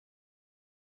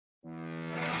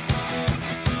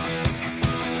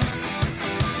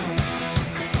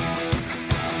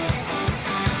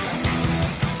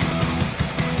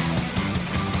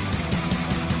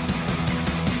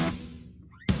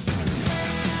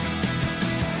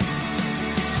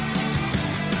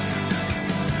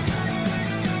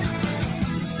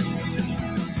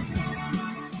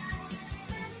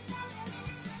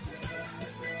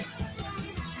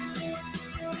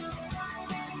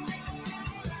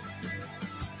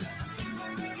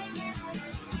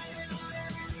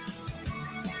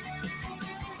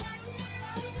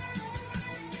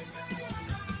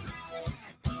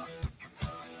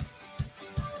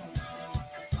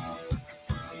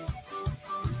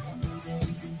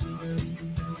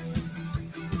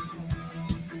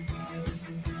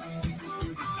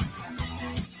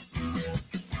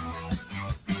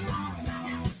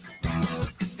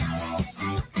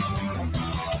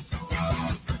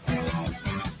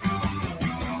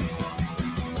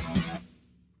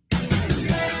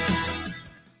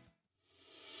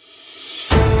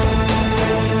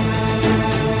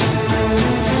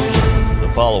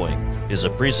following is a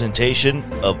presentation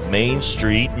of Main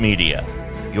Street Media,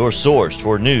 your source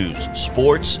for news,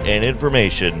 sports, and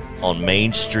information on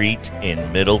Main Street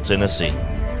in Middle Tennessee.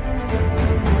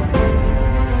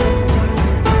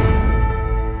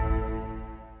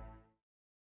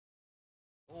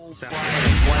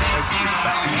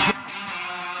 Flags.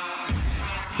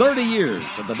 30 years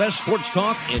of the best sports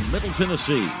talk in Middle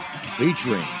Tennessee,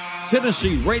 featuring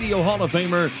Tennessee Radio Hall of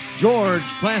Famer George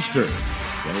Plaster,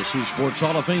 Tennessee Sports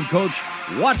Hall of Fame coach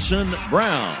Watson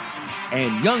Brown,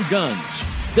 and Young Guns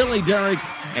Billy Derrick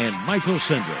and Michael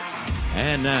Sindrick.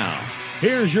 And now,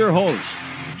 here's your host,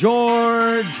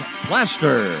 George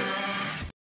Plaster.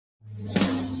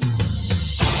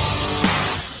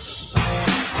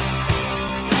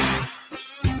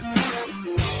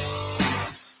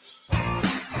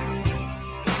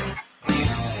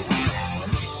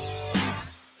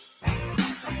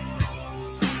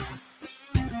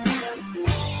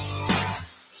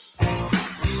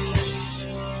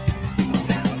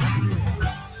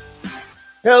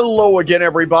 Hello again,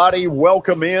 everybody.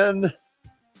 Welcome in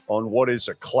on what is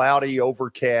a cloudy,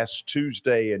 overcast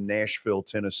Tuesday in Nashville,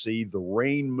 Tennessee. The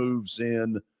rain moves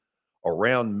in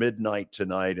around midnight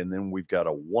tonight, and then we've got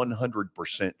a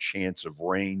 100% chance of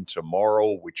rain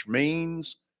tomorrow, which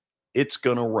means it's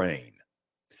going to rain.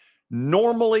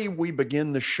 Normally, we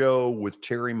begin the show with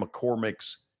Terry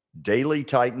McCormick's Daily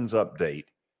Titans Update.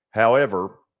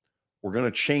 However, we're going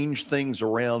to change things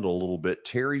around a little bit.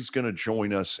 Terry's going to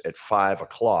join us at 5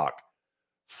 o'clock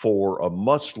for a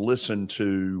must-listen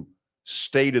to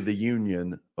State of the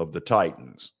Union of the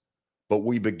Titans. But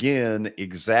we begin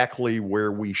exactly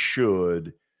where we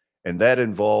should, and that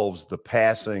involves the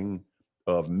passing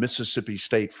of Mississippi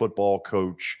State football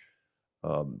coach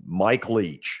Mike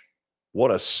Leach.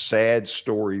 What a sad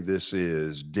story this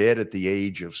is. Dead at the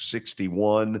age of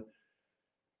 61.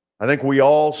 I think we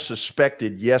all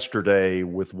suspected yesterday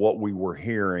with what we were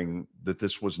hearing that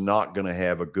this was not going to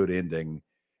have a good ending,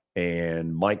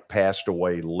 and Mike passed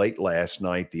away late last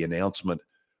night. The announcement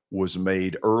was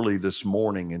made early this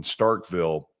morning in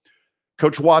Starkville.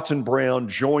 Coach Watson Brown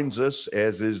joins us,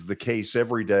 as is the case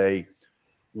every day.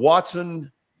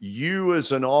 Watson, you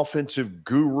as an offensive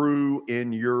guru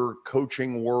in your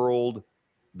coaching world,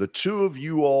 the two of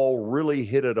you all really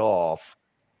hit it off.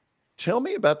 Tell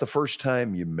me about the first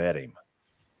time you met him.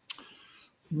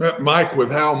 Met Mike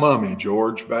with Hal Mummy,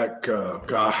 George, back,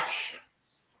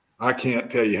 I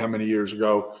can't tell you how many years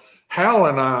ago. Hal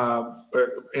and I,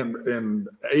 in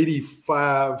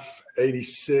 85,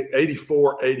 86,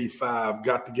 84, 85,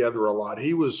 got together a lot.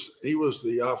 He was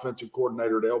the offensive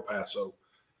coordinator at El Paso,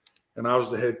 and I was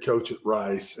the head coach at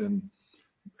Rice. And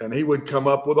he would come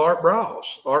up with Art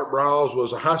Browse. Art Browse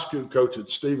was a high school coach at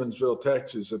Stevensville,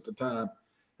 Texas at the time.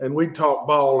 And we'd talk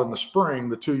ball in the spring,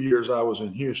 the 2 years I was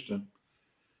in Houston.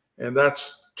 And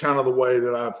that's kind of the way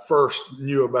that I first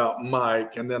knew about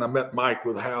Mike. And then I met Mike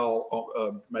with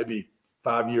Hal maybe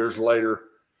 5 years later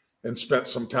and spent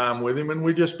some time with him. And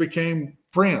we just became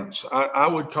friends. I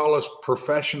would call us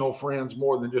professional friends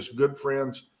more than just good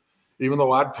friends, even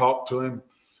though I'd talk to him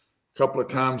a couple of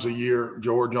times a year,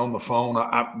 George, on the phone.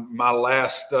 My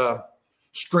last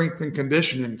strength and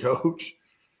conditioning coach,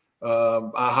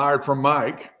 I hired from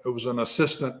Mike. It was an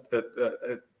assistant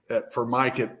for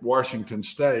Mike at Washington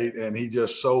State, and he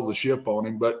just sold the ship on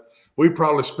him. But we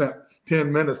probably spent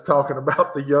 10 minutes talking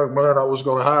about the young man I was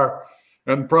going to hire,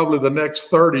 and probably the next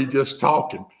 30 just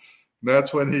talking. And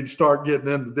that's when he'd start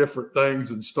getting into different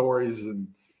things and stories. And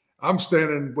I'm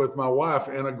standing with my wife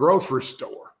in a grocery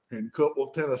store in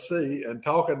Cookeville, Tennessee, and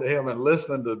talking to him and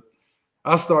listening to –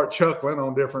 I start chuckling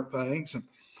on different things. And,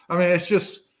 I mean, it's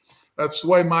just – that's the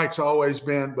way Mike's always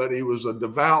been, but he was a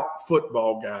devout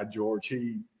football guy, George.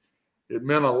 It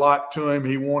meant a lot to him.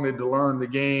 He wanted to learn the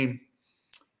game.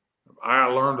 I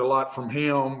learned a lot from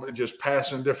him, just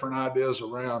passing different ideas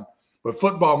around. But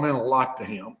football meant a lot to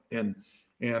him, and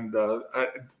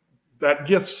that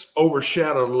gets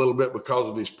overshadowed a little bit because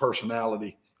of his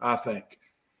personality, I think.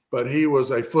 But he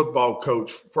was a football coach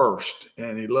first,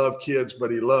 and he loved kids,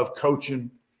 but he loved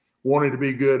coaching, wanted to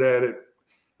be good at it.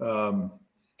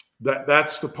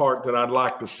 That's the part that I'd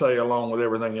like to say along with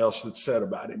everything else that's said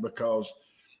about him, because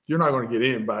you're not going to get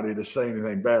anybody to say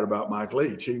anything bad about Mike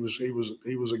Leach. He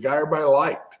was a guy everybody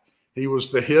liked. He was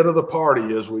the hit of the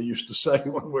party, as we used to say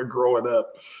when we were growing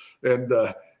up. And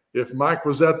if Mike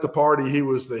was at the party, he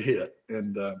was the hit.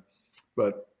 And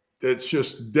but it's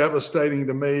just devastating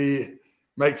to me.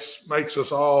 Makes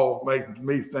us all, make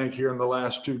me think here in the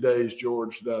last 2 days,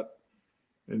 George, that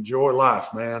enjoy life,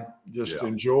 man. Just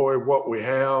enjoy what we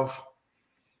have.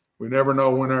 We never know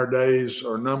when our days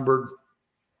are numbered.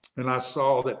 And I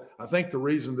saw that, I think the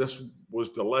reason this was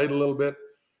delayed a little bit.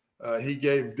 He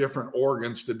gave different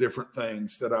organs to different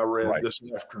things that I read this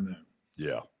afternoon.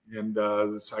 Yeah. And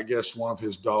I guess one of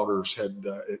his daughters had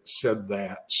said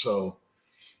that. So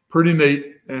pretty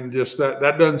neat. And just that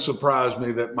doesn't surprise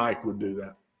me that Mike would do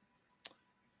that.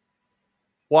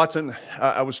 Watson,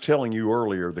 I was telling you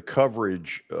earlier, the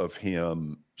coverage of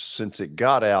him since it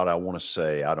got out, I want to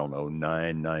say, I don't know,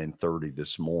 9:30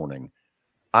 this morning.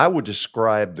 I would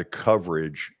describe the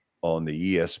coverage on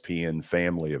the ESPN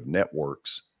family of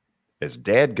networks as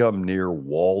dadgum near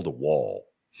wall to wall.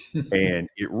 And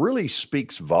it really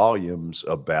speaks volumes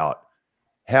about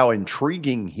how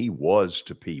intriguing he was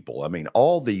to people. I mean,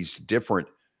 all these different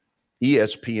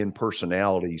ESPN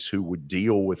personalities who would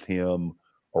deal with him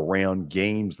around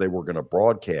games they were going to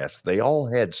broadcast, they all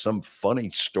had some funny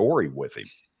story with him.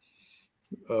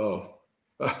 Oh,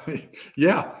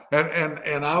 yeah.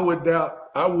 And I wouldn't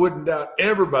doubt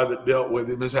everybody that dealt with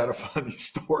him has had a funny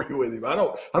story with him. I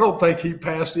don't think he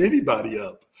passed anybody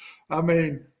up. I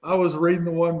mean, I was reading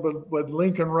the one with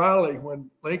Lincoln Riley when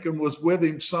Lincoln was with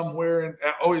him somewhere, and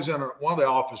he's in one of the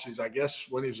offices, I guess,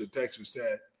 when he was at Texas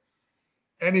Tech.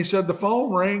 And he said the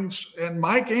phone rings and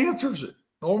Mike answers it.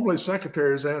 Normally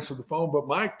secretaries answer the phone, but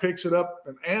Mike picks it up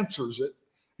and answers it.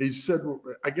 He said,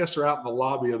 I guess they're out in the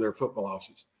lobby of their football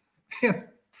offices. And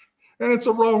it's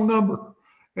a wrong number.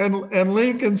 And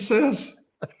Lincoln says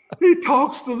he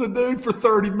talks to the dude for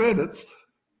 30 minutes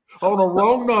on a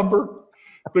wrong number.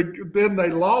 Then they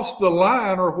lost the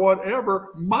line or whatever.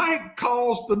 Mike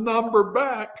calls the number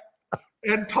back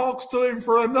and talks to him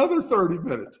for another 30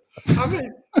 minutes. I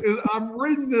mean, I'm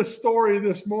reading this story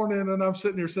this morning and I'm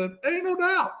sitting here saying, ain't no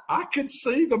doubt. I can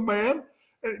see the man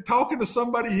talking to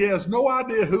somebody he has no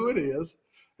idea who it is,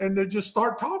 and they just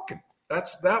start talking.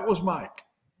 That was Mike.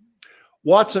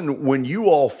 Watson, when you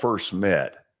all first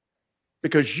met,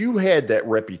 because you had that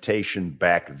reputation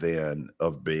back then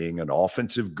of being an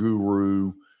offensive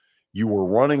guru, you were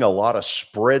running a lot of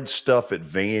spread stuff at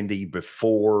Vandy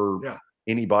before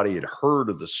anybody had heard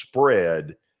of the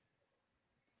spread.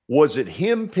 Was it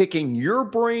him picking your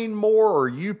brain more or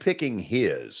you picking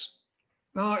his?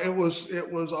 No, it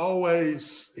was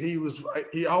always,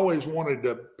 he always wanted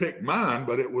to pick mine,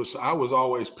 but I was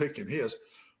always picking his.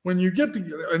 When you get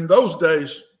together, in those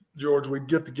days, George, we'd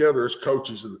get together as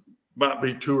coaches, might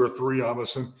be 2 or 3 of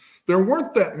us, and there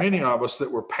weren't that many of us that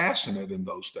were passionate in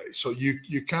those days. So you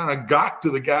kind of got to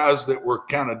the guys that were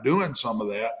kind of doing some of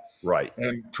that, right,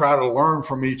 and try to learn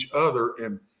from each other.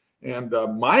 And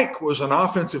Mike was an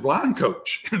offensive line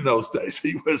coach in those days.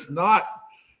 He was not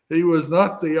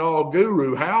the all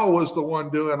guru. Hal was the one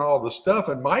doing all the stuff,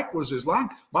 and Mike was his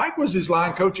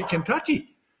line coach at Kentucky.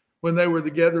 When they were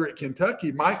together at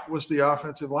Kentucky, Mike was the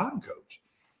offensive line coach.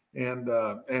 And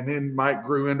then Mike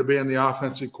grew into being the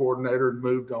offensive coordinator and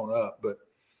moved on up. But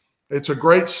it's a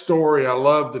great story I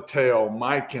love to tell.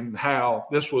 Mike and Hal,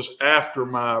 this was after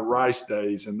my Rice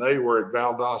days, and they were at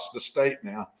Valdosta State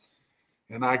now.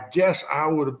 And I guess I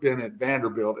would have been at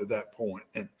Vanderbilt at that point.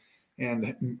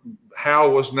 And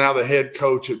Hal was now the head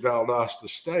coach at Valdosta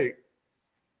State.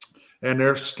 And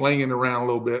they're slinging around a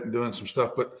little bit and doing some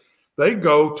stuff. But they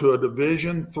go to a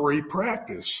Division III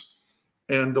practice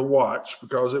and to watch,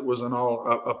 because it was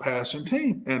a passing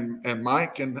team. And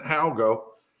Mike and Hal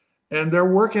go, and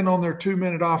they're working on their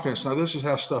 2-minute offense. Now, this is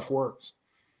how stuff works.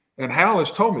 And Hal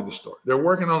has told me the story. They're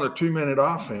working on their 2-minute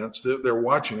offense. They're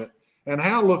watching it. And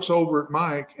Hal looks over at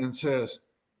Mike and says,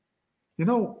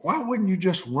 why wouldn't you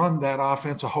just run that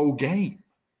offense a whole game?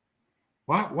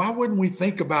 Why wouldn't we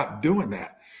think about doing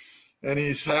that? And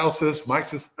Mike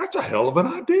says, that's a hell of an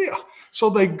idea. So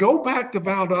they go back to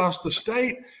Valdosta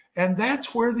State, and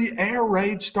that's where the air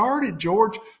raid started,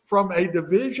 George, from a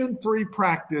Division III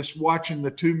practice watching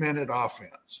the 2-minute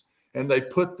offense. And they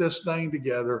put this thing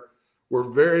together.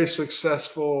 Were very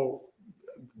successful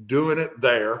doing it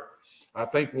there. I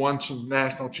think won some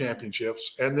national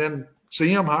championships. And then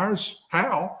CM hires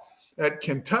Hal at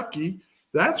Kentucky.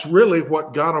 That's really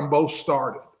what got them both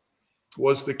started,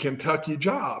 was the Kentucky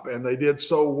job. And they did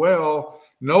so well,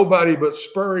 nobody but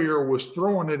Spurrier was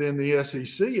throwing it in the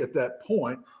SEC at that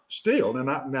point still. And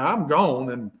now I'm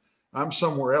gone and I'm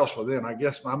somewhere else by then. I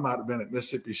guess I might have been at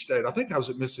Mississippi State. I think I was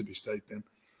at Mississippi State then.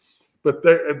 But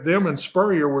them and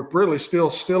Spurrier were really still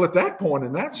at that point,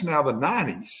 and that's now the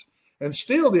 90s. And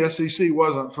still the SEC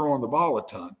wasn't throwing the ball a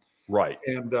ton. Right.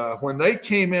 And when they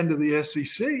came into the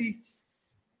SEC,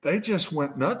 they just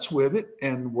went nuts with it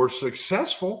and were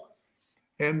successful.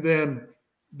 And then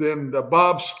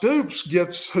Bob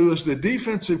Stoops who is the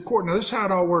defensive coordinator. This is how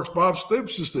it all works. Bob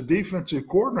Stoops is the defensive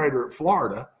coordinator at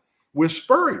Florida with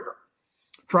Spurrier,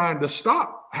 trying to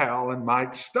stop Hal and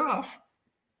Mike's stuff.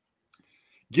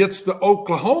 gets the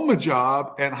Oklahoma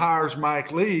job and hires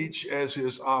Mike Leach as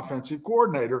his offensive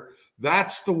coordinator.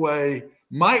 That's the way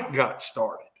Mike got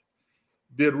started.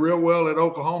 Did real well at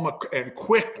Oklahoma and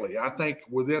quickly. I think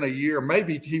within a year,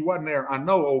 maybe he wasn't there, I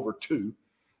know, over 2.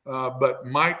 But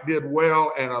Mike did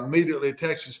well, and immediately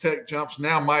Texas Tech jumps.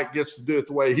 Now Mike gets to do it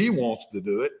the way he wants to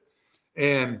do it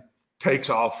and takes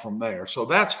off from there. So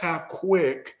that's how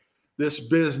quick this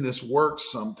business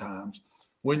works sometimes.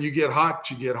 When you get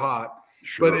hot, you get hot.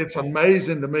 Sure. But it's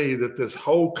amazing to me that this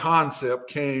whole concept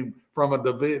came from a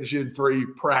Division III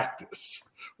practice,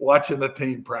 watching the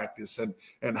team practice.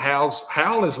 And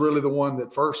Hal is really the one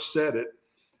that first said it.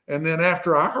 And then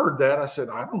after I heard that, I said,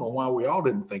 I don't know why we all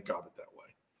didn't think of it that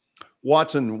way.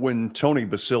 Watson, when Tony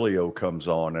Basilio comes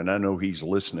on, and I know he's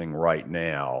listening right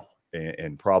now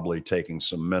and probably taking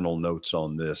some mental notes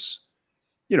on this,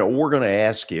 you know, we're going to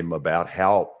ask him about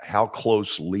how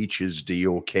close Leach's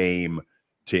deal came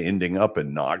to ending up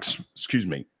in excuse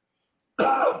me,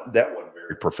 that wasn't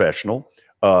very professional,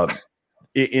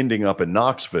 ending up in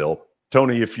Knoxville.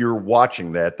 Tony, if you're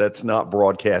watching that, that's not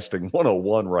broadcasting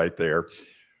 101 right there.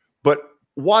 But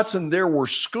Watson, there were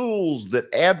schools that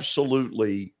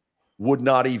absolutely would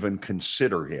not even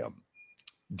consider him,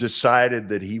 decided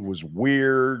that he was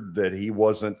weird, that he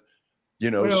wasn't, you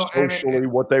know, socially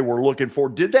what they were looking for.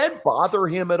 Did that bother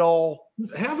him at all?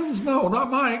 Heavens, no,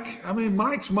 not Mike. I mean,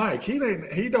 Mike's Mike.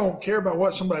 He don't care about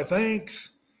what somebody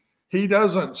thinks. He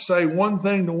doesn't say one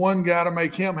thing to one guy to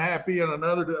make him happy and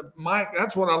another to Mike.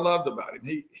 That's what I loved about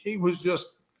him. He was just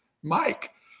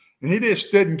Mike. And he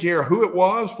just didn't care who it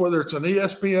was, whether it's an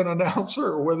ESPN announcer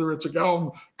or whether it's a guy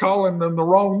calling them the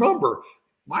wrong number.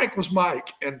 Mike was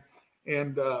Mike.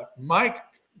 And Mike,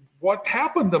 what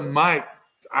happened to Mike,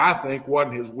 I think,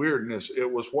 wasn't his weirdness. It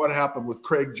was what happened with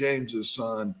Craig James's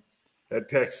son at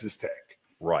Texas Tech.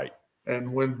 Right.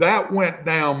 And when that went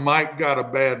down, Mike got a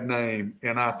bad name,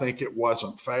 and I think it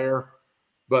wasn't fair.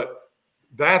 But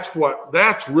that's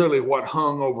really what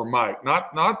hung over Mike,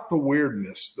 not the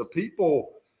weirdness. The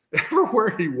people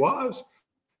everywhere he was,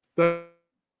 they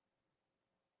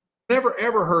never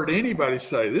ever heard anybody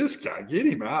say, "This guy, get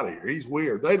him out of here. He's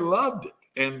weird." They loved it.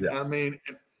 And I mean,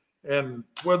 and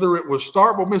whether it was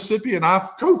Starkville, Mississippi, and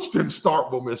I've coached in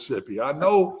Starkville, Mississippi, I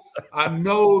know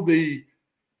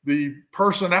the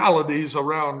personalities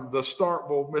around the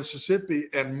Starkville, Mississippi,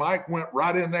 and Mike went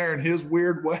right in there in his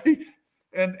weird way,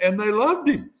 and they loved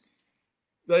him.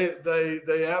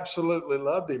 They absolutely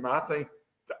loved him.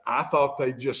 I thought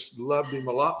they just loved him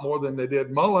a lot more than they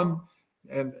did Mullen,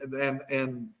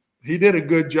 and he did a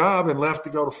good job and left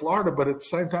to go to Florida. But at the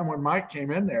same time, when Mike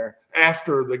came in there,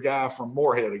 after the guy from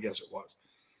Moorhead, I guess it was,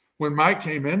 when Mike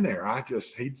came in there,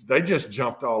 they just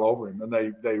jumped all over him, and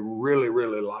they really,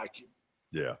 really like him.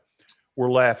 Yeah.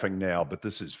 We're laughing now, but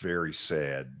this is very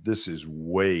sad. This is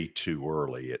way too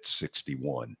early at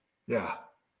 61. Yeah.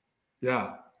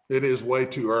 Yeah. It is way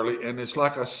too early. And it's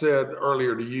like I said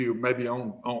earlier to you, maybe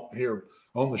on here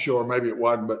on the show, or maybe it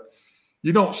wasn't, but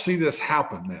you don't see this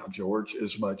happen now, George,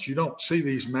 as much. You don't see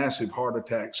these massive heart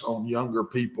attacks on younger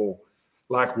people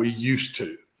like we used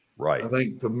to. Right. I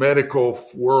think the medical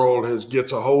world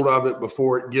gets a hold of it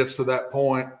before it gets to that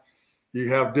point. You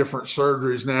have different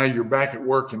surgeries now. You're back at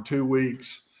work in 2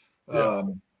 weeks. Yeah.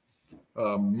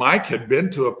 Mike had been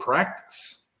to a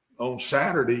practice on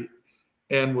Saturday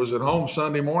and was at home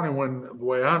Sunday morning when, the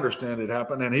way I understand it,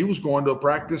 happened, and he was going to a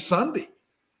practice Sunday.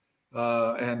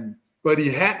 But he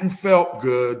hadn't felt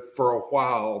good for a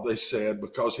while, they said,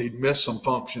 because he'd missed some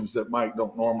functions that Mike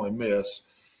don't normally miss.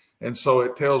 And so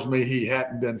it tells me he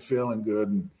hadn't been feeling good.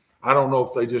 And I don't know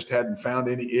if they just hadn't found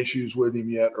any issues with him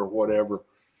yet or whatever.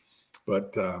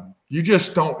 But you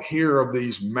just don't hear of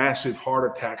these massive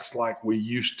heart attacks like we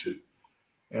used to.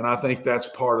 And I think that's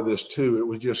part of this too. It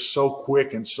was just so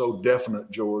quick and so definite,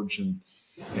 George. And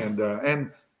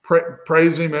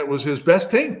praise him. It was his best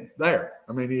team there.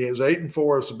 I mean, he was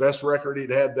 8-4. It's the best record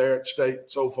he'd had there at state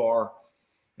so far.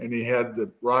 And he had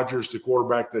Rogers, the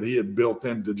quarterback that he had built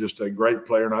into just a great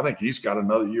player. And I think he's got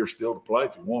another year still to play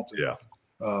if he wants it. Yeah.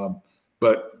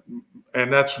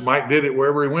 And that's Mike did it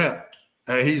wherever he went.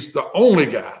 And he's the only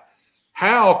guy.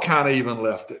 Hal kind of even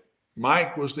left it.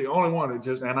 Mike was the only one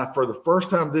for the first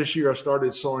time this year, I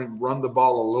started seeing him run the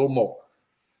ball a little more.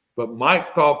 But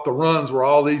Mike thought the runs were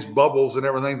all these bubbles and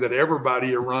everything that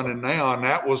everybody are running now. And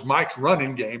that was Mike's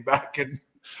running game back in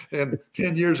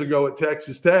 10 years ago at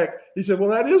Texas Tech. He said, well,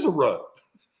 that is a run.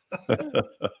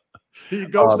 He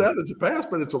goes down as a pass,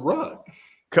 but it's a run.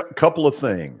 Couple of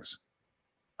things.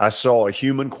 I saw a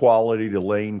human quality to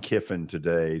Lane Kiffin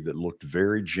today that looked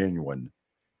very genuine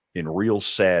in real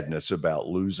sadness about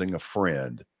losing a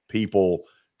friend. People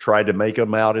tried to make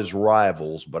them out as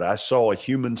rivals, but I saw a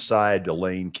human side to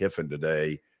Lane Kiffin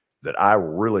today that I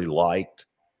really liked,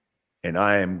 and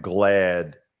I am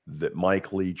glad that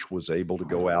Mike Leach was able to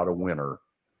go out a winner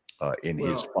in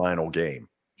his final game.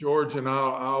 George, and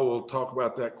I will talk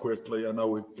about that quickly. I know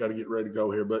we've got to get ready to go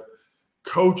here, but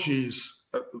coaches,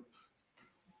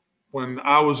 when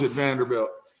I was at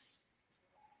Vanderbilt,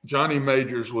 Johnny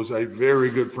Majors was a very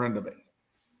good friend of me.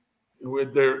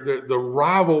 The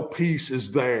rival piece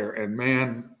is there, and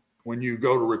man, when you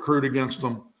go to recruit against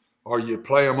them or you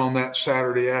play them on that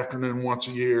Saturday afternoon once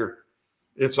a year,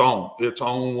 it's on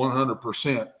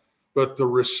 100%. But the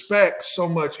respect so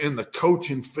much in the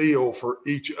coaching feel for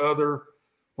each other,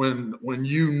 when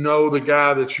you know the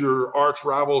guy that your arch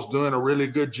rival is doing a really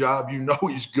good job, you know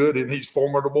he's good and he's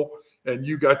formidable, and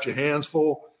you got your hands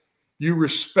full, you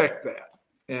respect that.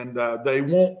 And they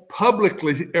won't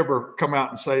publicly ever come out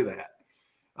and say that.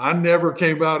 I never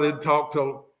came out and talked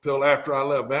till after I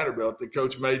left Vanderbilt that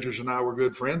Coach Majors and I were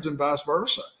good friends, and vice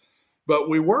versa. But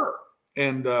we were.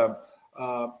 And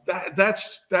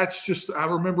that's just, I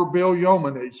remember Bill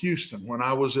Yeoman at Houston when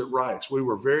I was at Rice. We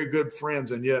were very good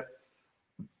friends, and yet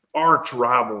arch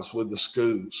rivals with the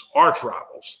schools, arch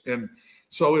rivals. And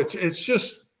so it's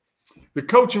just, the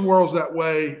coaching world's that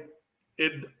way.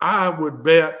 I would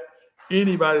bet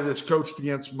anybody that's coached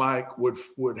against Mike would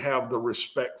have the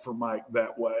respect for Mike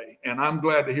that way. And I'm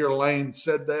glad to hear Lane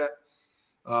said that.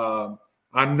 I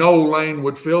know Lane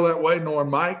would feel that way knowing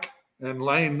Mike, and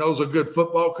Lane knows a good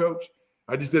football coach.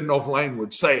 I just didn't know if Lane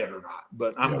would say it or not,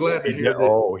 but I'm glad to hear that.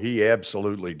 Oh, he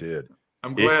absolutely did.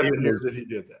 I'm glad to hear that he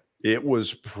did that. It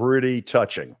was pretty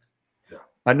touching. Yeah.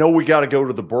 I know we got to go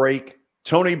to the break.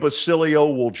 Tony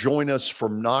Basilio will join us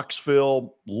from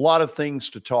Knoxville. A lot of things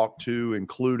to talk to,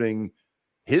 including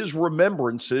his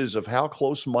remembrances of how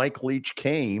close Mike Leach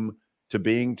came to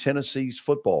being Tennessee's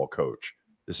football coach.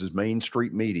 This is Main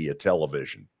Street Media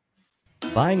Television.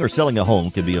 Buying or selling a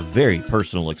home can be a very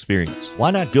personal experience.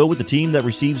 Why not go with the team that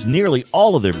receives nearly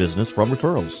all of their business from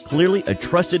referrals? Clearly a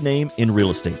trusted name in real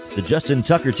estate. The Justin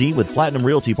Tucker team with Platinum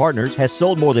Realty Partners has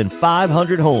sold more than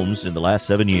 500 homes in the last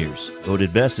 7 years.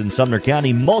 Voted best in Sumner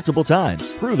County multiple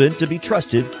times. Proven to be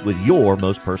trusted with your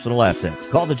most personal assets.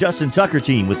 Call the Justin Tucker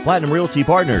team with Platinum Realty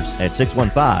Partners at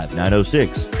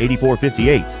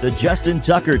 615-906-8458. The Justin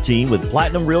Tucker team with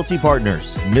Platinum Realty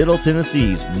Partners, Middle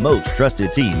Tennessee's most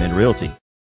trusted team in realty.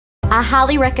 I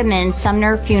highly recommend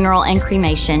Sumner Funeral and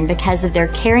Cremation because of their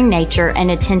caring nature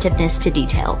and attentiveness to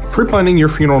detail. Pre-planning your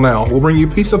funeral now will bring you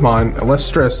peace of mind and less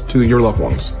stress to your loved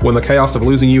ones. When the chaos of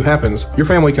losing you happens, your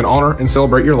family can honor and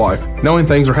celebrate your life, knowing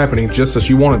things are happening just as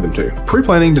you wanted them to.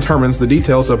 Pre-planning determines the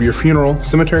details of your funeral,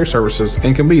 cemetery services,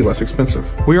 and can be less expensive.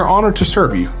 We are honored to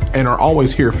serve you and are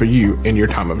always here for you in your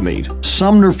time of need.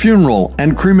 Sumner Funeral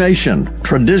and Cremation.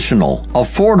 Traditional,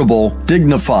 affordable,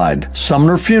 dignified.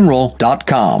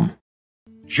 SumnerFuneral.com.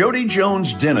 Jody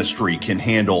Jones Dentistry can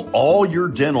handle all your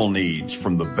dental needs,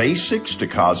 from the basics to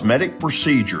cosmetic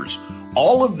procedures.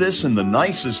 All of this in the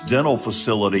nicest dental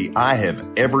facility I have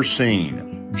ever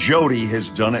seen. Jody has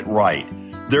done it right.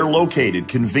 They're located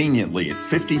conveniently at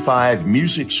 55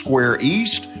 Music Square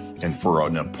East, and for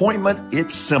an appointment,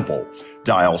 it's simple.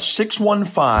 Dial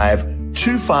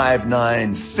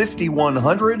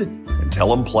 615-259-5100 and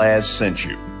tell them Plaz sent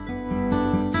you.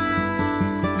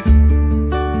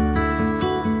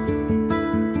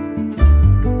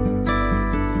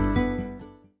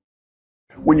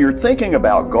 When you're thinking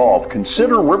about golf,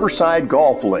 consider Riverside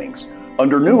Golf Links.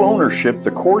 Under new ownership,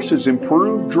 the course has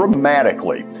improved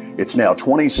dramatically. It's now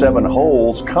 27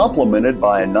 holes, complemented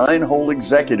by a 9-hole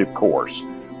executive course.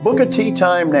 Book a tee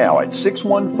time now at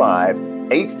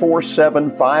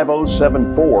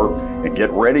 615-847-5074 and get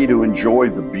ready to enjoy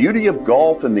the beauty of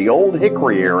golf in the Old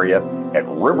Hickory area at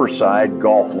Riverside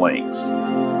Golf Links.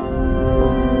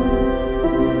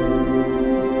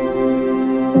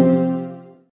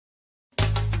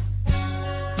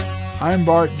 I'm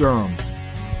Bart Durham.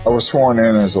 I was sworn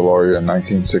in as a lawyer in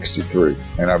 1963,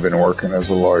 and I've been working as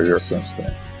a lawyer since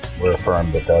then. We're a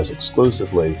firm that does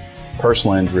exclusively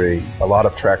personal injury, a lot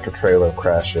of tractor-trailer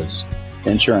crashes.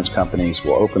 Insurance companies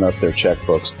will open up their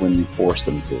checkbooks when you force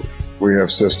them to. We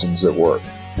have systems that work.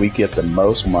 We get the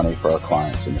most money for our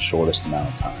clients in the shortest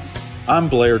amount of time. I'm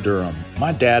Blair Durham.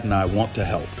 My dad and I want to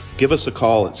help. Give us a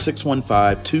call at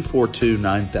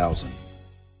 615-242-9000.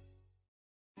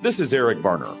 This is Eric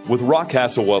Berner with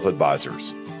Rockcastle Wealth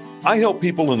Advisors. I help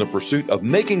people in the pursuit of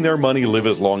making their money live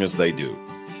as long as they do.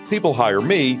 People hire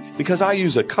me because I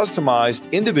use a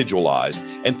customized, individualized,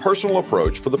 and personal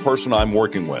approach for the person I'm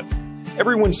working with.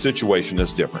 Everyone's situation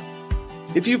is different.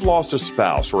 If you've lost a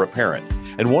spouse or a parent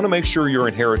and want to make sure your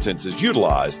inheritance is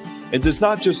utilized, and does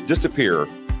not just disappear,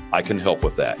 I can help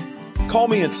with that. Call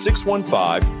me at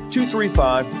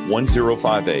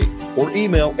 615-235-1058 or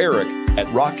email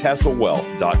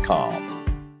eric@rockcastlewealth.com.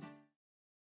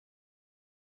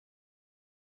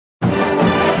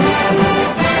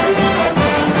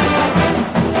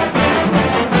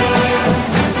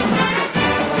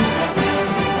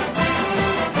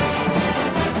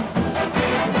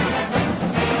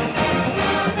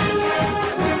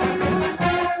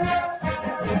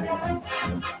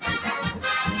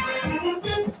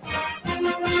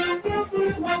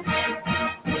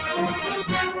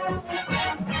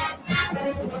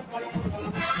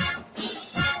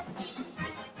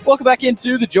 Welcome back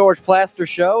into the George Plaster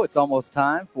Show. It's almost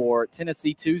time for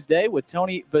Tennessee Tuesday with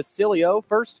Tony Basilio.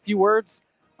 First, few words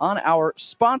on our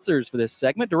sponsors for this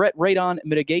segment. Direct Radon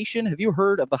Mitigation. Have you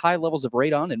heard of the high levels of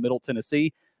radon in Middle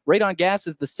Tennessee? Radon gas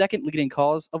is the second leading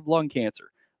cause of lung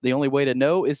cancer. The only way to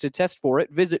know is to test for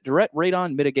it. Visit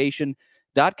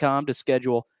directradonmitigation.com to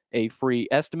schedule a free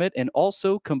estimate, and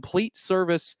also Complete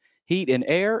Service Heat and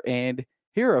Air. And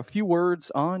here are a few words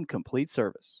on Complete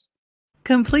Service.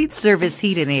 Complete Service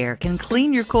Heat and Air can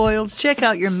clean your coils, check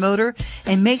out your motor,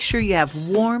 and make sure you have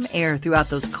warm air throughout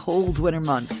those cold winter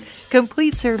months.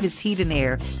 Complete Service Heat and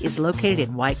Air is located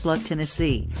in White Bluff,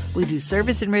 Tennessee. We do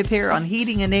service and repair on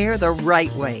heating and air the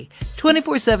right way.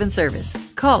 24/7 service.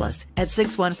 Call us at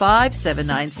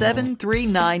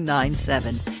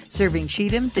 615-797-3997. Serving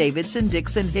Cheatham, Davidson,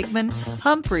 Dixon, Hickman,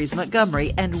 Humphreys,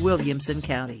 Montgomery, and Williamson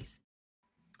counties.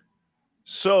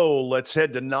 So let's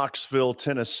head to Knoxville,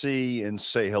 Tennessee, and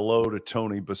say hello to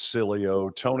Tony Basilio.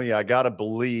 Tony, I got to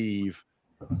believe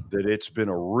that it's been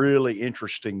a really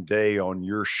interesting day on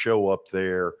your show up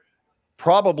there,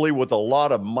 probably with a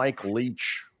lot of Mike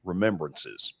Leach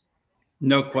remembrances.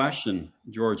 No question,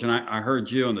 George. And I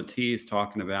heard you on the tees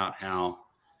talking about how,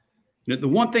 you know, the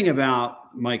one thing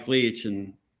about Mike Leach,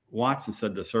 and Watson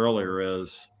said this earlier,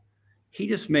 is he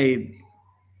just made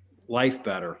life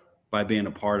better by being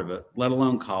a part of it, let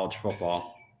alone college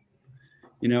football.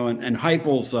 You know, and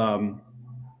Heupel's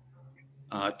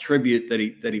tribute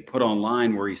that he put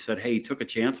online, where he said, hey, he took a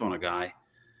chance on a guy.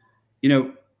 You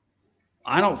know,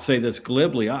 I don't say this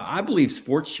glibly. I believe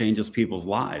sports changes people's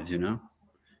lives, you know.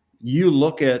 You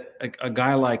look at a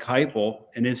guy like Heupel,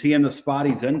 and is he in the spot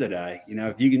he's in today? You know,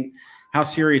 if you can, how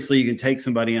seriously you can take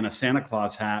somebody in a Santa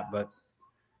Claus hat, but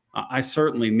I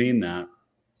certainly mean that. I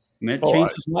mean, it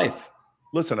changed his life.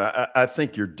 Listen, I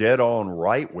think you're dead on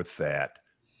right with that.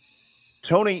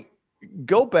 Tony,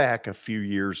 go back a few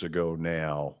years ago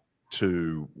now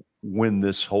to when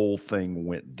this whole thing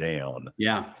went down.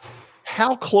 Yeah.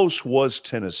 How close was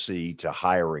Tennessee to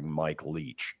hiring Mike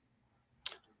Leach?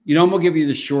 You know, I'm going to give you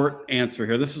the short answer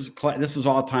here. This is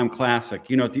all-time classic.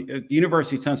 You know, at the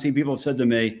University of Tennessee, people have said to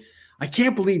me, I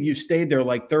can't believe you stayed there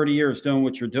like 30 years doing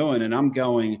what you're doing. And I'm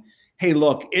going, hey,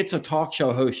 look, it's a talk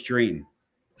show host dream.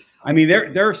 I mean,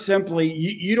 they're simply,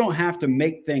 you don't have to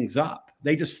make things up.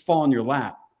 They just fall in your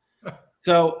lap.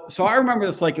 So I remember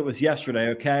this like it was yesterday,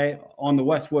 okay, on the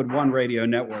Westwood One radio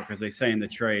network, as they say in the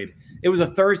trade. It was a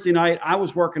Thursday night. I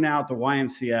was working out at the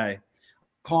YMCA,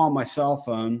 calling my cell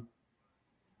phone.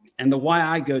 And the Y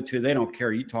I go to, they don't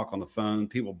care. You talk on the phone,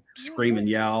 people scream and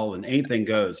yell, and anything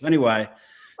goes. Anyway,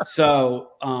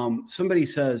 so somebody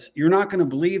says, you're not going to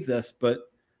believe this, but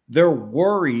they're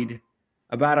worried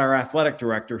about our athletic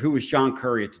director, who was John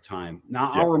Curry at the time.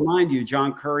 Now, I'll remind you,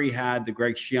 John Curry had the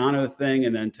Greg Schiano thing,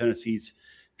 and then Tennessee's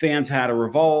fans had a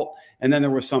revolt, and then there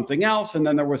was something else, and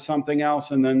then there was something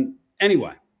else, and then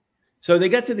anyway. So they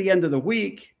get to the end of the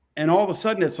week, and all of a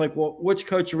sudden it's like, well, which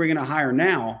coach are we going to hire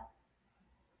now?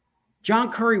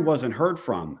 John Curry wasn't heard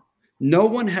from. No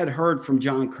one had heard from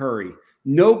John Curry.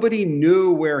 Nobody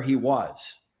knew where he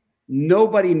was.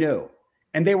 Nobody knew.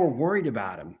 And they were worried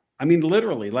about him. I mean,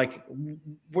 literally, like,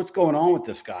 what's going on with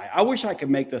this guy? I wish I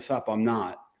could make this up. I'm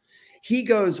not. He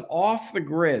goes off the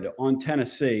grid on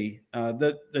Tennessee.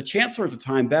 The chancellor at the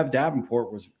time, Bev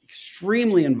Davenport, was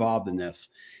extremely involved in this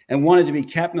and wanted to be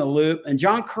kept in the loop. And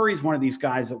John Curry's one of these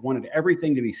guys that wanted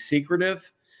everything to be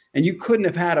secretive. And you couldn't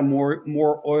have had a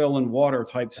more oil and water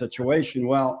type situation.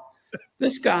 Well,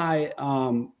 this guy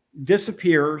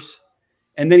disappears,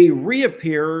 and then he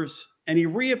reappears, and he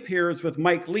reappears with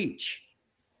Mike Leach.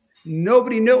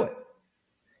 Nobody knew it.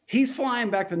 He's flying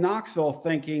back to Knoxville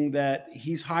thinking that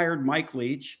he's hired Mike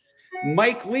Leach.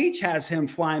 Mike Leach has him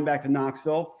flying back to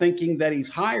Knoxville thinking that he's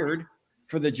hired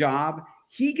for the job.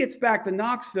 He gets back to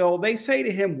Knoxville. They say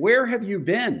to him, where have you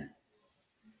been?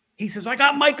 He says, I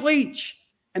got Mike Leach.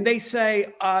 And they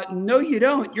say, no, you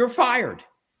don't. You're fired.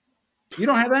 You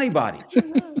don't have anybody.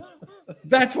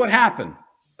 That's what happened.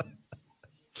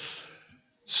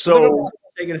 So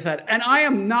shaking his head. And I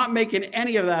am not making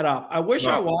any of that up. I wish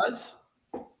I was.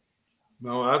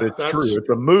 No, that's true. It's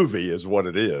a movie, is what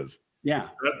it is. Yeah.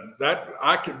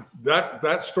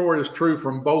 That story is true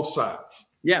from both sides.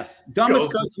 Yes.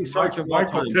 Dumbest coaching search of all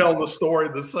Mike time. will tell the story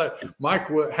the same. Mike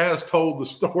has told the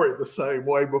story the same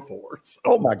way before. So.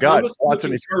 Oh my God,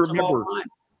 Watson! If you remember,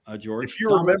 George, if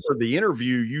you remember the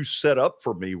interview you set up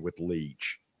for me with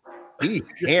Leach, he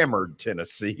hammered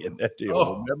Tennessee in that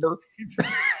deal. Remember?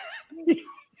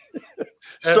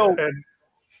 And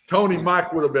Tony,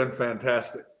 Mike would have been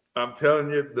fantastic. I'm telling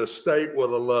you, the state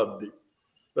would have loved him.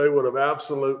 They would have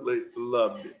absolutely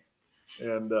loved him.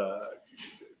 And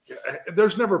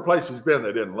there's never a place he's been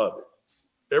they didn't love him.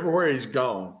 Everywhere he's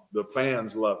gone, the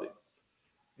fans love him.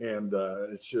 And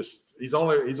it's just he's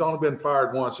only been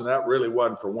fired once, and that really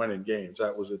wasn't for winning games.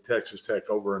 That was at Texas Tech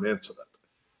over an incident.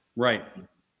 Right.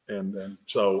 And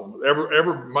so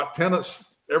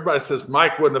everybody says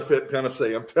Mike wouldn't have fit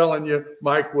Tennessee. I'm telling you,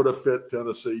 Mike would have fit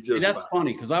Tennessee just that's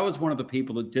funny because I was one of the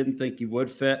people that didn't think he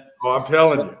would fit. Oh, I'm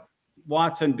telling you.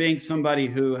 Watson, being somebody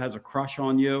who has a crush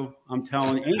on you, I'm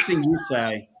telling you, anything you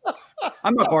say,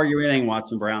 I'm not arguing anything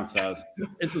Watson Brown says.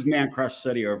 This is man crush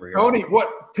city over here. Tony,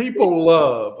 what people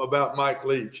love about Mike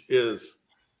Leach is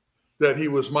that he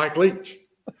was Mike Leach.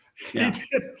 Yeah.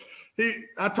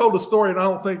 I told the story, and I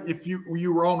don't think if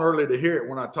you were on early to hear it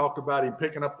when I talked about him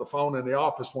picking up the phone in the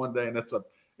office one day, and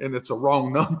it's a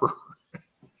wrong number,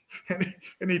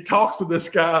 and he talks to this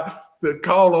guy that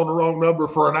called on the wrong number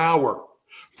for an hour.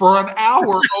 For an hour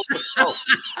on the show.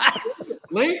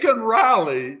 Lincoln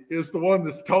Riley is the one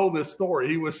that's told this story.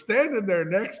 He was standing there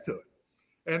next to it.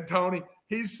 And Tony,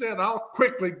 he said, I'll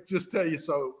quickly just tell you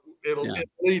so it'll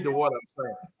lead to what I'm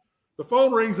saying. The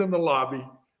phone rings in the lobby.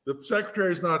 The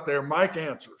secretary's not there. Mike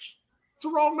answers. It's the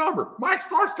wrong number. Mike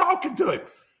starts talking to him.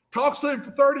 Talks to him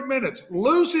for 30 minutes.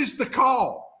 Loses the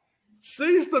call.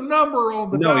 Sees the number on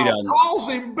the dial.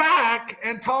 Calls him back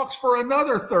and talks for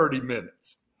another 30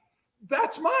 minutes.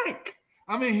 That's Mike.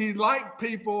 I mean, he liked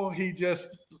people. He just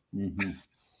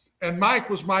and Mike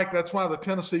was Mike. That's why the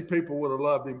Tennessee people would have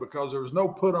loved him because there was no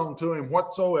put on to him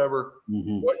whatsoever.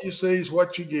 What you see is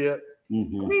what you get. I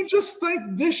mean, just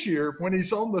think this year when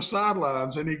he's on the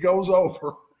sidelines and he goes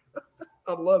over.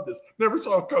 I love this. Never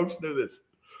saw a coach do this.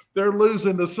 They're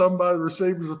losing to somebody. The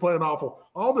receivers are playing awful.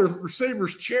 All the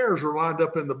receivers' chairs are lined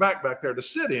up in the back there to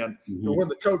sit in. And when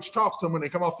the coach talks to them when they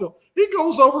come off the field, he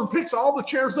goes over and picks all the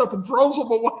chairs up and throws them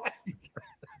away.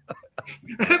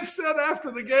 And said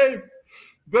after the game,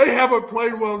 they haven't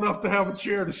played well enough to have a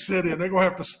chair to sit in. They're going to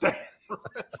have to stand the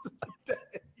rest of the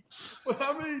day. Well,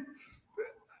 I mean,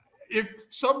 if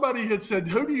somebody had said,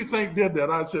 who do you think did that?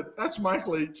 I said, that's Mike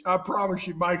Leach. I promise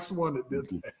you Mike's the one that did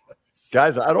that.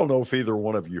 Guys, I don't know if either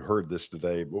one of you heard this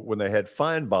today, but when they had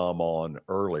Feinbaum on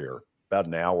earlier, about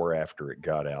an hour after it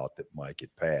got out that Mike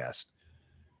had passed,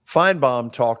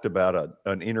 Feinbaum talked about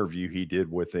an interview he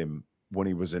did with him when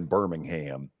he was in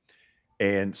Birmingham,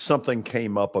 and something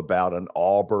came up about an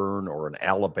Auburn or an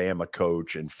Alabama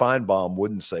coach, and Feinbaum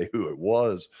wouldn't say who it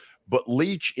was, but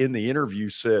Leach in the interview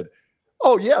said,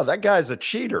 oh, yeah, that guy's a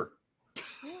cheater.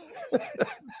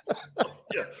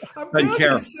 Yeah. I'm telling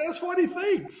you, he says what he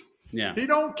thinks. Yeah. He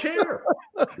don't care.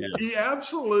 He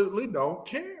absolutely don't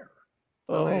care.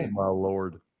 Oh, my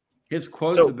Lord. His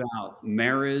quotes about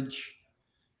marriage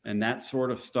and that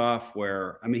sort of stuff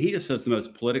where, I mean, he just says the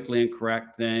most politically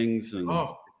incorrect things.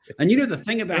 And you know, the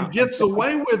thing about. And gets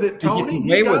away with it, Tony.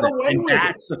 He got away with it.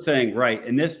 That's the thing, right?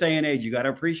 In this day and age, you got to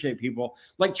appreciate people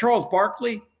like Charles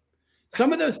Barkley.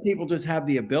 Some of those people just have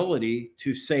the ability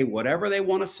to say whatever they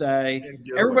want to say.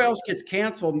 Everybody else gets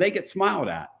canceled and they get smiled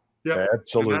at. Yeah,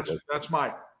 absolutely. That's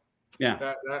Mike.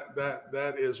 Yeah,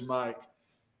 that is Mike.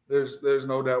 There's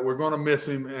no doubt. We're going to miss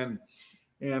him,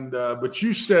 and but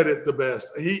you said it the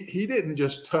best. He didn't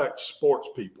just touch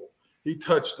sports people. He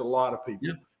touched a lot of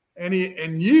people,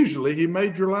 and usually he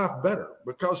made your life better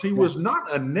because he was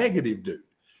not a negative dude.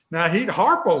 Now he'd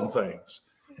harp on things,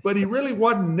 but he really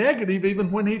wasn't negative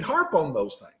even when he'd harp on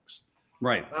those things.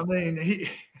 Right. I mean,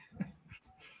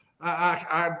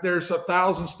 there's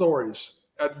 1,000 stories.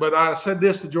 But I said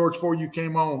this to George before you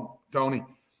came on, Tony.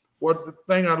 What the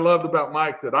thing I loved about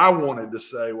Mike that I wanted to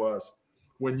say was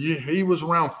when he was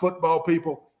around football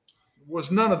people,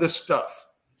 was none of this stuff.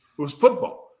 It was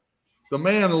football. The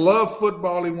man loved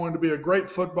football. He wanted to be a great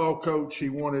football coach. He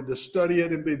wanted to study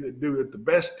it and do it the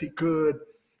best he could.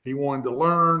 He wanted to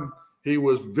learn. He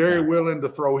was very willing to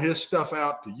throw his stuff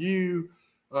out to you.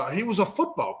 He was a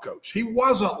football coach. He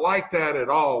wasn't like that at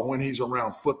all when he's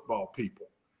around football people.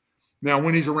 Now,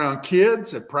 when he's around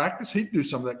kids at practice, he'd do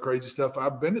some of that crazy stuff.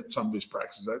 I've been at some of his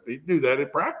practices. He'd do that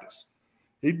at practice.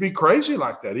 he'd be crazy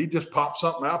like that. He'd just pop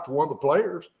something out to one of the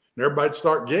players, and everybody'd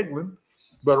start giggling.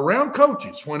 But around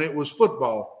coaches, when it was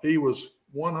football, he was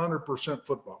 100%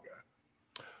 football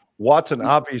guy. Watson,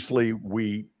 obviously,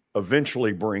 we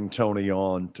eventually bring Tony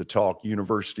on to talk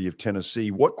University of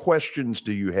Tennessee. What questions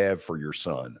do you have for your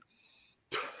son?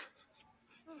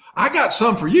 I got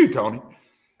some for you, Tony.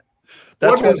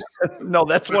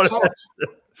 That's what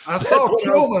I saw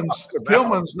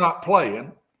Tillman's not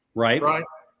playing. Right. Right.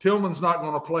 Tillman's not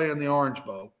going to play in the Orange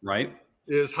Bowl. Right.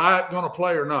 Is Hyatt going to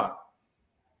play or not?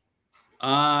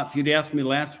 If you'd asked me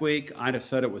last week, I'd have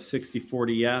said it was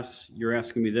 60-40 yes. You're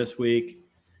asking me this week.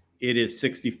 It is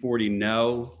 60-40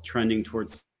 no, trending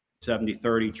towards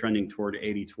 70-30, trending toward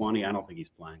 80-20. I don't think he's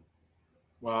playing.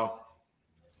 Wow.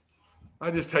 I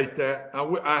just hate that.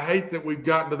 I hate that we've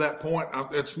gotten to that point.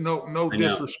 It's no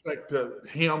disrespect to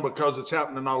him because it's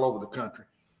happening all over the country.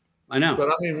 I know. But,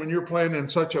 I mean, when you're playing in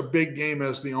such a big game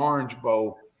as the Orange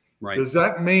Bowl, right. Does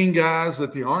that mean, guys,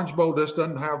 that the Orange Bowl just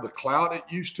doesn't have the clout it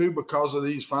used to because of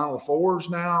these Final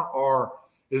Fours now? Or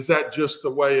is that just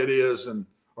the way it is? And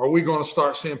are we going to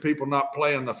start seeing people not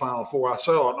playing the Final Four? I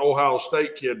saw an Ohio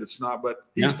State kid that's not, but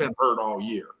he's been hurt all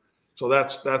year. So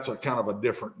that's a kind of a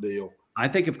different deal. I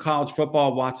think if college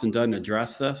football, Watson, doesn't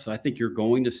address this, I think you're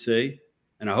going to see,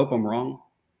 and I hope I'm wrong,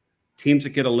 teams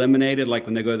that get eliminated, like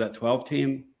when they go to that 12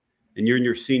 team and you're in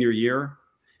your senior year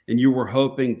and you were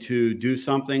hoping to do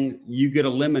something, you get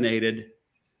eliminated.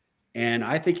 And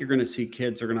I think you're going to see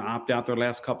kids are going to opt out their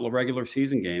last couple of regular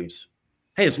season games.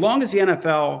 Hey, as long as the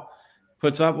NFL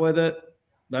puts up with it,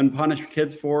 doesn't punish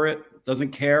kids for it,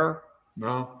 doesn't care.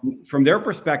 No. From their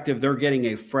perspective, they're getting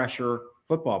a fresher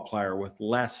football player with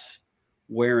less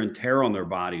wear and tear on their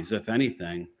bodies, if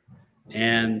anything.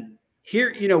 And here,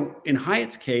 in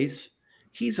Hyatt's case,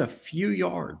 he's a few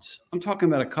yards. I'm talking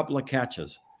about a couple of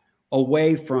catches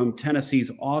away from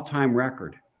Tennessee's all-time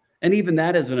record. And even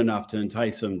that isn't enough to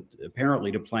entice him,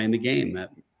 apparently, to play in the game.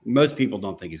 Most people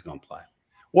don't think he's going to play.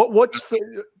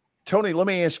 Tony, let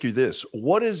me ask you this.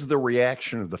 What is the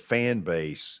reaction of the fan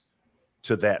base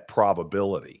to that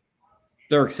probability?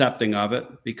 They're accepting of it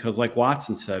because, like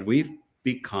Watson said, we've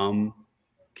become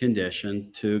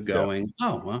conditioned to going,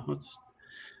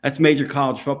 that's major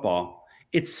college football.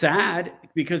 It's sad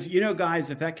because, guys,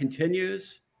 if that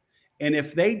continues and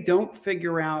if they don't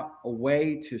figure out a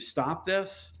way to stop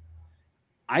this,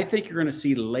 I think you're going to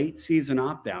see late season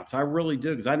opt-outs. I really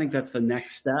do, because I think that's the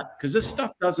next step, because this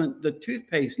stuff the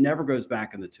toothpaste never goes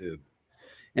back in the tube.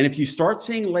 And if you start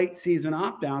seeing late season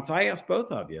opt-outs, I ask both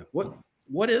of you,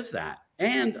 what is that?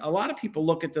 And a lot of people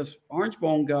look at this Orange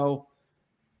Bowl and go,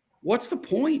 what's the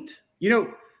point?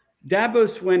 Dabo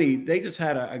Swinney, they just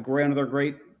had another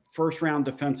great first-round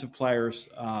defensive players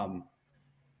opt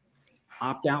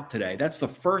out today. That's the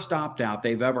first opt-out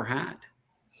they've ever had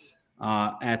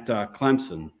at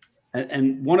Clemson.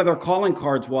 And one of their calling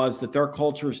cards was that their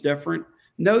culture is different.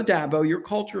 No, Dabo, your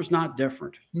culture is not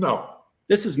different. No.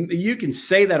 You can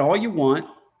say that all you want,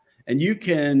 and you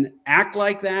can act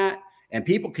like that, and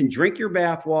people can drink your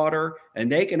bathwater, and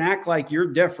they can act like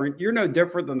you're different. You're no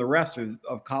different than the rest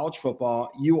of college football.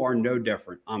 You are no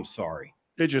different. I'm sorry.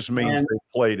 It just means they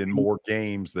played in more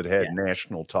games that had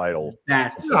national title.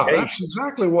 That's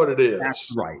exactly what it is.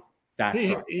 That's right.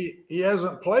 He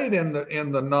hasn't played in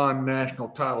the non-national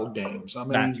title games. I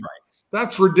mean, that's right.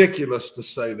 That's ridiculous to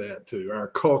say that too. Our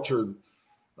culture,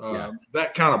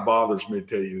 that kind of bothers me, to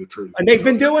tell you the truth. And they've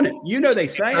been doing it. They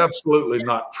say absolutely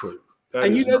not true. That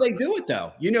and they do it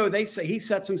though. They say he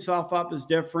sets himself up as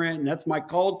different, and that's my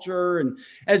culture, and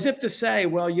as if to say,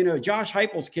 well, Josh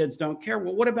Heupel's kids don't care.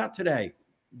 Well, what about today,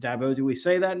 Dabo? Do we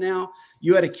say that now?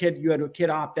 You had a kid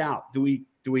opt out. Do we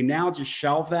now just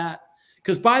shelve that?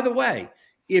 Because, by the way,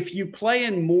 if you play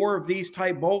in more of these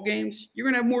type bowl games, you're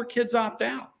going to have more kids opt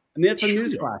out. I mean, that's a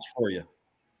newsflash for you.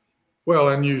 Well,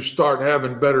 and you start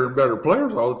having better and better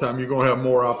players all the time, you're going to have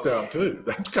more opt out too.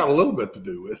 That's got a little bit to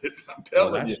do with it. I'm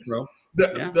telling you. True.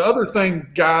 The other thing,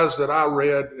 guys, that I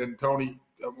read, and Tony,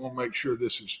 I want to make sure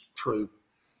this is true.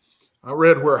 I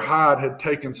read where Hyde had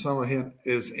taken some of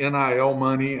his NIL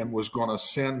money and was going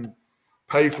to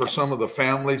pay for some of the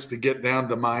families to get down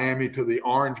to Miami to the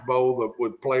Orange Bowl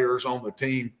with players on the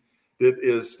team.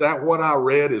 Is that what I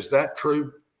read? Is that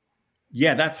true?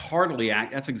 Yeah, that's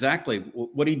exactly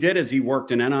what he did. Is he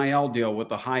worked an NIL deal with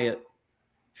the Hyatt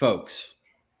folks.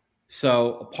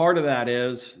 So a part of that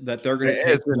is that they're going to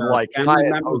take family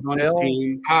members on his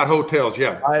team. Hyatt hotels,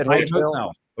 yeah. Hyatt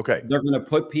hotels. Okay. They're going to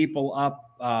put people up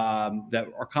that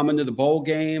are coming to the bowl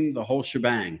game, the whole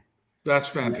shebang. That's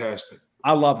fantastic.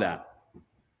 I love that.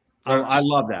 I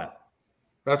love that.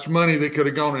 That's money that could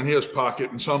have gone in his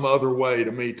pocket in some other way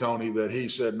to me, Tony, that he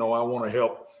said, no, I want to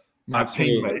help my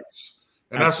teammates.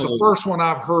 And that's the first one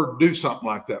I've heard do something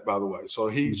like that, by the way. So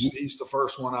he's the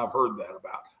first one I've heard that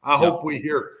about. I hope we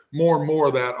hear more and more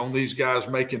of that on these guys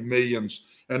making millions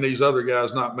and these other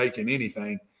guys not making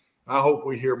anything. I hope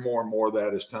we hear more and more of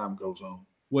that as time goes on.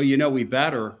 Well, we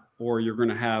better, or you're going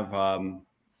to have an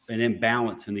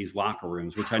imbalance in these locker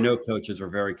rooms, which I know coaches are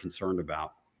very concerned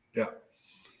about. Yeah.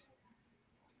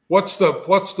 What's the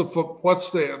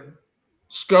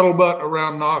scuttlebutt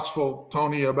around Knoxville,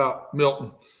 Tony, about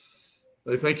Milton?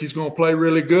 They think he's going to play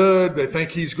really good. They think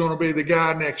he's going to be the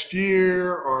guy next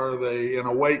year. Or are they in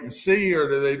a wait and see, or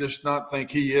do they just not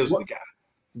think he is the guy?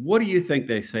 What do you think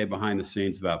they say behind the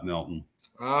scenes about Milton?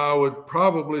 I would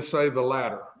probably say the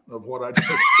latter of what I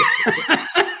just said.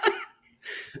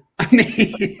 I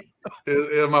mean,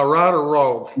 am I right or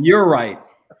wrong? You're right.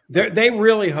 They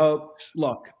really hope.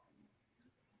 Look,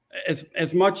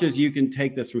 as much as you can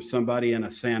take this from somebody in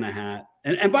a Santa hat.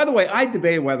 And by the way, I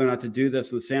debated whether or not to do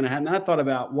this in the Santa hat. And I thought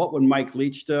about what would Mike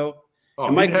Leach do? Oh,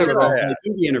 and Mike Leach would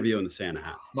do the interview in the Santa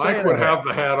hat. Mike would have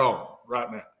the hat on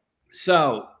right now.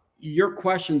 So your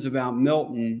questions about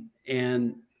Milton,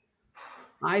 and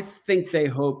I think they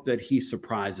hope that he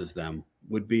surprises them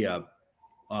would be a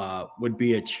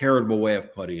charitable way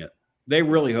of putting it. They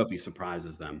really hope he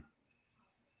surprises them.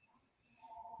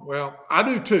 Well, I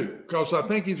do too, because I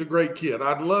think he's a great kid.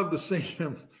 I'd love to see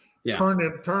him turn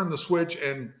the switch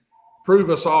and prove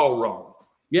us all wrong.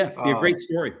 Yeah, be a great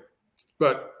story.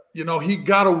 But, he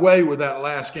got away with that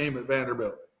last game at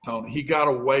Vanderbilt, Tony. He got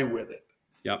away with it.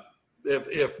 Yep.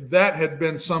 If that had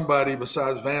been somebody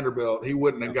besides Vanderbilt, he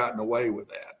wouldn't have gotten away with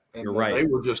that. And You're right. They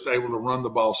were just able to run the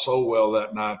ball so well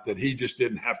that night that he just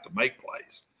didn't have to make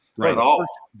plays right. at all.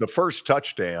 The first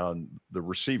touchdown, the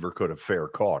receiver could have fair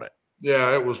caught it.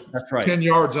 Yeah, it was 10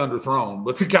 yards underthrown,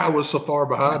 but the guy was so far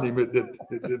behind him, it didn't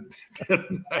matter.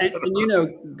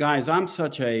 And guys, I'm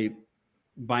such a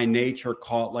by nature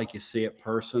call it like you see it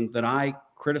person that I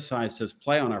criticized his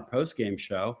play on our post-game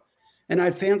show. And I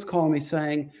had fans calling me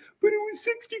saying, but it was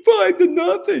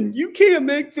 65-0. You can't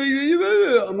make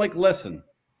the. I'm like, listen.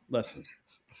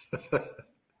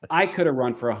 I could have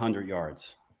run for 100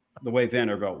 yards the way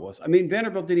Vanderbilt was. I mean,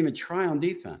 Vanderbilt didn't even try on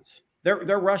defense.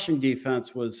 Their rushing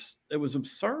defense was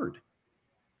absurd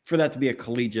for that to be a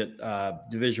collegiate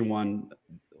Division I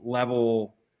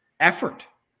level effort.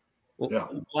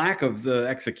 Lack of the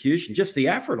execution, just the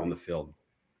effort on the field.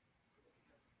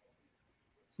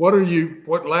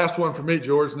 What last one for me,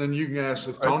 George, and then you can ask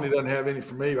if Tony doesn't have any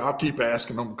for me. I'll keep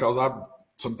asking them because I've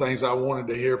some things I wanted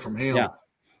to hear from him. Yeah.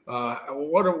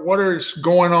 What is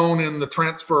going on in the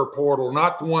transfer portal?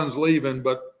 Not the ones leaving,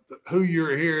 but who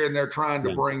you're hearing they're trying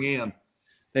to bring in.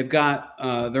 They've got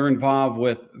they're involved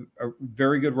with a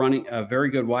very good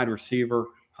wide receiver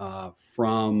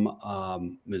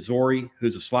from Missouri,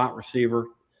 who's a slot receiver.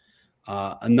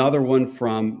 Another one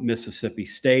from Mississippi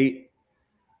State.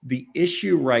 The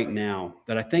issue right now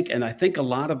that I think a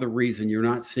lot of the reason you're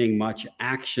not seeing much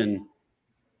action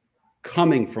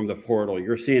coming from the portal,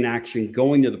 you're seeing action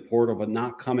going to the portal, but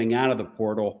not coming out of the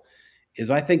portal, is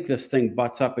I think this thing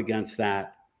butts up against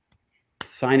that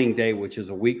signing day, which is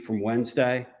a week from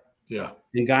Wednesday. Yeah.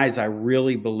 And guys, I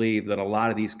really believe that a lot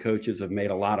of these coaches have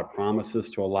made a lot of promises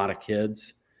to a lot of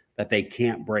kids that they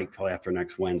can't break till after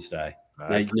next Wednesday.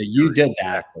 Now, you did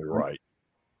that. Exactly right.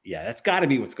 Yeah, that's got to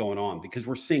be what's going on because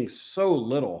we're seeing so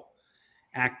little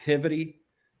activity.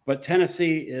 But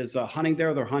Tennessee is hunting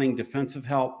there. They're hunting defensive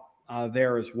help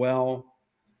there as well.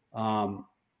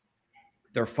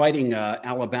 They're fighting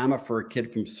Alabama for a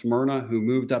kid from Smyrna who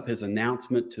moved up his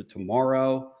announcement to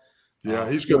tomorrow. Yeah,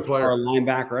 he's a good player. A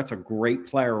linebacker. That's a great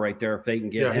player right there. If they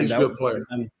can get him, he's a good player.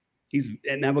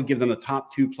 And that will give them the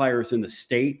top two players in the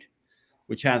state,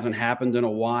 which hasn't happened in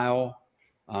a while.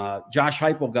 Josh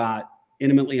Heupel got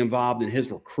intimately involved in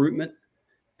his recruitment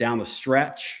down the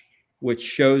stretch, which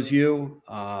shows you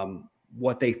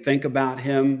what they think about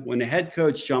him. When the head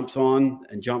coach jumps on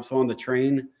the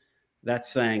train,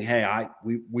 that's saying, hey,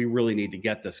 we really need to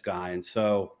get this guy. And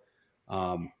so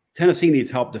Tennessee needs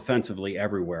help defensively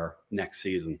everywhere next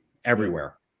season,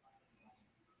 everywhere.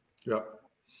 Yeah.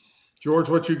 George,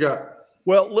 what you got?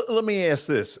 Well, let me ask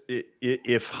this.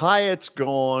 If Hyatt's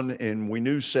gone and we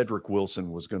knew Cedric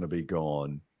Wilson was going to be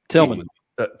gone. Tillman.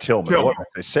 Tillman. What did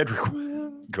I say? Cedric.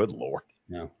 Good Lord.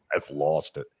 Yeah. I've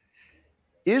lost it.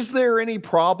 Is there any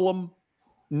problem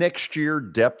next year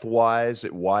depth-wise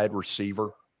at wide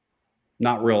receiver?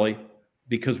 Not really,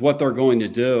 because what they're going to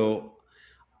do,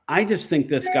 I just think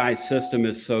this guy's system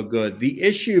is so good. The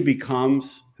issue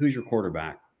becomes, who's your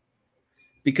quarterback?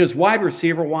 because wide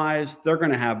receiver wise, they're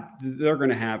going to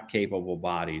have capable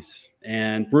bodies.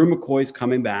 And Brew McCoy's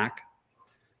coming back,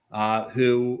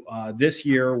 who this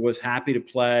year was happy to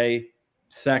play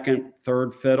second,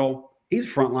 third fiddle. He's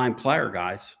a frontline player,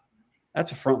 guys.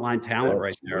 That's a frontline talent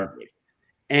right there.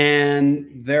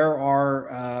 And there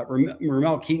are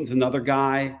Ramel Keaton's another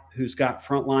guy who's got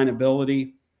frontline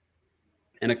ability.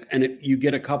 And you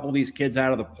get a couple of these kids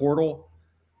out of the portal,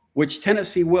 which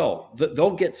Tennessee will.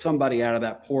 They'll get somebody out of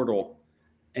that portal.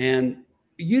 And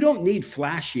you don't need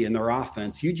flashy in their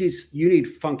offense. You need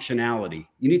functionality.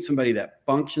 You need somebody that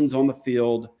functions on the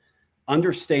field,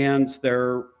 understands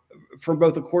from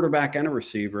both a quarterback and a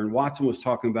receiver. And Watson was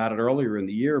talking about it earlier in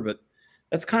the year, but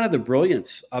that's kind of the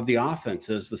brilliance of the offense,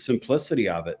 is the simplicity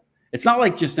of it. It's not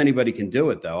like just anybody can do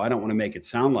it, though. I don't want to make it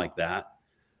sound like that.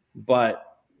 But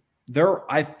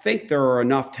I think there are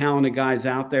enough talented guys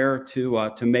out there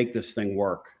to make this thing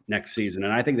work next season.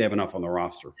 And I think they have enough on the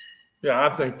roster. Yeah, I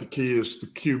think the key is the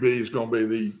QB is going to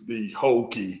be the whole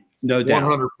key. No doubt.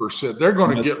 100%. They're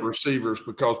going to get receivers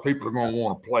because people are going to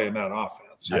want to play in that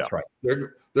offense. That's right.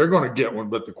 They're going to get one,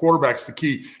 but the quarterback's the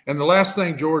key. And the last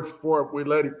thing, George, before we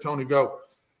let Tony go,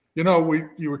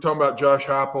 you were talking about Josh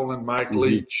Heupel and Mike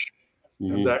Leach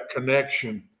and that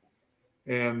connection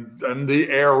and the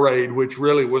air raid, which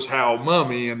really was Hal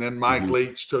Mummy, and then Mike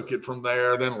Leach took it from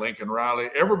there, then Lincoln Riley.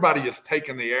 Everybody has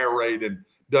taken the air raid and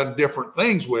done different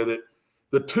things with it.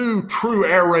 The two true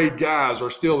air raid guys are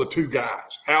still the two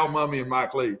guys, Hal Mummy and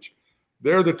Mike Leach.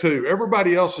 They're the two.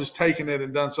 Everybody else has taken it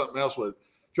and done something else with it.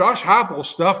 Josh Heupel's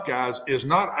stuff, guys, is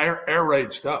not air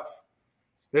raid stuff.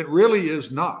 It really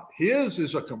is not. His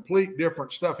is a complete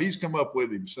different stuff he's come up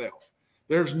with himself.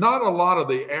 There's not a lot of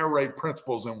the air raid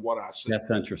principles in what I see. That's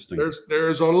interesting.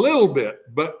 There's a little bit,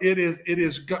 but it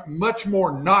is got much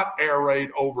more not air raid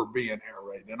over being air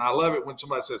raid. And I love it when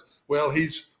somebody says, well,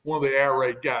 he's one of the air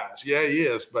raid guys. Yeah, he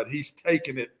is, but he's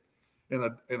taken it in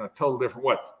a total different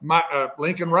way.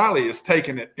 Lincoln Riley is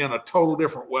taking it in a total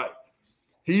different way.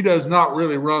 He does not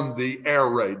really run the air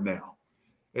raid now.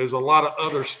 There's a lot of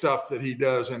other stuff that he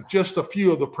does, and just a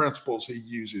few of the principles he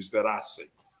uses that I see.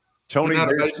 Tony,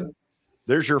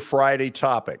 there's your Friday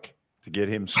topic to get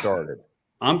him started.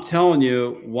 I'm telling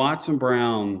you, Watson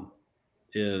Brown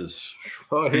is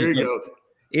 – oh, here he goes.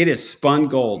 It is spun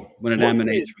gold when it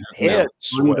emanates from his mouth.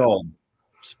 Spun gold.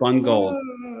 Spun gold.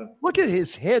 Look at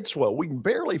his head swell. We can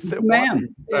barely fit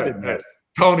one man.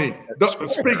 Tony,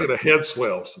 speaking of head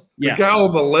swells, the guy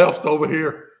on the left over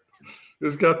here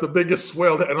has got the biggest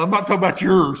swell. And I'm not talking about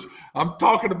yours. I'm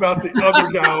talking about the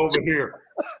other guy over here.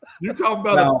 You're talking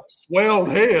about a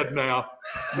swelled head now.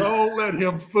 Don't let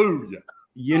him fool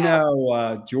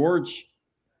you. George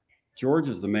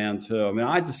is the man too. I mean,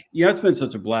 it's been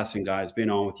such a blessing, guys, being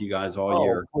on with you guys all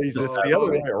year. Please, it's the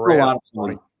other way around. A lot of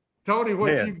fun. Tony,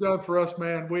 what you've done for us,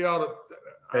 man, we ought to.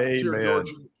 I'm sure,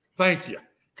 George, thank you,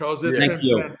 because it's been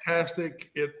fantastic.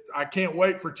 I can't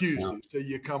wait for Tuesdays till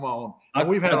you come on. And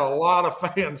we've had a lot of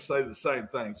fans say the same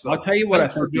thing. So I'll tell you what I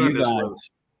think you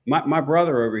guys. My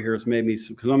brother over here has made me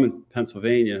some, because I'm in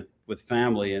Pennsylvania with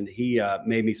family, and he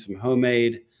made me some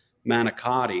homemade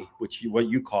manicotti, what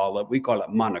you call it. We call it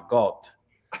manigot.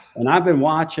 And I've been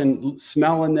watching,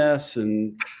 smelling this,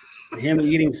 and him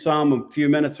eating some a few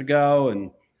minutes ago.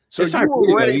 And so you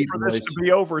were ready for this to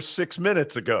be over 6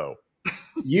 minutes ago.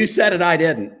 You said it, I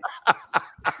didn't.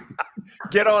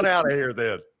 Get on out of here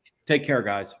then. Take care,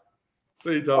 guys.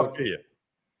 See you, Doug.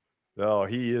 Oh,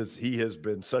 he has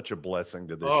been such a blessing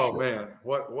to this show. Man,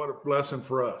 what a blessing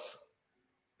for us.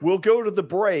 We'll go to the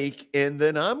break, and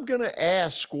then I'm going to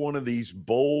ask one of these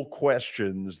bold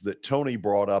questions that Tony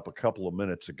brought up a couple of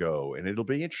minutes ago, and it'll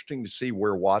be interesting to see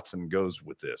where Watson goes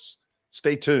with this.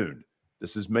 Stay tuned.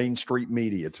 This is Main Street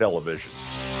Media Television.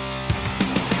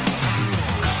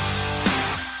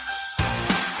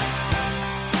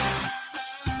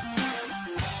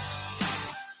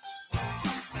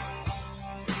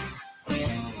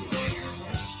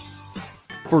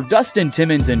 For Dustin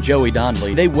Timmons and Joey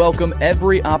Donnelly, they welcome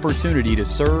every opportunity to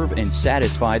serve and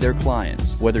satisfy their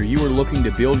clients. Whether you are looking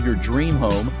to build your dream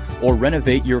home or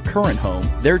renovate your current home,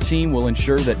 their team will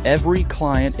ensure that every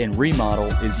client and remodel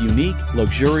is unique,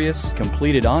 luxurious,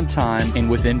 completed on time, and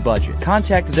within budget.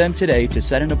 Contact them today to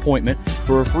set an appointment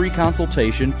for a free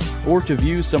consultation or to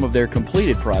view some of their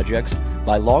completed projects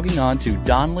by logging on to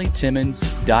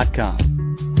DonnellyTimmons.com.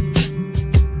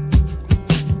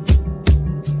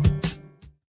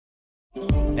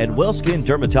 At WellSkin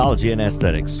Dermatology and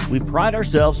Aesthetics, we pride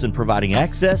ourselves in providing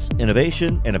access,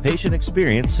 innovation, and a patient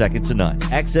experience second to none.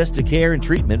 Access to care and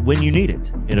treatment when you need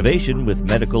it. Innovation with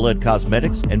medical-led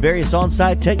cosmetics and various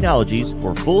on-site technologies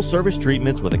for full-service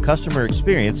treatments with a customer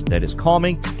experience that is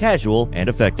calming, casual, and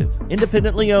effective.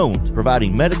 Independently owned,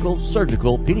 providing medical,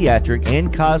 surgical, pediatric,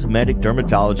 and cosmetic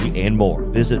dermatology and more.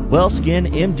 Visit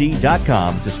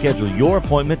wellskinmd.com to schedule your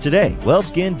appointment today.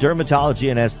 WellSkin Dermatology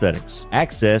and Aesthetics.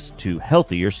 Access to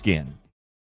healthier skin.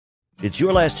 It's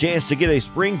your last chance to get a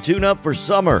spring tune-up for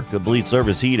summer. Complete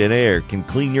Service Heat and Air can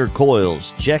clean your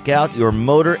coils, check out your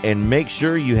motor, and make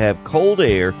sure you have cold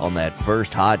air on that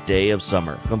first hot day of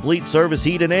summer. Complete Service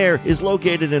Heat and Air is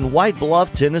located in White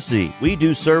Bluff, Tennessee. We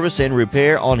do service and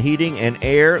repair on heating and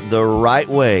air the right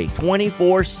way.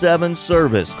 24/7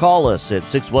 service. Call us at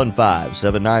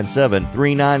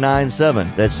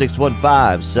 615-797-3997. That's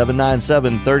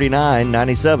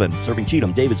 615-797-3997. Serving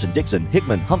Cheatham, Davidson, Dixon,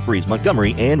 Hickman, Humphreys,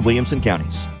 Montgomery, and Williamson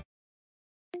counties.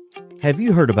 Have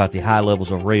you heard about the high levels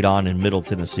of radon in Middle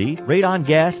Tennessee? Radon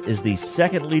gas is the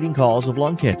second leading cause of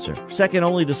lung cancer, second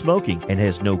only to smoking, and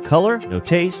has no color, no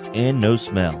taste, and no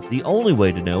smell. The only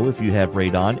way to know if you have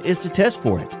radon is to test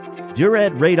for it.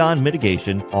 Duret Radon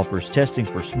Mitigation offers testing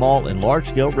for small and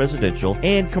large-scale residential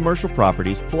and commercial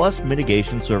properties, plus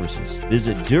mitigation services.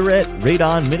 Visit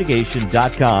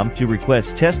DuretRadonMitigation.com to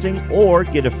request testing or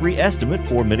get a free estimate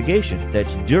for mitigation.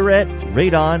 That's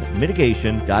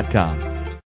DuretRadonMitigation.com.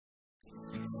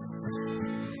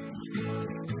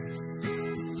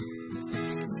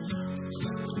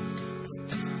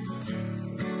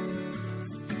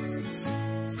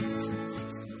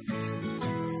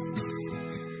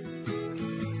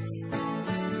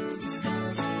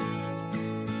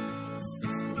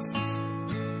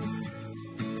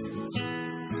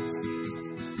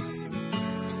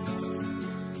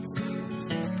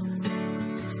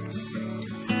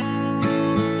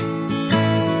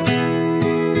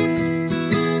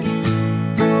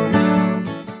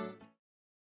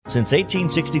 Since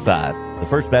 1865, the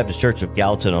First Baptist Church of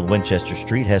Gallatin on Winchester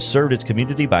Street has served its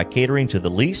community by catering to the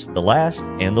least, the last,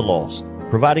 and the lost,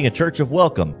 providing a church of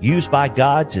welcome used by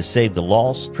God to save the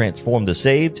lost, transform the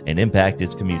saved, and impact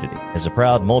its community. As a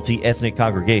proud multi-ethnic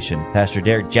congregation, Pastor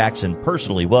Derek Jackson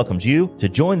personally welcomes you to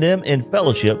join them in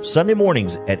fellowship Sunday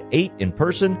mornings at 8 in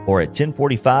person or at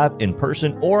 10:45 in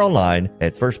person or online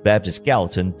at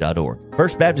firstbaptistgallatin.org.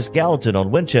 First Baptist Gallatin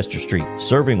on Winchester Street,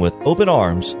 serving with open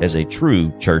arms as a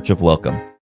true church of welcome.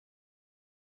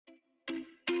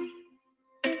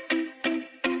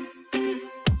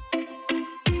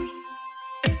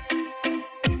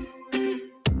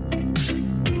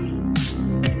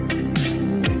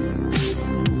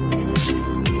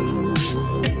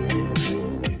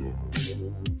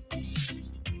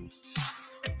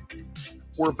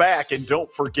 We're back, and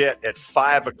don't forget at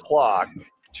 5 o'clock,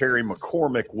 Terry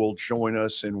McCormick will join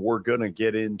us, and we're going to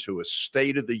get into a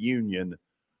State of the Union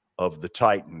of the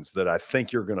Titans that I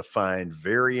think you're going to find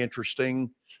very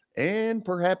interesting and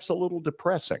perhaps a little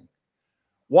depressing.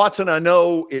 Watson, I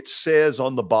know it says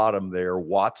on the bottom there,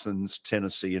 Watson's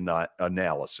Tennessee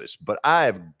analysis, but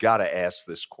I've got to ask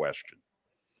this question.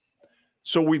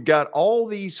 So we've got all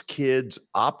these kids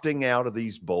opting out of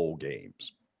these bowl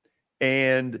games,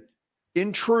 and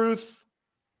in truth,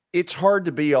 it's hard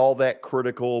to be all that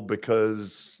critical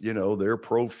because, you know, their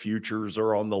pro futures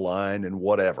are on the line and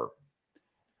whatever.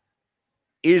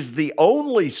 Is the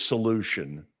only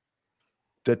solution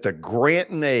that the grant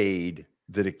and aid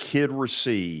that a kid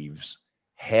receives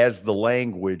has the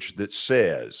language that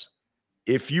says,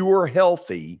 if you are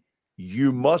healthy,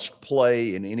 you must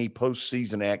play in any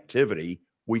postseason activity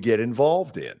we get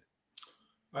involved in?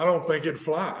 I don't think it'd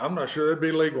fly. I'm not sure it'd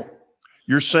be legal.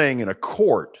 You're saying in a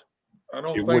court? I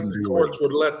don't think the courts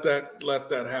would let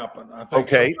that happen. I think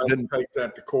somebody would take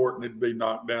that to court and it'd be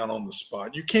knocked down on the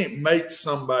spot. You can't make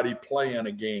somebody play in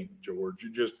a game, George.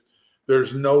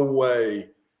 There's no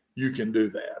way you can do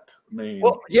that. I mean,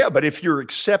 well, yeah, but if you're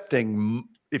accepting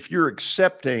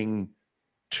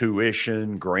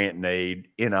tuition, grant and aid,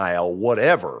 NIL,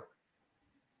 whatever,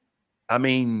 I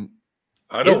mean,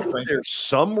 I don't think there's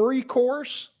some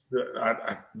recourse.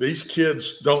 These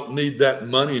kids don't need that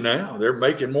money now. They're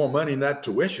making more money than that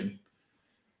tuition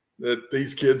that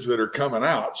these kids that are coming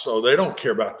out. So they don't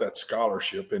care about that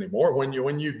scholarship anymore. When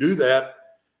you do that,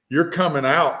 you're coming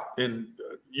out and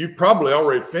you've probably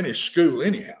already finished school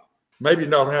anyhow. Maybe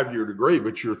not have your degree,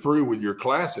 but you're through with your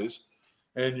classes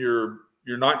and you're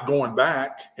not going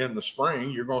back in the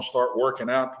spring. You're going to start working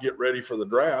out to get ready for the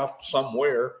draft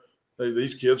somewhere.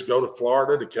 These kids go to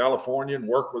Florida, to California, and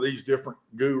work with these different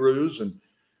gurus, and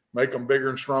make them bigger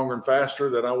and stronger and faster,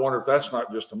 then I wonder if that's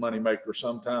not just a moneymaker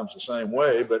sometimes the same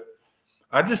way. But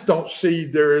I just don't see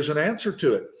there is an answer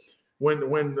to it.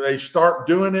 When they start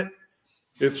doing it,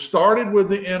 it started with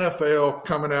the NFL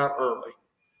coming out early.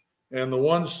 And the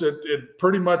ones that it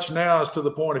pretty much now is to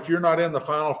the point, if you're not in the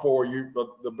Final Four,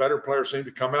 the better players seem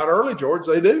to come out early, George.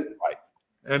 They do. Right.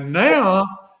 And now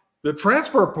the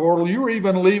transfer portal, you were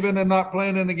even leaving and not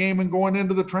playing in the game and going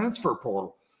into the transfer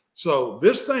portal. So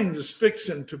this thing is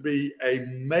fixing to be a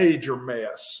major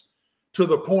mess to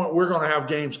the point we're going to have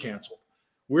games canceled.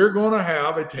 We're going to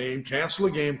have a team cancel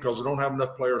a game because they don't have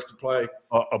enough players to play.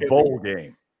 A bowl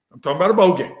game. I'm talking about a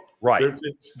bowl game. Right.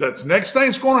 That's next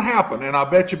thing's going to happen, and I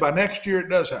bet you by next year it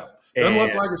does happen. Doesn't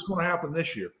look like it's going to happen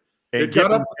this year. It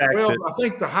got up to 12. I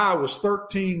think the high was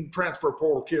 13 transfer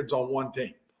portal kids on one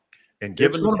team. And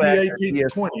given it's going to be 18 to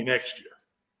 20 next year.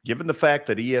 Given the fact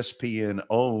that ESPN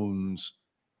owns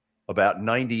about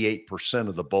 98%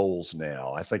 of the bowls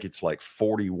now, I think it's like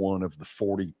 41 of the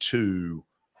 42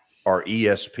 are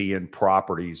ESPN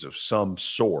properties of some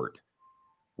sort.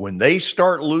 When they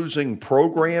start losing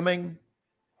programming,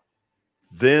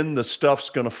 then the stuff's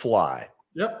going to fly.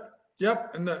 Yep.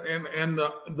 And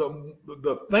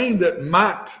the thing that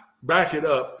might back it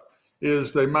up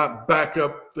is they might back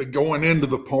up the going into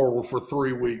the portal for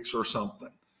 3 weeks or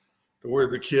something, to where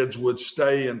the kids would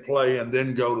stay and play and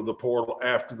then go to the portal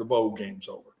after the bowl game's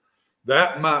over.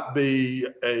 That might be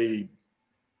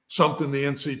something the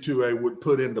NC2A would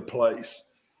put into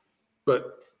place.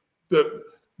 But the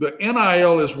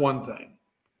NIL is one thing.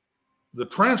 The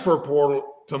transfer portal,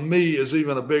 to me, is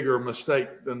even a bigger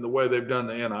mistake than the way they've done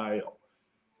the NIL.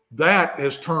 That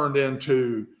has turned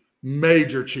into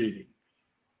major cheating.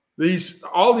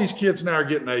 All these kids now are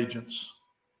getting agents.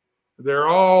 They're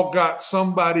all got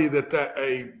somebody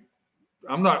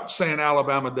I'm not saying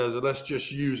Alabama does it. Let's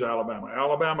just use Alabama.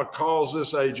 Alabama calls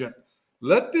this agent,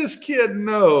 let this kid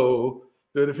know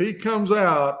that if he comes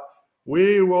out,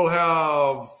 we will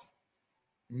have $1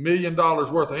 million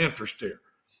worth of interest here.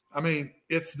 I mean,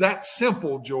 it's that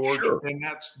simple, George, sure. And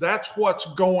that's what's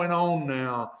going on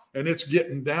now, and it's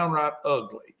getting downright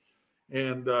ugly.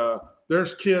 And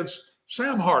there's kids,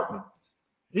 Sam Hartman,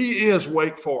 he is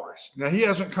Wake Forest. Now, he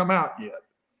hasn't come out yet,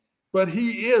 but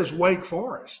he is Wake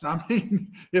Forest. I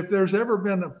mean, if there's ever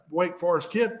been a Wake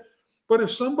Forest kid, but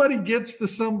if somebody gets to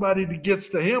somebody that gets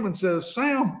to him and says,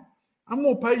 Sam, I'm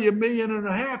going to pay you $1.5 million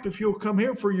if you'll come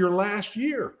here for your last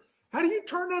year. How do you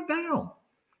turn that down?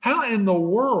 How in the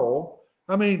world?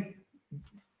 I mean,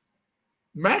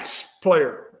 Max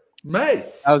player, May.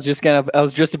 I was just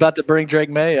about to bring Drake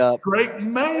May up. Drake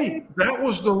May. That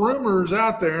was the rumors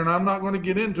out there, and I'm not going to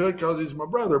get into it because he's my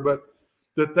brother, but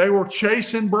that they were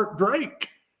chasing Drake,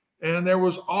 and there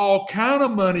was all kind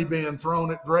of money being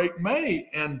thrown at Drake May,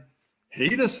 and he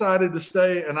decided to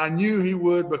stay, and I knew he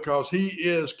would because he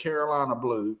is Carolina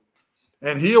Blue,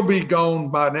 and he'll be gone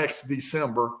by next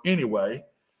December anyway.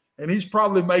 And he's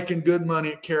probably making good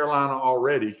money at Carolina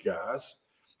already, guys.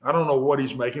 I don't know what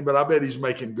he's making, but I bet he's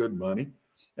making good money.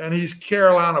 And he's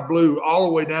Carolina Blue all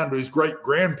the way down to his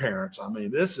great-grandparents. I mean,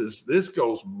 this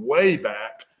goes way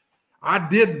back. I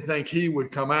didn't think he would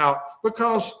come out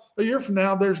because a year from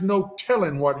now, there's no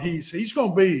telling what he's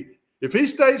going to be. If he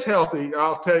stays healthy,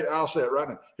 I'll say it right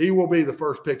now, he will be the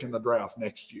first pick in the draft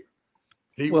next year.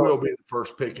 He will be the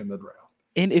first pick in the draft.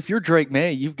 And if you're Drake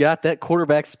May, you've got that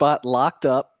quarterback spot locked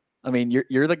up. I mean,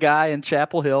 you're the guy in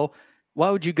Chapel Hill. Why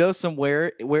would you go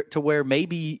somewhere where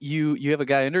maybe you have a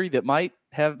guy under you that might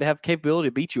have capability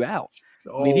to beat you out?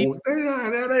 I mean,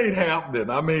 that ain't happening.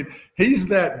 I mean, he's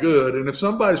that good, and if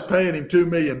somebody's paying him $2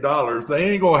 million, they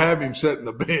ain't gonna have him sitting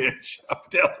the bench. I'm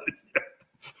telling you,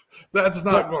 that's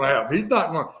not going to happen. He's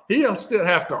not going. He'll still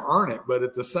have to earn it, but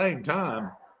at the same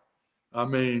time, I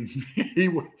mean, he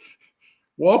would.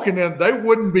 Walking in, they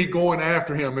wouldn't be going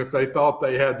after him if they thought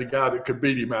they had the guy that could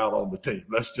beat him out on the team.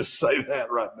 Let's just say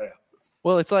that right now.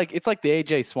 Well, it's like the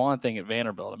AJ Swan thing at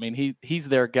Vanderbilt. I mean, he's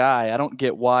their guy. I don't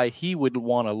get why he would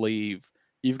want to leave.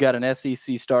 You've got an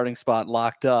SEC starting spot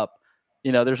locked up.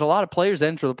 You know, there's a lot of players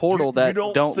enter the portal that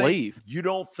don't leave. You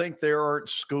don't think there aren't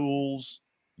schools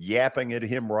yapping at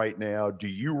him right now? Do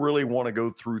you really want to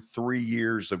go through 3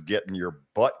 years of getting your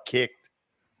butt kicked,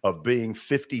 of being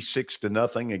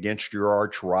 56-0 against your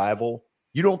arch rival?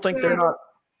 You don't think they're not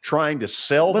trying to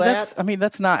sell that?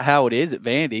 That's not how it is at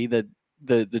Vandy.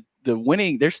 The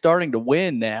winning, they're starting to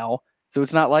win now. So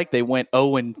it's not like they went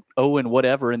 0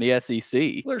 whatever in the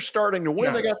SEC. They're starting to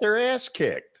win. They got their ass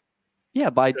kicked. Yeah,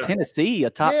 by Tennessee,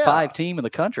 a top 5 team in the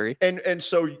country. And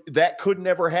so that could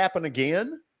never happen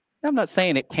again? I'm not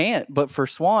saying it can't, but for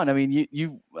Swan, I mean,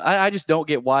 I just don't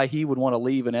get why he would want to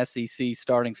leave an SEC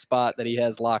starting spot that he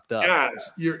has locked up.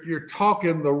 Guys, you're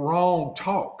talking the wrong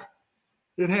talk.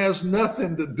 It has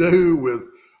nothing to do with,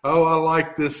 oh, I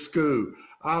like this school.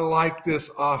 I like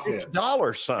this offense. It's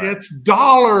dollar sign. It's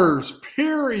dollars,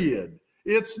 period.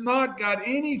 It's not got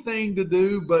anything to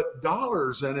do but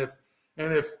dollars. And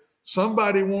if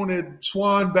somebody wanted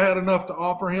Swan bad enough to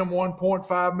offer him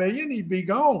 $1.5 million, he'd be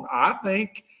gone. I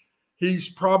think he's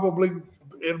probably,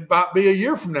 it might be a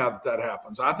year from now that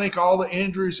happens. I think all the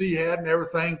injuries he had and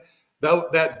everything,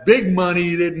 that big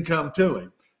money didn't come to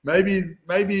him.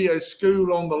 Maybe a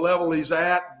school on the level he's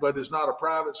at, but it's not a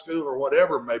private school or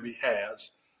whatever, maybe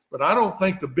has. But I don't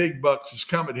think the big bucks is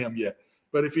coming to him yet.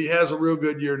 But if he has a real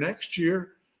good year next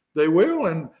year, they will.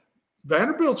 And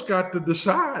Vanderbilt's got to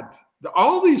decide.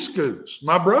 All these schools,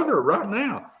 my brother right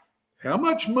now, how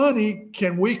much money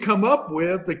can we come up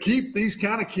with to keep these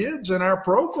kind of kids in our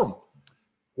program?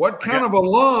 What kind of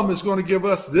alum is going to give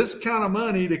us this kind of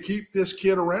money to keep this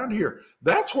kid around here?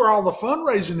 That's where all the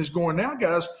fundraising is going now,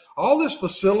 guys. All this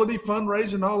facility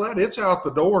fundraising, all that, it's out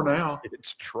the door now.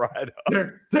 It's dried up.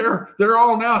 They're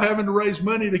all now having to raise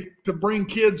money to bring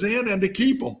kids in and to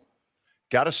keep them.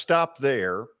 Got to stop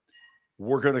there.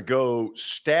 We're going to go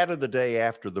stat of the day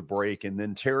after the break, and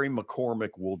then Terry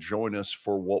McCormick will join us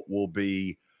for what will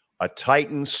be a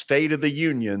Titan State of the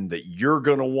Union that you're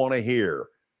going to want to hear.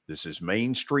 This is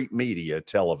Main Street Media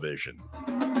Television.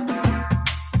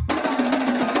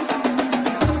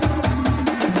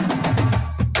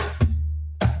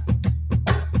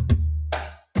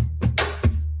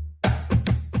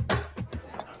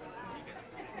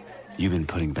 You've been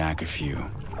putting back a few,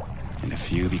 and a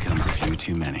few becomes a few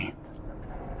too many.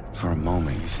 For a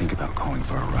moment, you think about calling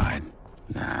for a ride.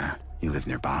 Nah, you live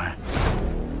nearby.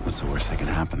 What's the worst that can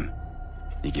happen?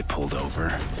 You get pulled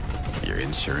over, your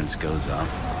insurance goes up,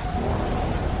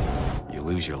 you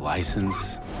lose your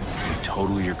license, you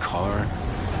total your car,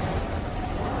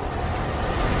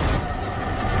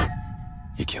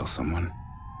 you kill someone.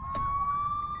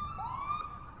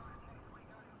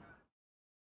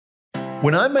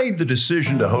 When I made the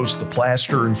decision to host the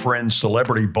Plaster and Friends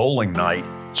Celebrity Bowling Night,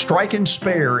 Strike and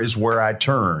Spare is where I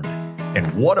turned.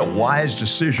 And what a wise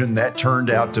decision that turned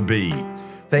out to be.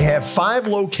 They have 5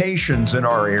 locations in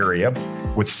our area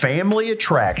with family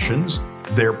attractions.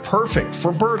 They're perfect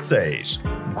for birthdays,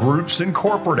 groups and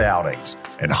corporate outings,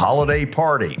 and holiday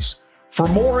parties. For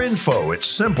more info, it's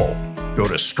simple. Go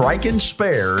to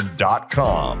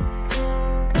strikeandspare.com.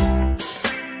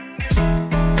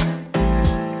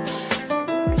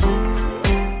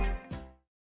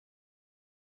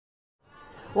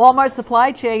 Walmart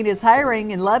Supply Chain is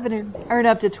hiring in Lebanon. Earn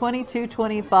up to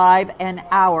 $22.25 an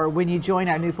hour when you join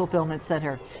our new fulfillment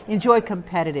center. Enjoy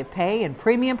competitive pay and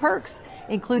premium perks,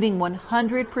 including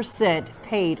 100%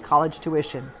 paid college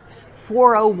tuition,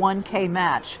 401k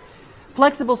match,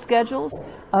 flexible schedules,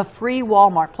 a free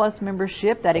Walmart Plus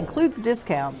membership that includes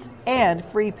discounts, and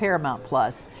free Paramount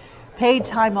Plus, paid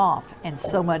time off, and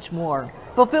so much more.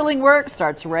 Fulfilling work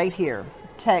starts right here.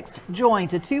 Text JOIN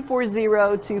to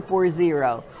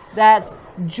 240-240. That's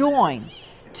JOIN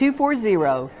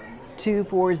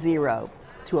 240-240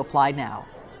 to apply now.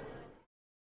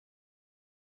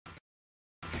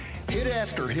 Hit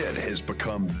After Hit has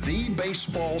become the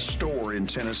baseball store in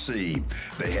Tennessee.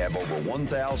 They have over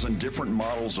 1,000 different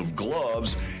models of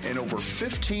gloves and over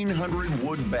 1,500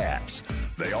 wood bats.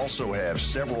 They also have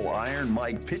several Iron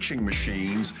Mike pitching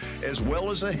machines as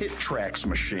well as a Hit Tracks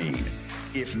machine.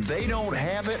 If they don't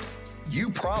have it, you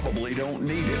probably don't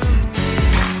need it.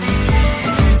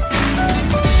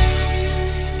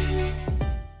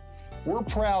 We're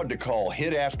proud to call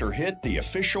Hit After Hit the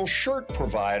official shirt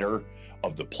provider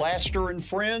of the Plaster and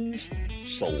Friends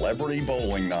Celebrity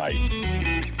Bowling Night.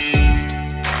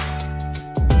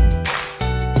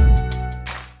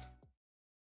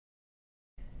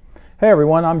 Hey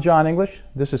everyone, I'm John English.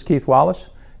 This is Keith Wallace,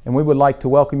 and we would like to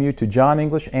welcome you to John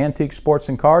English Antique Sports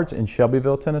and Cards in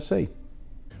Shelbyville, Tennessee.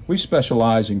 We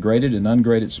specialize in graded and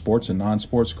ungraded sports and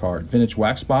non-sports cards, vintage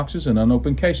wax boxes, and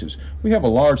unopened cases. We have a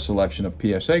large selection of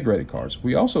PSA graded cards.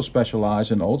 We also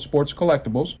specialize in old sports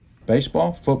collectibles,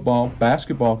 baseball, football,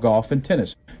 basketball, golf, and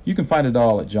tennis. You can find it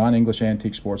all at John English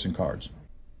Antique Sports and Cards.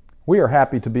 We are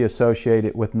happy to be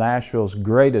associated with Nashville's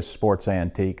greatest sports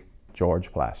antique,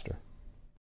 George Plaster.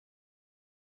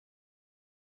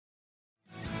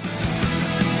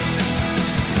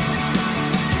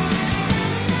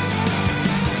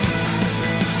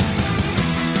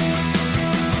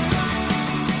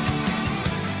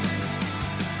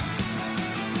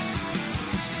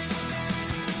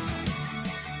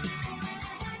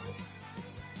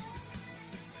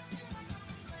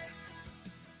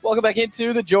 Welcome back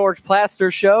into the George Plaster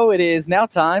Show. It is now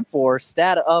time for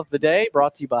Stat of the Day,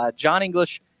 brought to you by John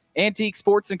English Antique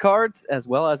Sports and Cards, as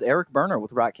well as Eric Berner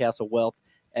with Rockcastle Wealth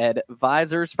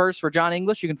Advisors. First, for John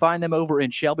English, you can find them over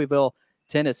in Shelbyville,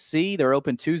 Tennessee. They're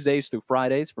open Tuesdays through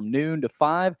Fridays from noon to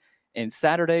 5, and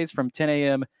Saturdays from 10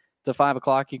 a.m. to 5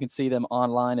 o'clock. You can see them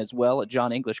online as well at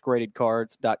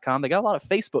johnenglishgradedcards.com. They got a lot of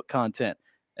Facebook content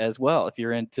as well, if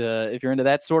you're into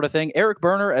that sort of thing. Eric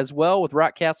Berner as well with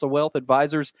Rockcastle Wealth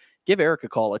Advisors. Give Eric a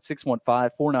call at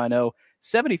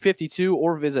 615-490-7052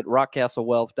 or visit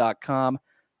rockcastlewealth.com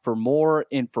for more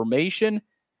information.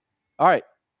 All right,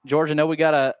 George, I know we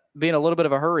got to be in a little bit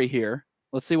of a hurry here.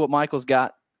 Let's see what Michael's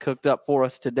got cooked up for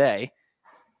us today.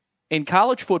 In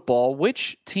college football,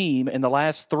 which team in the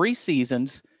last 3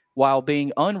 seasons, while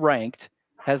being unranked,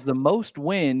 has the most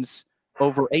wins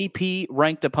over AP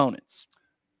ranked opponents?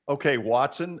 Okay,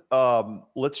 Watson,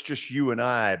 let's just you and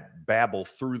I babble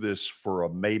through this for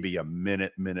maybe a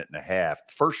minute, minute and a half.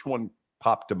 The first one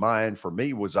popped to mind for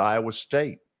me was Iowa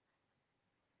State.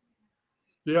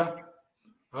 Yeah,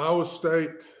 Iowa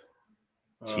State.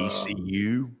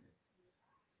 TCU.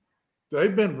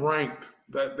 They've been ranked.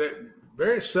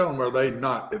 Very seldom are they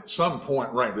not at some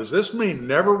point ranked. Does this mean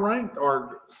never ranked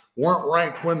or weren't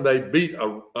ranked when they beat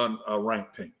a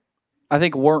ranked team? I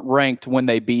think weren't ranked when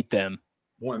they beat them.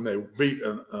 When they beat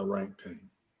a ranked team.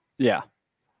 Yeah.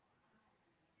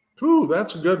 Ooh,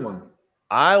 that's a good one.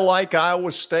 I like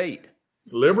Iowa State.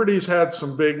 Liberty's had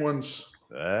some big ones.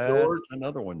 George,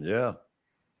 another one, yeah.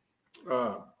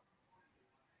 I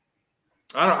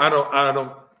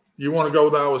don't. You want to go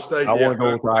with Iowa State? I want to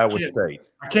go with Iowa State.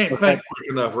 I can't think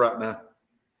quick enough right now.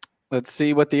 Let's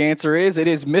see what the answer is. It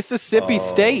is Mississippi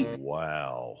State.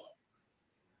 Wow.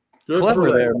 Good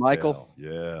Clever there, Michael.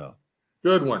 Yeah.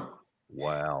 Good one.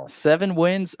 Wow. 7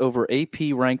 wins over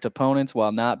AP ranked opponents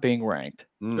while not being ranked.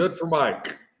 Good for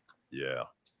Mike. Yeah.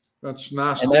 That's a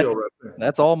nice And deal right there.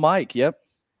 That's all Mike. Yep.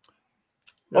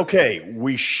 Okay,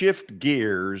 we shift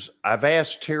gears. I've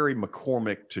asked Terry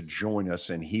McCormick to join us,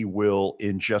 and he will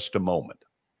in just a moment.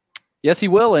 Yes, he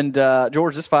will. And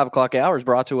George, this 5 o'clock hour is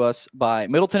brought to us by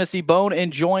Middle Tennessee Bone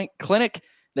and Joint Clinic.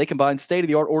 They combine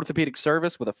state-of-the-art orthopedic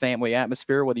service with a family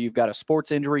atmosphere. Whether you've got a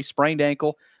sports injury, sprained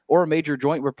ankle, or a major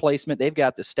joint replacement, they've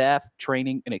got the staff,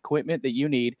 training, and equipment that you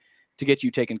need to get you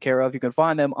taken care of. You can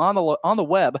find them on the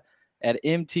web at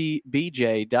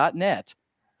mtbj.net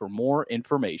for more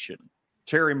information.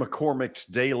 Terry McCormick's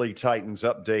Daily Titans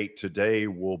update today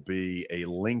will be a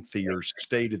lengthier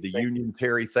State of the Union.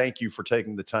 Terry, thank you for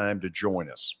taking the time to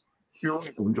join us. You're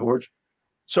welcome, George.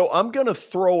 So I'm going to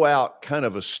throw out kind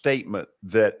of a statement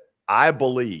that I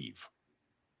believe,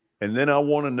 and then I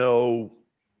want to know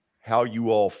how you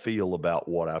all feel about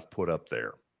what I've put up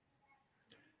there.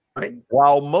 Right.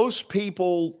 While most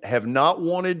people have not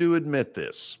wanted to admit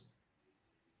this,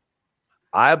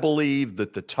 I believe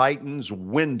that the Titans'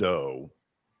 window,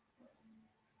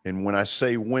 and when I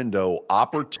say window,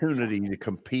 opportunity to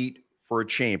compete for a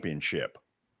championship,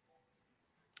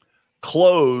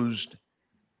 closed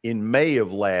in May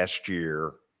of last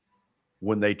year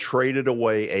when they traded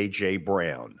away A.J.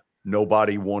 Brown.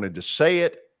 Nobody wanted to say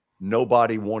it.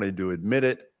 Nobody wanted to admit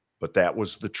it, but that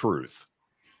was the truth.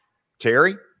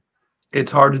 Terry?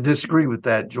 It's hard to disagree with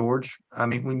that, George. I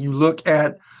mean, when you look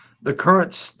at the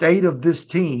current state of this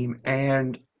team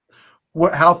and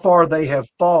how far they have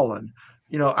fallen,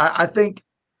 I think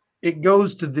it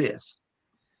goes to this.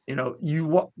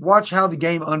 You watch how the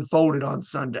game unfolded on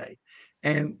Sunday,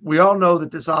 and we all know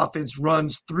that this offense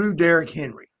runs through Derrick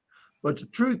Henry. But the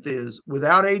truth is,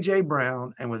 without A.J.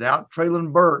 Brown and without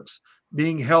Treylon Burks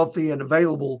being healthy and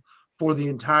available for the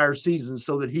entire season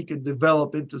so that he could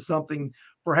develop into something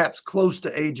perhaps close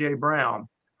to A.J. Brown,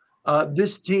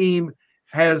 this team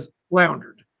has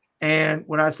floundered. And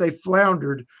when I say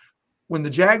floundered, when the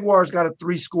Jaguars got a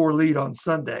 3-score lead on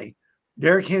Sunday,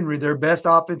 Derrick Henry, their best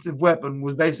offensive weapon,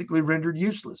 was basically rendered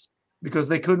useless because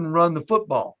they couldn't run the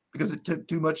football because it took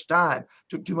too much time,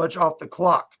 took too much off the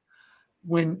clock.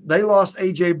 When they lost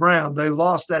A.J. Brown, they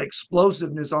lost that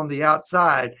explosiveness on the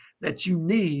outside that you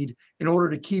need in order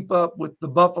to keep up with the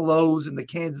Buffaloes and the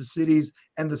Kansas Cities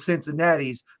and the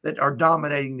Cincinnatis that are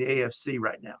dominating the AFC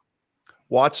right now.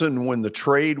 Watson, when the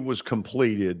trade was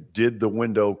completed, did the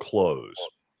window close?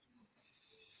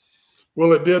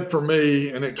 Well, it did for me,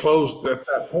 and it closed at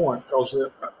that point because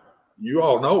you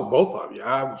all know, both of you,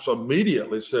 I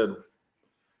immediately said,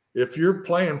 if you're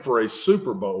playing for a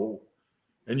Super Bowl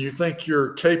and you think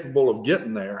you're capable of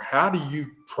getting there, how do you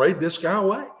trade this guy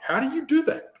away? How do you do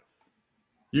that?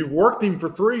 You've worked him for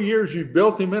 3 years. You've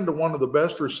built him into one of the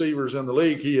best receivers in the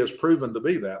league. He has proven to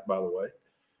be that, by the way.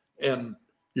 And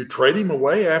you trade him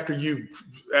away after you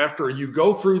after you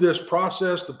go through this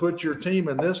process to put your team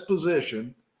in this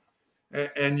position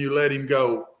and you let him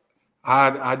go.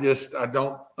 I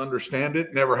don't understand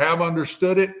it. Never have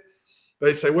understood it.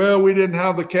 They say, well, we didn't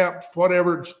have the cap,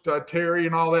 whatever, Terry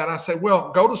and all that. I say,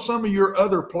 well, go to some of your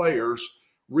other players,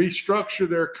 restructure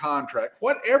their contract,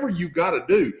 whatever you got to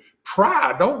do.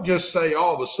 Try. Don't just say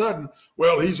all of a sudden,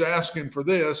 well, he's asking for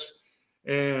this,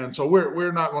 and so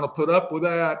we're not going to put up with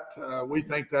that. We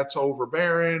think that's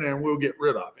overbearing, and we'll get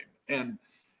rid of him.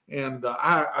 And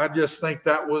I just think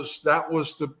that was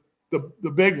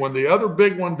the big one. The other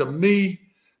big one to me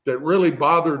that really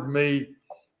bothered me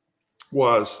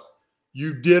was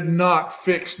you did not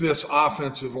fix this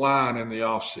offensive line in the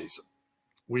offseason.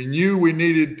 We knew we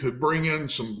needed to bring in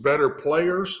some better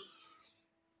players,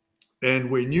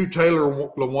 and we knew Taylor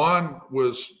Lewan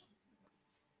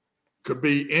could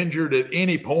be injured at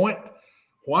any point.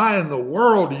 Why in the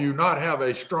world do you not have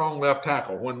a strong left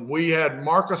tackle? When we had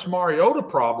Marcus Mariota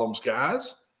problems,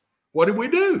 guys, what did we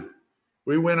do?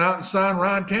 We went out and signed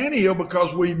Ryan Tannehill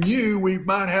because we knew we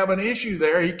might have an issue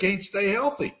there. He can't stay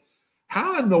healthy.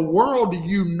 How in the world do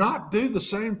you not do the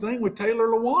same thing with Taylor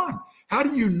Lewan? How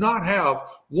do you not have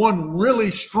one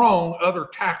really strong other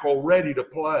tackle ready to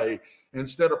play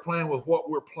instead of playing with what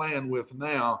we're playing with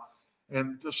now?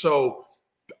 And so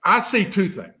I see two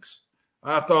things.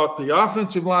 I thought the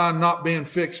offensive line not being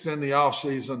fixed in the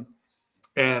offseason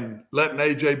and letting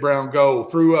A.J. Brown go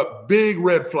threw up big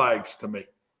red flags to me.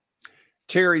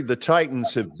 Terry, the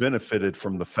Titans have benefited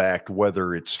from the fact,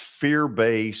 whether it's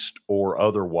fear-based or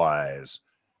otherwise,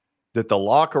 that the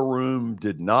locker room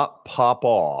did not pop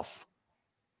off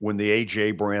when the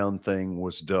A.J. Brown thing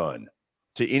was done.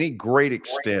 To any great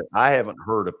extent, I haven't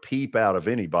heard a peep out of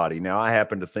anybody. Now, I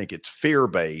happen to think it's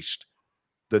fear-based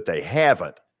that they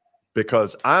haven't,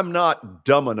 because I'm not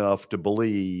dumb enough to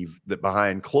believe that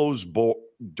behind closed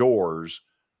doors,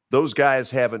 those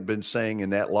guys haven't been saying in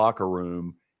that locker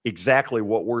room exactly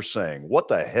what we're saying. What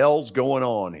the hell's going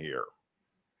on here?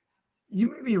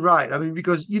 You may be right. I mean,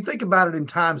 because you think about it in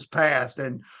times past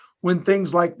and when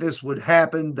things like this would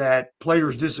happen that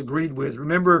players disagreed with.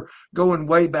 Remember going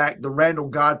way back, the Randall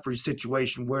Godfrey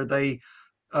situation where they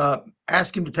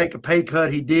asked him to take a pay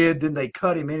cut. He did. Then they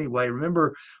cut him anyway.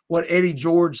 Remember what Eddie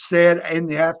George said in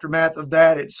the aftermath of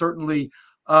that? It certainly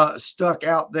stuck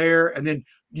out there. And then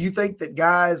do you think that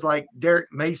guys like Derek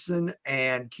Mason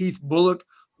and Keith Bullock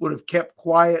would have kept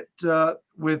quiet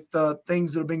with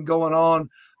things that have been going on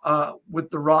with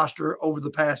the roster over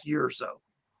the past year or so?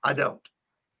 I don't.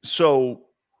 So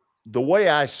the way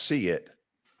I see it,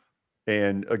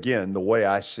 and again, the way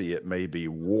I see it may be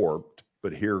warped,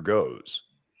 but here goes.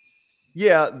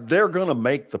 Yeah, they're going to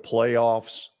make the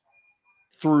playoffs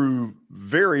through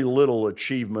very little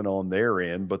achievement on their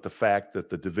end, but the fact that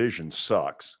the division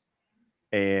sucks.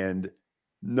 And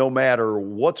no matter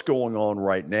what's going on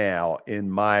right now, in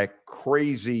my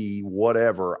crazy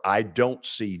whatever, I don't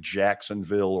see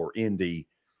Jacksonville or Indy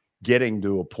getting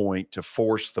to a point to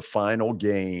force the final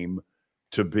game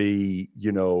to be,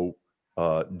 do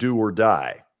or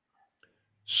die.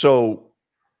 So,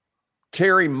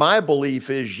 Terry, my belief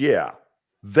is, yeah,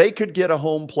 they could get a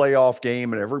home playoff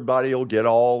game and everybody will get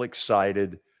all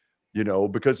excited,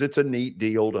 because it's a neat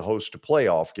deal to host a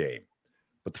playoff game.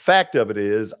 But the fact of it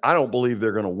is, I don't believe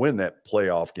they're going to win that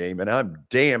playoff game, and I'm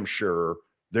damn sure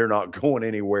they're not going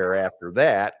anywhere after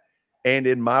that. And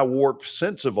in my warped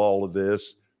sense of all of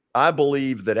this, I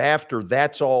believe that after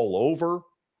that's all over,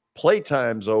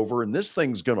 playtime's over, and this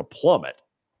thing's going to plummet.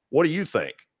 What do you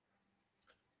think?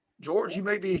 George, you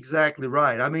may be exactly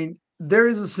right. I mean, there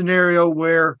is a scenario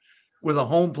where with a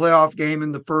home playoff game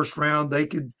in the first round, they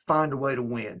could find a way to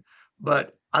win.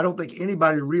 But I don't think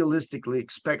anybody realistically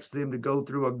expects them to go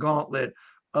through a gauntlet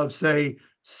of, say,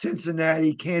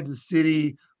 Cincinnati, Kansas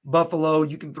City, Buffalo.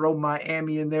 You can throw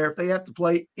Miami in there. If they have to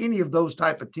play any of those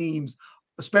type of teams,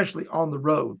 especially on the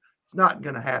road, it's not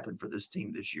going to happen for this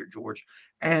team this year, George.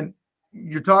 And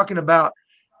you're talking about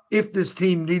if this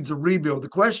team needs a rebuild. The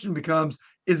question becomes,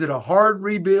 is it a hard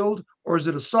rebuild or is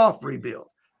it a soft rebuild?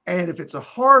 And if it's a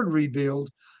hard rebuild,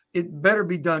 it better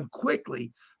be done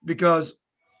quickly, because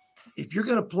if you're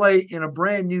going to play in a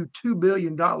brand new $2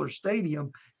 billion stadium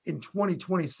in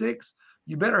 2026,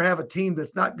 you better have a team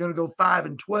that's not going to go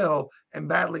 5-12 and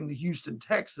battling the Houston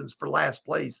Texans for last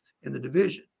place in the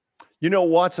division.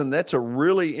 Watson, that's a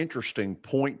really interesting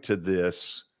point to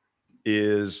this.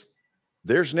 Is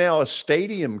there's now a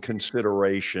stadium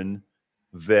consideration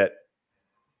that,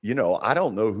 I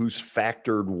don't know who's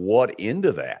factored what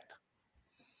into that.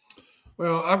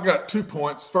 Well, I've got 2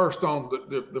 points. First, on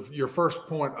your first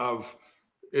point of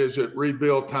is it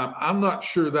rebuild time? I'm not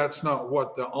sure that's not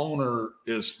what the owner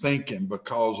is thinking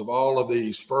because of all of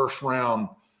these first round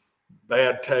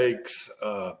bad takes.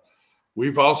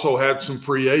 We've also had some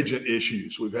free agent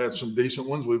issues. We've had some decent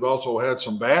ones. We've also had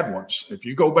some bad ones. If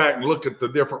you go back and look at the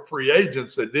different free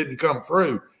agents that didn't come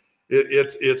through,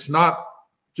 it's not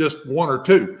just one or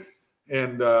two.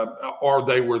 And or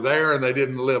they were there and they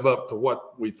didn't live up to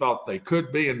what we thought they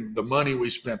could be and the money we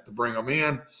spent to bring them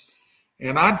in.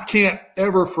 And I can't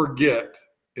ever forget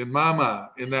in my mind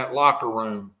in that locker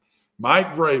room,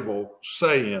 Mike Vrabel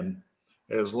saying,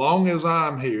 as long as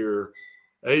I'm here,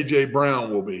 A.J.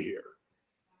 Brown will be here.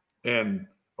 And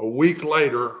a week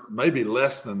later, maybe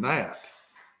less than that,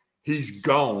 he's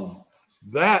gone.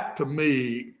 That, to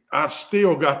me, I've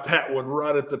still got that one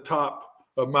right at the top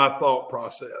of my thought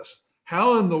process.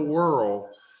 How in the world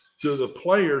do the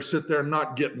players sit there and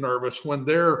not get nervous when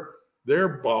their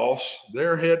boss,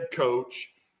 their head coach,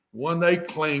 one they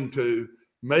cling to,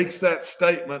 makes that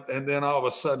statement and then all of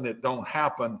a sudden it don't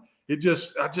happen? I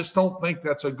just don't think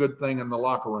that's a good thing in the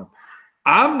locker room.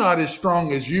 I'm not as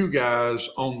strong as you guys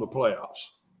on the playoffs.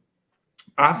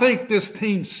 I think this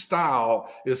team's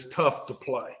style is tough to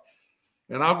play.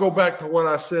 And I'll go back to what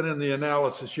I said in the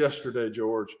analysis yesterday,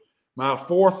 George. My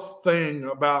fourth thing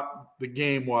about the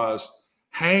game was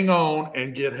hang on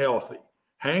and get healthy.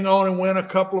 Hang on and win a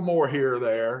couple more here or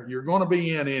there. You're going to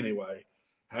be in anyway.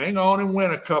 Hang on and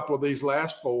win a couple of these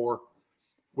last four,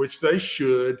 which they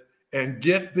should, and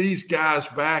get these guys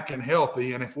back and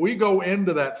healthy. And if we go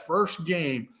into that first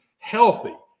game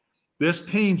healthy, this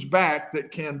team's back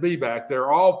that can be back.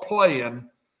 They're all playing.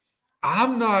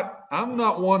 I'm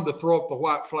not one to throw up the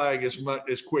white flag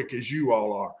as quick as you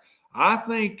all are. I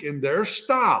think in their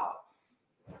style,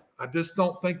 I just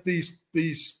don't think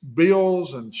these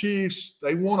Bills and Chiefs,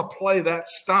 they want to play that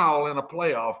style in a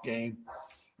playoff game.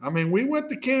 I mean, we went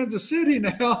to Kansas City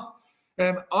now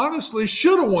and honestly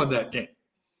should have won that game.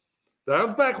 That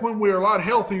was back when we were a lot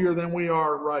healthier than we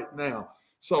are right now.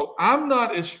 So I'm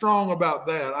not as strong about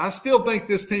that. I still think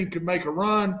this team could make a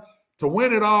run. To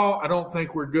win it all, I don't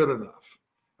think we're good enough.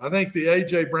 I think the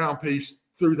A.J. Brown piece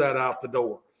threw that out the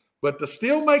door. But to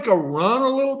still make a run a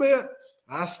little bit,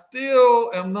 I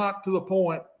still am not to the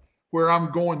point where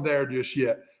I'm going there just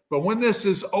yet. But when this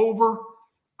is over,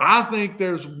 I think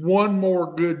there's one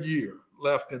more good year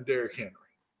left in Derrick Henry.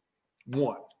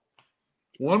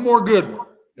 One more good one.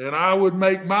 And I would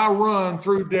make my run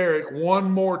through Derrick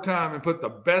one more time and put the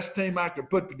best team I could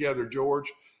put together,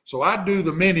 George. So I'd do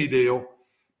the mini deal.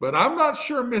 But I'm not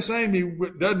sure Miss Amy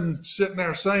doesn't sit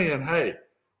there saying, hey,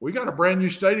 we got a brand new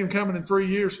stadium coming in 3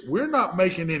 years. We're not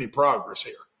making any progress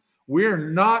here. We're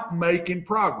not making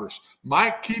progress.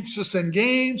 Mike keeps us in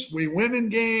games. We win in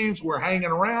games. We're hanging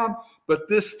around. But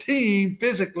this team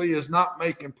physically is not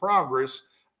making progress.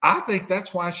 I think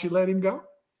that's why she let him go.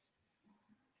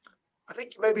 I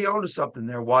think you may be onto something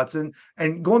there, Watson.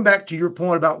 And going back to your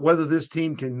point about whether this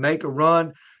team can make a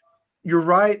run, you're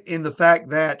right in the fact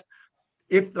that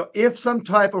if some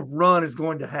type of run is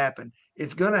going to happen,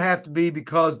 it's going to have to be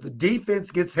because the defense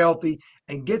gets healthy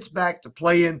and gets back to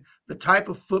playing the type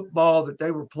of football that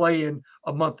they were playing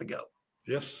a month ago.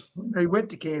 Yes. When they went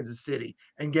to Kansas City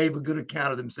and gave a good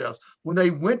account of themselves. When they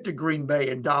went to Green Bay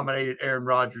and dominated Aaron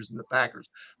Rodgers and the Packers.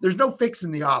 There's no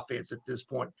fixing the offense at this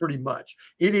point, pretty much.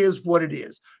 It is what it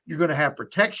is. You're going to have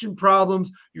protection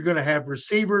problems. You're going to have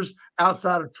receivers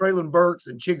outside of Traylon Burks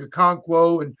and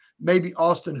Chigakonkwo and maybe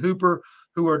Austin Hooper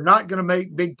who are not going to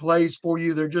make big plays for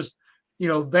you. They're just,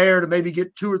 there to maybe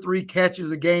get 2 or 3 catches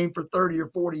a game for 30 or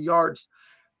 40 yards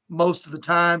most of the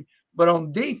time. But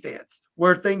on defense,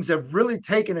 where things have really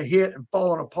taken a hit and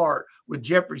fallen apart with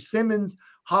Jeffrey Simmons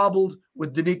hobbled,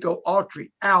 with Danico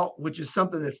Autry out, which is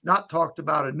something that's not talked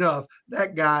about enough.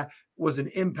 That guy was an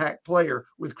impact player,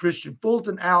 with Christian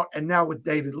Fulton out and now with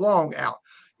David Long out.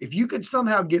 If you could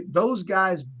somehow get those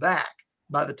guys back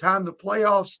by the time the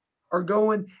playoffs are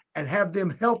going and have them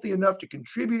healthy enough to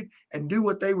contribute and do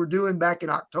what they were doing back in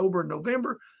October and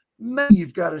November, maybe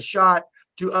you've got a shot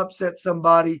to upset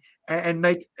somebody and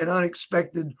make an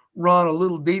unexpected run a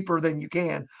little deeper than you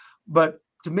can. But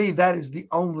to me, that is the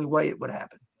only way it would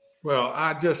happen. Well,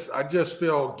 I just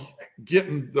feel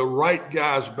getting the right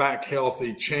guys back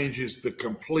healthy changes the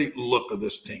complete look of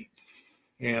this team.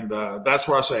 And that's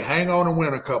why I say hang on and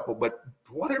win a couple. But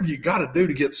whatever you got to do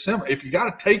to get Simmons, if you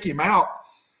got to take him out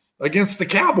against the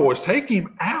Cowboys, take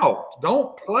him out.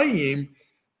 Don't play him.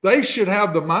 They should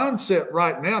have the mindset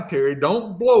right now, Terry.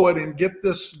 Don't blow it and get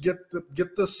the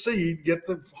seed, get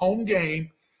the home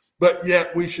game. But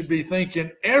yet we should be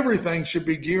thinking everything should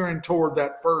be gearing toward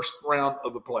that first round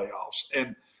of the playoffs.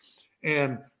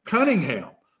 And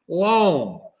Cunningham,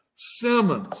 Long,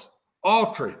 Simmons,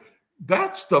 Autry.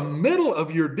 That's the middle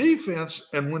of your defense.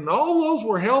 And when all those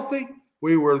were healthy,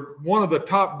 we were one of the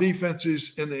top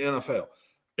defenses in the NFL.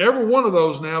 Every one of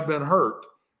those now been hurt.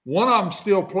 One of them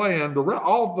still playing.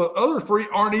 All the other three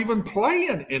aren't even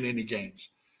playing in any games.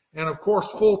 And, of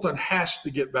course, Fulton has to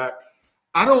get back.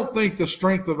 I don't think the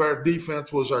strength of our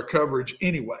defense was our coverage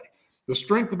anyway. The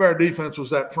strength of our defense was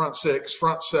that front six,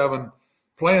 front seven,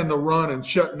 playing the run and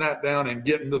shutting that down and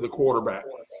getting to the quarterback.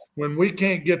 When we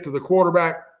can't get to the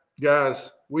quarterback, guys,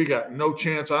 we got no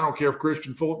chance. I don't care if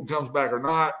Christian Fulton comes back or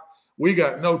not. We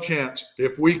got no chance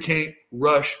if we can't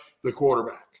rush the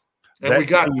quarterback. And we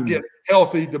got to get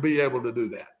healthy to be able to do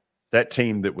that. That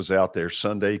team that was out there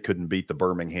Sunday couldn't beat the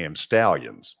Birmingham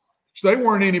Stallions. So they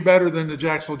weren't any better than the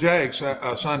Jacksonville Jags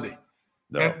Sunday.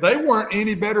 No. And they weren't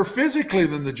any better physically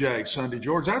than the Jags Sunday,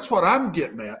 George. That's what I'm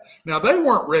getting at. Now, they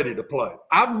weren't ready to play.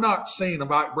 I've not seen a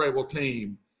Mike Vrabel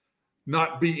team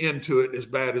not be into it as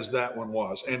bad as that one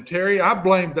was. And, Terry, I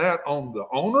blame that on the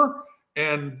owner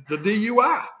and the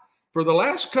DUI. For the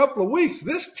last couple of weeks,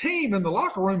 this team in the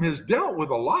locker room has dealt with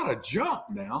a lot of junk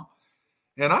now.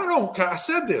 And I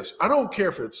said this, I don't care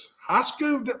if it's high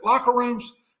school locker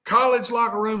rooms, college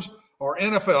locker rooms, or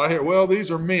NFL. I hear, well,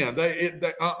 these are men. And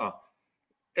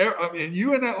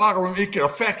you in that locker room, it can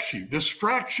affect you.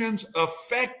 Distractions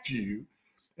affect you.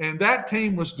 And that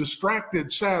team was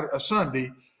distracted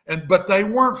Sunday, but they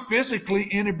weren't physically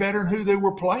any better than who they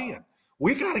were playing.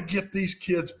 We got to get these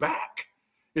kids back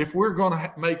if we're going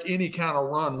to make any kind of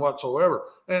run whatsoever.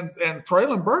 And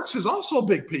Traylon Burks is also a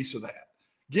big piece of that.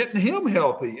 Getting him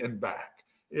healthy and back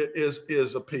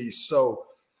is a piece. So,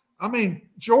 I mean,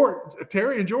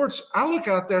 Terry and George, I look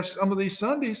out there some of these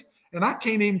Sundays, and I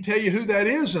can't even tell you who that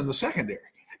is in the secondary.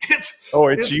 It's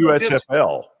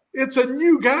USFL. It's a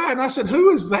new guy, and I said, who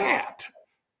is that?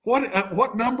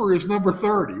 What number is number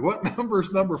 30? What number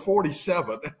is number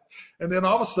 47? And then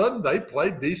all of a sudden they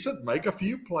play decent, make a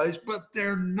few plays, but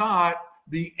they're not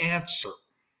the answer.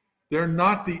 They're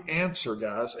not the answer,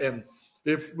 guys. And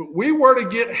if we were to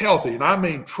get healthy, and I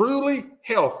mean truly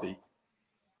healthy,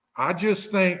 I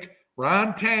just think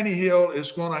Ryan Tannehill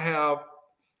is going to have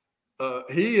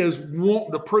he is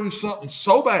wanting to prove something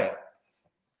so bad.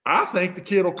 I think the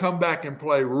kid will come back and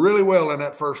play really well in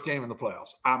that first game in the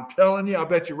playoffs. I'm telling you, I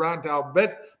bet you Ryan, I'll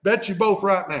bet you both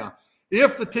right now.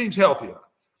 If the team's healthy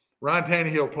enough, Ryan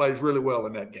Tannehill plays really well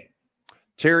in that game.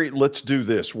 Terry, let's do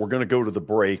this. We're going to go to the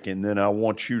break, and then I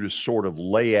want you to sort of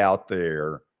lay out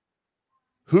there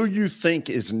who you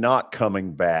think is not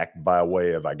coming back by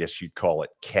way of, I guess you'd call it,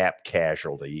 cap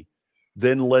casualty.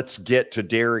 Then let's get to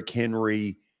Derrick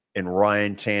Henry and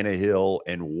Ryan Tannehill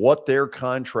and what their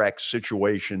contract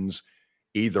situations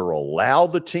either allow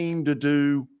the team to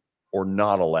do or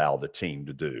not allow the team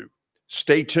to do.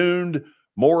 Stay tuned.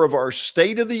 More of our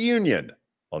State of the Union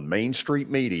on Main Street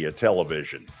Media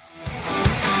Television.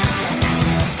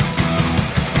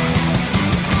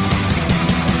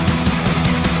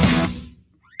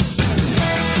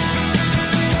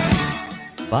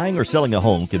 Buying or selling a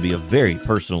home can be a very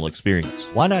personal experience.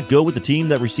 Why not go with the team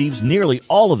that receives nearly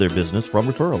all of their business from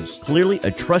referrals? Clearly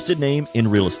a trusted name in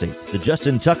real estate. The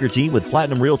Justin Tucker team with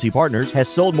Platinum Realty Partners has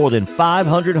sold more than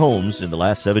 500 homes in the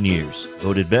last 7 years.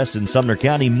 Voted best in Sumner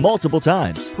County multiple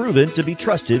times. Proven to be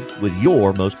trusted with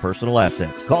your most personal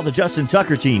assets. Call the Justin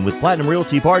Tucker team with Platinum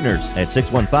Realty Partners at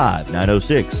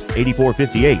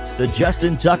 615-906-8458. The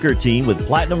Justin Tucker team with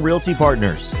Platinum Realty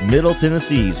Partners, Middle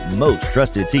Tennessee's most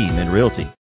trusted team in realty.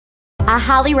 I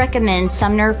highly recommend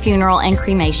Sumner Funeral and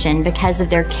Cremation because of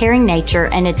their caring nature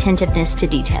and attentiveness to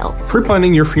detail.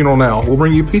 Pre-planning your funeral now will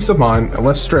bring you peace of mind and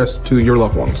less stress to your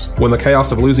loved ones. When the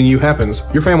chaos of losing you happens,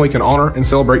 your family can honor and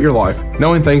celebrate your life,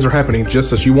 knowing things are happening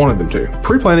just as you wanted them to.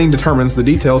 Pre-planning determines the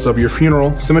details of your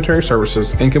funeral, cemetery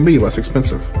services, and can be less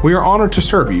expensive. We are honored to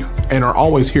serve you and are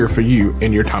always here for you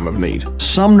in your time of need.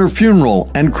 Sumner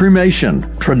Funeral and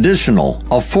Cremation. Traditional,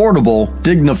 affordable,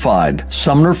 dignified.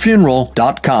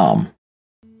 SumnerFuneral.com.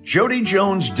 Jody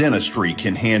Jones Dentistry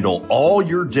can handle all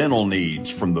your dental needs,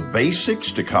 from the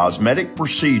basics to cosmetic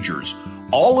procedures.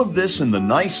 All of this in the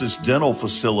nicest dental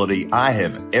facility I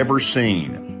have ever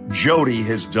seen. Jody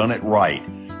has done it right.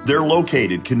 They're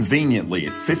located conveniently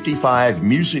at 55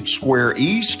 Music Square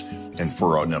East, and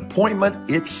for an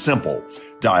appointment, it's simple.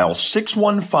 Dial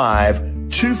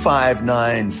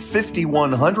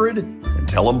 615-259-5100 and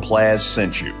tell them Plaz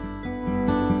sent you.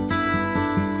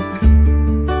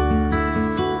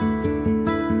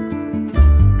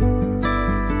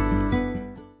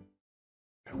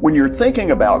 When you're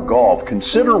thinking about golf,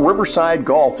 consider Riverside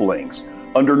Golf Links.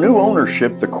 Under new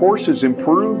ownership, the course has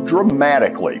improved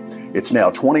dramatically. It's now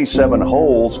 27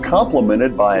 holes,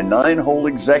 complemented by a 9-hole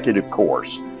executive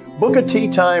course. Book a tee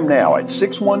time now at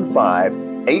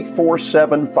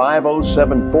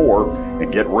 615-847-5074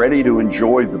 and get ready to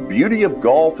enjoy the beauty of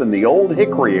golf in the Old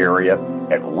Hickory area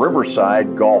at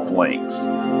Riverside Golf Links.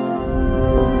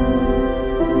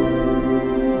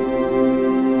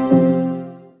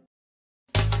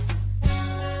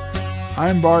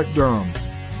 I'm Bart Durham.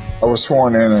 I was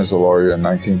sworn in as a lawyer in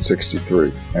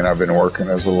 1963, and I've been working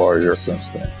as a lawyer since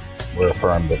then. We're a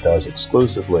firm that does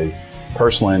exclusively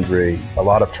personal injury, a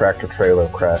lot of tractor-trailer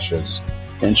crashes.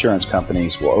 Insurance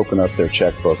companies will open up their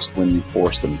checkbooks when you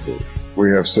force them to. We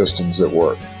have systems that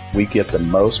work. We get the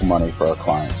most money for our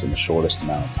clients in the shortest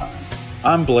amount of time.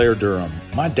 I'm Blair Durham.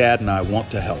 My dad and I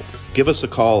want to help. Give us a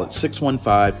call at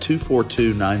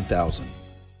 615-242-9000.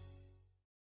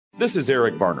 This is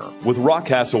Eric Berner with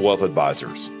Rockcastle Wealth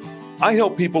Advisors. I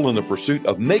help people in the pursuit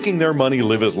of making their money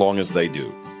live as long as they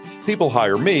do. People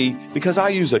hire me because I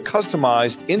use a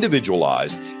customized,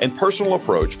 individualized, and personal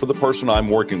approach for the person I'm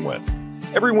working with.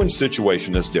 Everyone's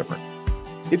situation is different.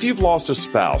 If you've lost a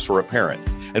spouse or a parent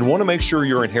and want to make sure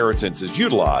your inheritance is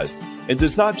utilized and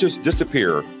does not just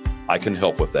disappear, I can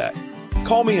help with that.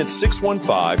 Call me at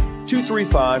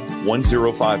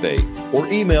 615-235-1058 or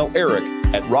email Eric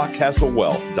at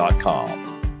rockcastlewealth.com.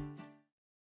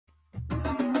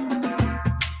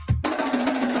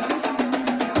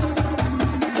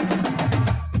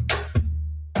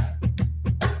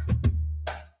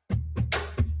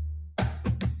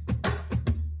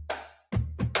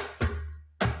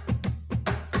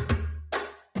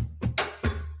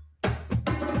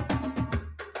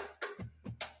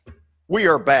 We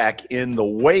are back in the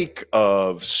wake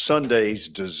of Sunday's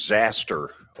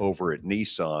disaster over at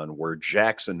Nissan, where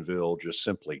Jacksonville just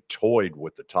simply toyed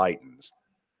with the Titans.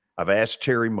 I've asked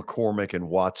Terry McCormick and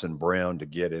Watson Brown to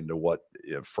get into what,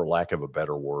 for lack of a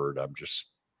better word, I'm just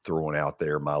throwing out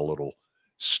there my little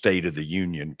State of the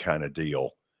Union kind of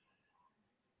deal.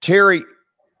 Terry,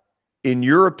 in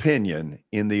your opinion,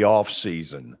 in the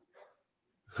offseason,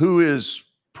 who is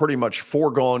pretty much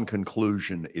foregone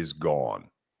conclusion is gone?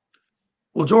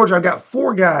 Well, George, I've got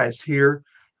 4 guys here,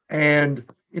 and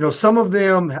some of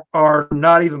them are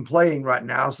not even playing right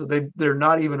now, so they're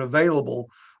not even available.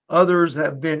 Others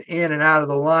have been in and out of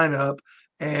the lineup,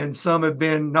 and some have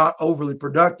been not overly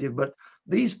productive. But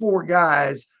these 4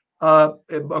 guys,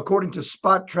 according to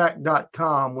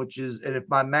SpotTrack.com, which is, and if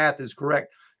my math is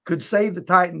correct, could save the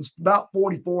Titans about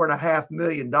 $44.5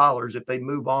 million if they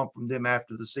move on from them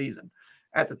after the season.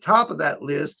 At the top of that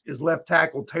list is left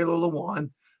tackle Taylor Lewan,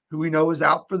 who we know is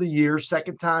out for the year.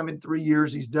 Second time in 3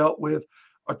 years he's dealt with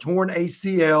a torn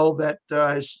ACL that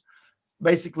has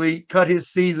basically cut his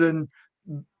season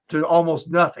to almost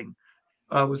nothing.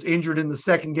 Was injured in the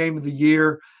second game of the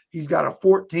year. He's got a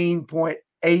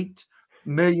 $14.8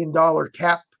 million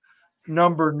cap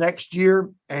number next year,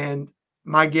 and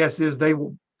my guess is they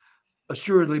will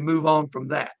assuredly move on from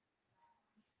that.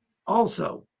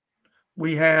 Also,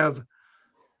 we have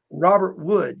Robert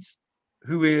Woods,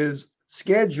 who is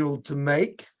scheduled to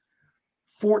make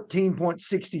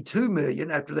 $14.62 million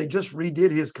after they just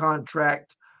redid his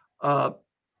contract a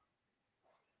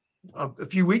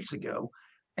few weeks ago,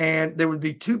 and there would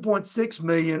be $2.6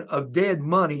 million of dead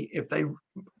money if they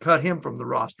cut him from the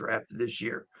roster after this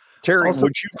year. Terry, Also,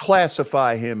 would you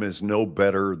classify him as no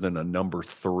better than a number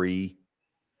 3?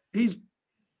 He's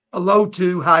a low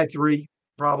 2, high 3,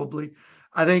 probably.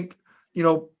 I think,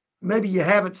 maybe you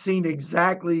haven't seen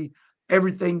exactly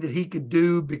everything that he could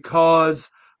do because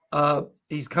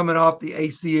he's coming off the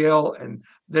ACL. And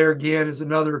there again is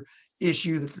another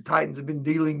issue that the Titans have been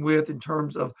dealing with in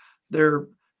terms of their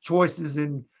choices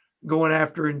in going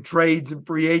after in trades and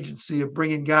free agency of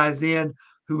bringing guys in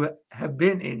who have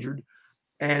been injured.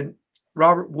 And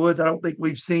Robert Woods, I don't think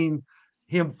we've seen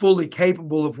him fully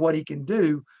capable of what he can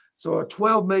do. So a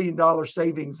 $12 million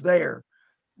savings there.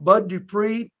 Bud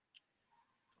Dupree,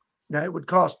 now it would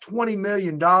cost $20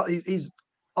 million. He's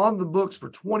on the books for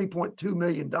 $20.2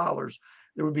 million.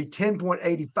 There would be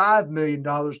 $10.85 million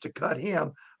to cut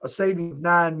him, a saving of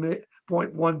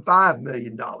 $9.15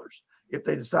 million if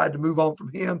they decide to move on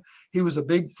from him. He was a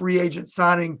big free agent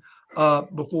signing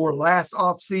before last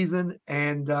offseason,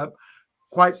 and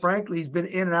quite frankly, he's been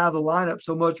in and out of the lineup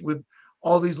so much with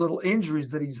all these little injuries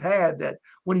that he's had that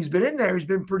when he's been in there, he's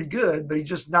been pretty good, but he's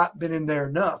just not been in there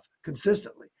enough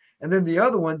consistently. And then the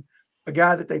other one, a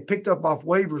guy that they picked up off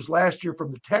waivers last year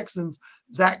from the Texans,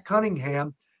 Zach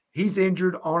Cunningham, he's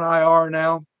injured on IR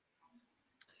now,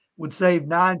 would save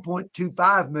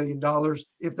 $9.25 million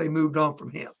if they moved on from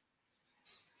him.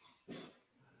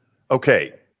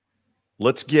 Okay,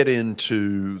 Let's get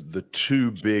into the two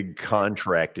big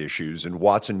contract issues. And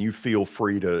Watson, you feel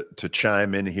free to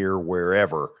chime in here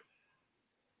wherever.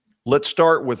 Let's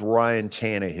start with Ryan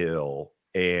Tannehill.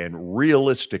 And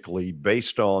realistically,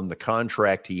 based on the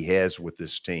contract he has with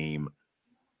this team,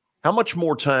 how much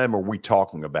more time are we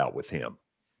talking about with him?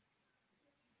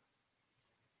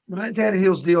 Ryan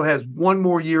Tannehill's deal has one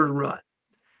more year to run.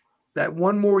 That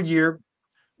one more year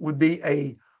would be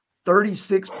a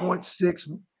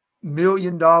 $36.6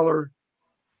 million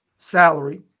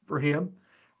salary for him.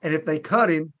 And if they cut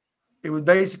him, it would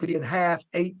basically in half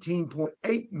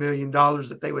 $18.8 million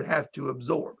that they would have to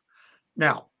absorb.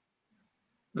 Now,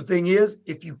 the thing is,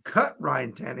 if you cut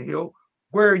Ryan Tannehill,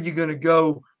 where are you going to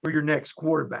go for your next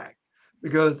quarterback?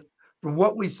 Because from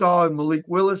what we saw in Malik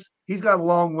Willis, he's got a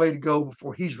long way to go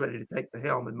before he's ready to take the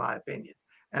helm, in my opinion.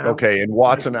 And okay, and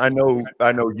Watson, I know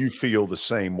you feel the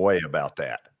same way about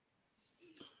that.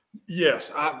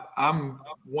 Yes, I'm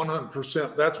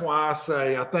 100%. That's why I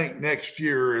say I think next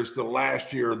year is the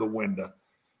last year of the window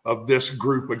of this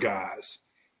group of guys.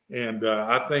 And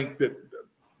I think that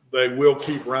they will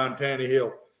keep Ryan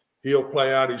Tannehill. He'll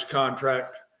play out his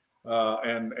contract.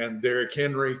 And Derrick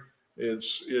Henry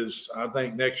is I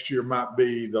think next year might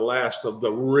be the last of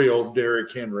the real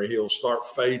Derrick Henry. He'll start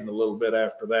fading a little bit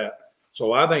after that.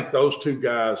 So I think those two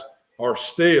guys are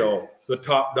still the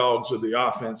top dogs of the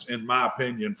offense, in my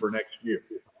opinion, for next year.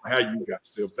 How you guys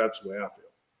feel? That's the way I feel.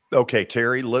 Okay,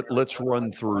 Terry, let's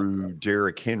run through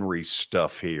Derrick Henry's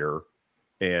stuff here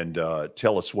and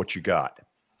tell us what you got.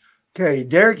 Okay,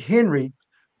 Derrick Henry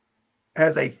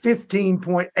has a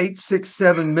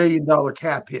 $15.867 million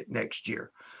cap hit next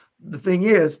year. The thing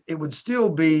is, it would still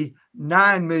be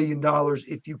 $9 million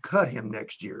if you cut him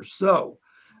next year. So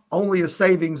only a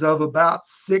savings of about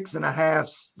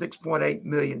 $6.8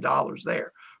 million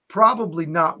there. Probably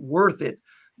not worth it,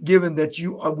 given that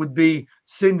you would be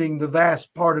sending the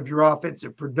vast part of your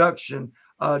offensive production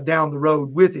down the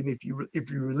road with him if you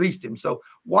released him. So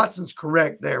Watson's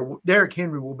correct there. Derrick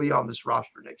Henry will be on this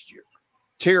roster next year.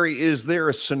 Terry, is there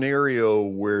a scenario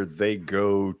where they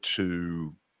go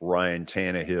to Ryan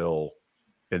Tannehill?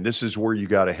 And this is where you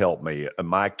got to help me.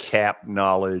 My cap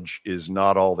knowledge is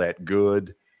not all that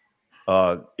good.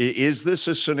 Is this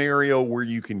a scenario where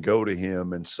you can go to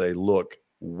him and say, look,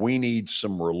 we need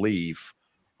some relief.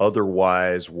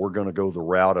 Otherwise, we're going to go the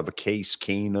route of a Case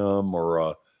Keenum or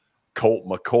a Colt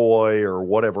McCoy or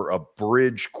whatever, a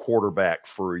bridge quarterback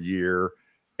for a year,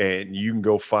 and you can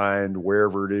go find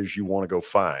wherever it is you want to go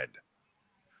find?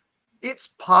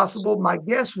 It's possible. My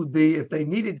guess would be if they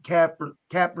needed cap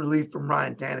relief from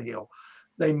Ryan Tannehill,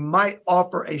 they might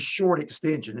offer a short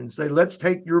extension and say, let's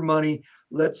take your money.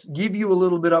 Let's give you a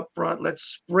little bit up front. Let's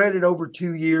spread it over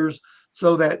 2 years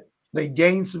so that they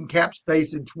gain some cap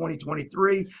space in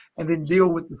 2023 and then deal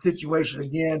with the situation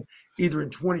again, either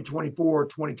in 2024 or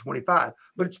 2025.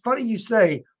 But it's funny you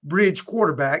say bridge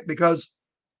quarterback, because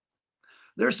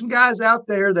there's some guys out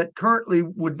there that currently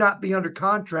would not be under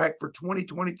contract for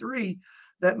 2023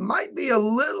 that might be a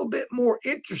little bit more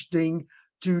interesting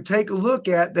to take a look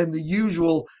at than the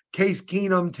usual Case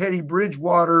Keenum, Teddy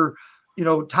Bridgewater,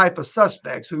 type of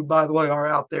suspects who, by the way, are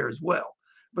out there as well.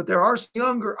 But there are some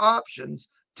younger options.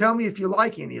 Tell me if you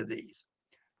like any of these.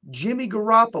 Jimmy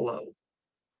Garoppolo,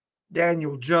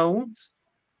 Daniel Jones,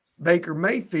 Baker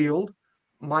Mayfield,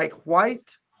 Mike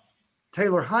White,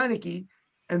 Taylor Heineke,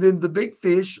 and then the big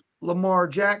fish, Lamar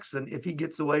Jackson, if he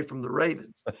gets away from the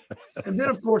Ravens. And then,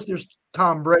 of course, there's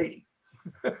Tom Brady.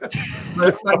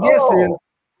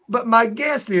 But my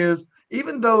guess is,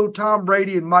 even though Tom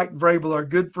Brady and Mike Vrabel are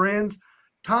good friends,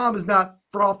 Tom is not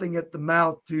frothing at the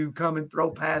mouth to come and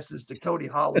throw passes to Cody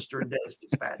Hollister and Des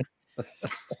Fitzpatrick.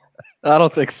 I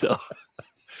don't think so.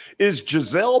 Is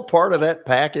Giselle part of that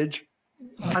package?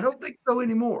 I don't think so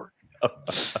anymore.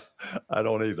 I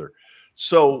don't either.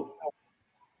 So,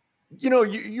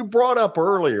 you brought up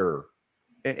earlier,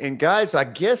 and guys, I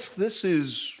guess this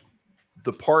is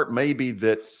the part maybe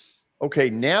that, okay,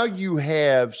 now you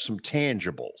have some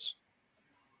tangibles.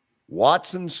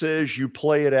 Watson says you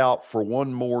play it out for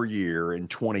one more year in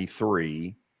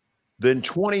 23, then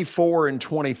 24 and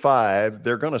 25,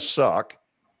 they're going to suck.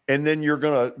 And then you're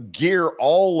going to gear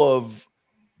all of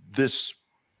this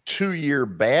 2-year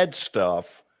bad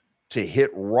stuff to hit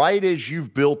right as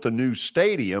you've built the new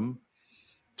stadium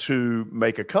to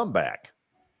make a comeback.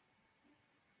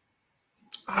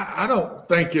 I don't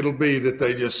think it'll be that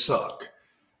they just suck.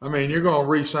 I mean, you're going to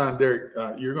re-sign Derek.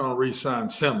 You're going to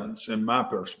re-sign Simmons, in my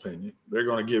personal opinion. They're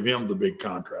going to give him the big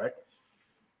contract.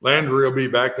 Landry will be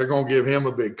back. They're going to give him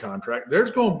a big contract. There's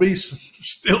going to be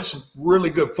still some really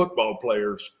good football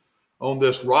players on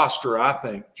this roster, I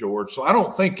think, George. So I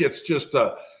don't think it's just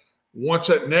once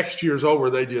that next year's over,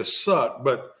 they just suck.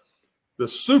 But the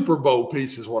Super Bowl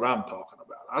piece is what I'm talking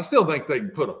about. I still think they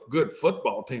can put a good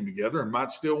football team together and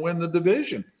might still win the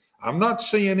division. I'm not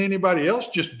seeing anybody else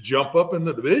just jump up in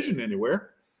the division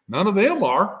anywhere. None of them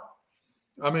are.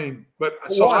 I mean, but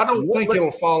so I don't think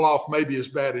it'll fall off maybe as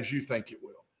bad as you think it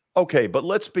will. Okay, but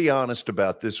let's be honest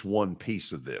about this one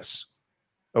piece of this.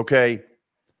 Okay.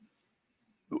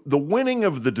 The winning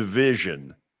of the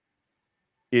division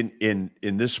in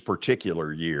this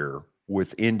particular year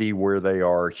with Indy where they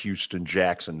are, Houston,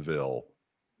 Jacksonville,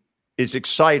 is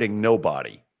exciting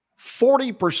nobody.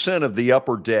 40% of the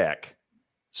upper deck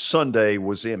Sunday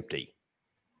was empty.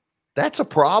 That's a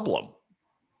problem.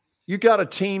 You got a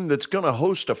team that's going to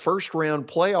host a first-round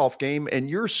playoff game, and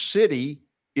your city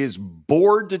is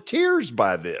bored to tears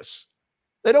by this.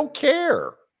 They don't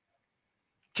care.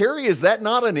 Terry, is that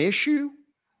not an issue?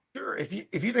 Sure. If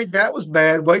you think that was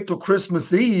bad, wait till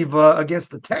Christmas Eve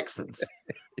against the Texans.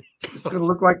 It's going to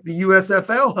look like the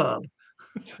USFL hub.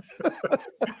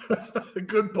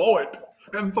 Good point.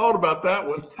 Hadn't thought about that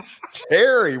one.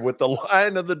 Terry with the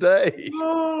line of the day.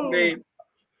 I mean,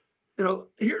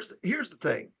 here's the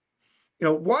thing.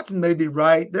 Watson may be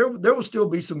right. There will still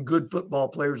be some good football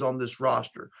players on this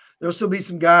roster. There'll still be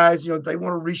some guys, if they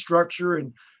want to restructure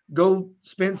and go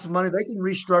spend some money, they can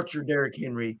restructure Derrick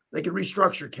Henry. They can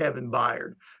restructure Kevin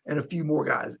Byard and a few more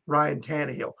guys, Ryan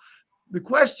Tannehill. The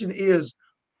question is,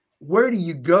 where do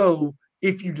you go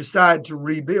if you decide to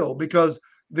rebuild? Because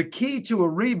the key to a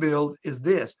rebuild is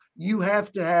this. You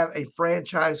have to have a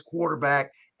franchise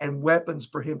quarterback and weapons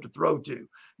for him to throw to.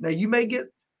 Now, you may get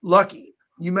lucky.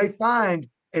 You may find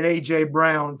an A.J.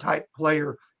 Brown type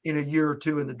player in a year or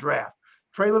two in the draft.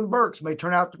 Treylon Burks may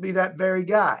turn out to be that very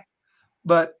guy.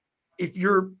 But if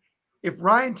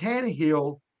Ryan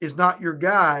Tannehill is not your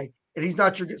guy, and he's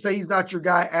not your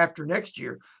guy after next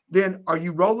year, then are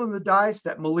you rolling the dice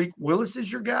that Malik Willis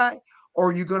is your guy? Or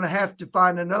are you going to have to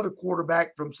find another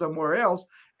quarterback from somewhere else?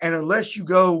 And unless you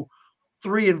go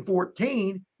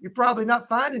 3-14, you're probably not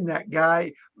finding that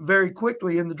guy very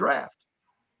quickly in the draft.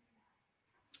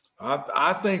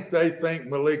 I think they think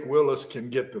Malik Willis can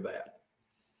get to that.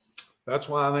 That's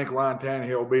why I think Ryan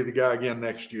Tannehill will be the guy again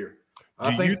next year.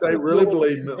 I think they really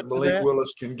believe Malik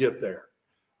Willis can get there.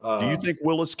 Do you think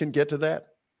Willis can get to that?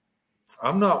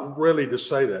 I'm not ready to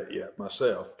say that yet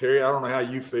myself. Terry, I don't know how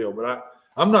you feel, but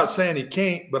I'm not saying he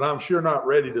can't, but I'm sure not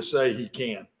ready to say he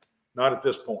can. Not at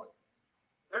this point.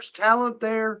 There's talent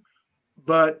there,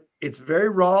 but it's very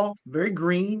raw, very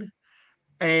green,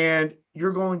 and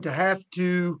you're going to have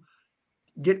to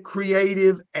get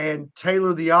creative and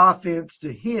tailor the offense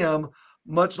to him,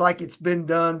 much like it's been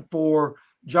done for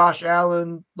Josh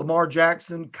Allen, Lamar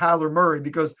Jackson, Kyler Murray,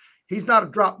 because he's not a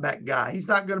drop back guy. He's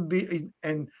not going to be,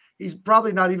 and he's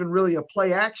probably not even really a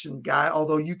play action guy,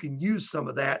 although you can use some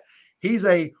of that. He's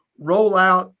a roll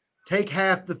out, take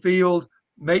half the field,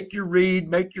 make your read,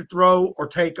 make your throw, or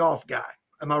take off guy.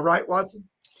 Am I right, Watson?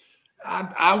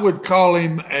 I would call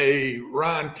him a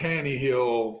Ryan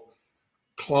Tannehill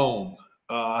clone.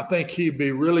 I think he'd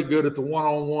be really good at the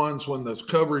one-on-ones when there's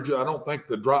coverage. I don't think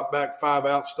the drop back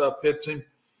 5-out stuff fits him,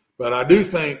 but I do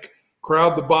think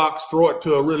crowd the box, throw it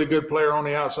to a really good player on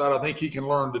the outside. I think he can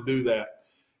learn to do that.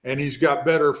 And he's got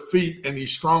better feet and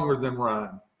he's stronger than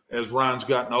Ryan as Ryan's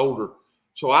gotten older.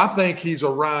 So I think he's a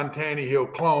Ryan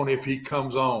Tannehill clone if he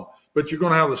comes on. But you're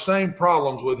going to have the same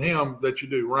problems with him that you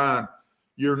do Ryan.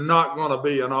 You're not going to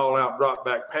be an all-out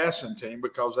drop-back passing team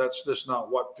because that's just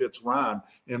not what fits Ryan,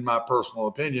 in my personal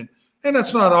opinion. And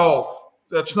that's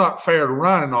not fair to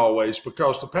Ryan in all ways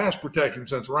because the pass protection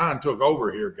since Ryan took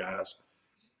over here, guys,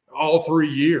 all 3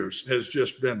 years has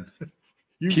just been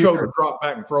you go to drop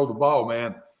back and throw the ball,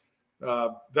 man.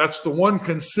 That's the one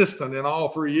consistent in all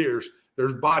 3 years.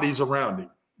 There's bodies around him.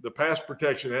 The pass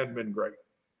protection hadn't been great.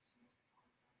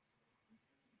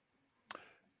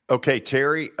 Okay,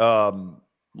 Terry,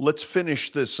 let's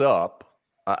finish this up.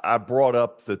 I brought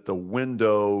up that the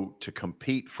window to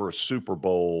compete for a Super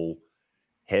Bowl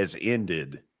has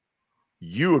ended.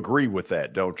 You agree with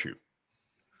that, don't you?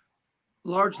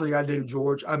 Largely, I do,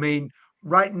 George. I mean,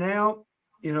 right now,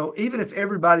 even if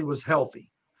everybody was healthy,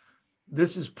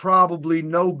 this is probably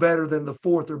no better than the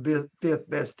fourth or fifth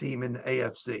best team in the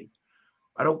AFC.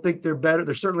 I don't think they're better.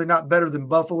 They're certainly not better than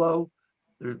Buffalo.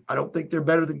 I don't think they're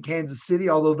better than Kansas City,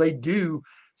 although they do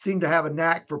seem to have a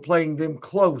knack for playing them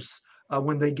close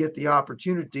when they get the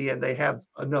opportunity and they have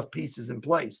enough pieces in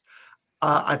place.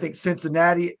 I think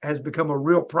Cincinnati has become a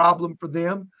real problem for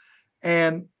them.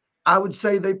 And I would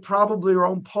say they probably are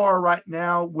on par right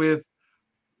now with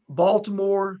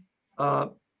Baltimore,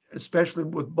 especially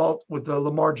with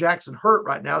Lamar Jackson hurt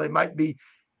right now. They might be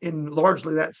in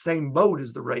largely that same boat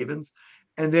as the Ravens.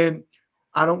 And then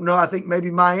I don't know. I think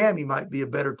maybe Miami might be a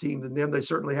better team than them. They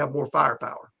certainly have more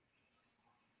firepower.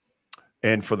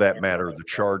 And for that matter, the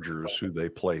Chargers, who they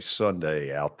play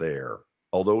Sunday out there.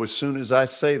 Although as soon as I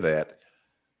say that,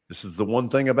 this is the one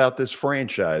thing about this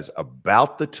franchise.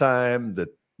 About the time that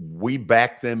we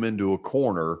back them into a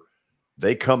corner,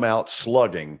 they come out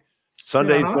slugging.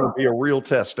 Sunday's going to be a real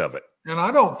test of it. And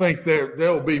I don't think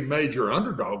they'll be major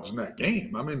underdogs in that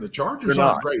game. I mean, the Chargers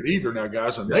aren't great either now,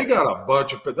 guys, and they got a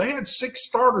bunch of – they had 6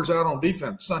 starters out on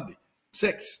defense Sunday,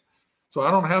 6. So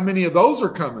I don't know how many of those are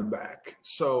coming back.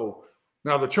 So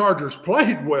now the Chargers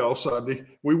played well Sunday.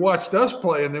 We watched us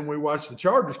play, and then we watched the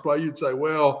Chargers play. You'd say,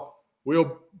 well,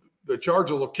 the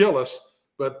Chargers will kill us,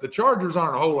 but the Chargers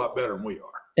aren't a whole lot better than we are.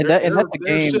 And that's a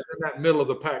game sitting in that middle of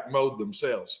the pack mode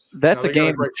themselves. That's a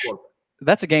game.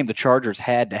 That's a game the Chargers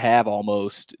had to have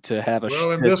almost to have a shot.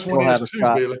 Well, and this one is too,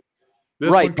 Billy.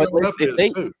 Right, but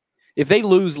if they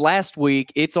lose last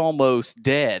week, it's almost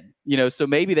dead. So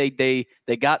maybe they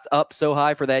got up so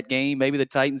high for that game. Maybe the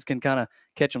Titans can kind of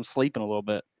catch them sleeping a little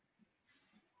bit.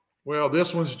 Well,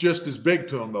 this one's just as big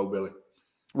to them, though, Billy.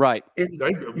 Right.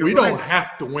 We don't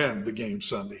have to win the game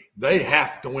Sunday. They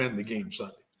have to win the game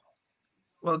Sunday.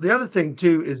 Well, the other thing,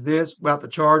 too, is this about the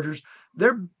Chargers.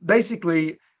 They're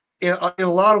basically, in a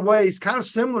lot of ways, kind of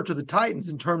similar to the Titans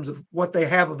in terms of what they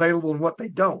have available and what they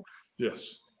don't.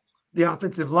 Yes. The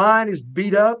offensive line is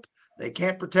beat up. They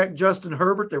can't protect Justin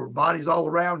Herbert. There were bodies all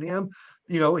around him.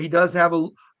 He does have a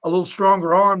little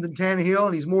stronger arm than Tannehill,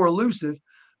 and he's more elusive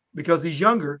because he's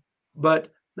younger. But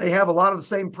they have a lot of the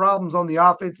same problems on the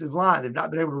offensive line. They've not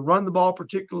been able to run the ball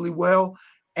particularly well.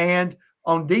 And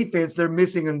on defense, they're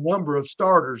missing a number of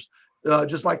starters,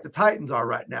 just like the Titans are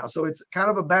right now. So it's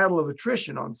kind of a battle of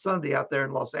attrition on Sunday out there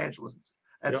in Los Angeles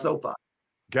at SoFi.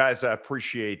 Guys, I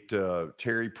appreciate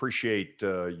Terry. Appreciate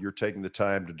you're taking the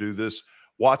time to do this.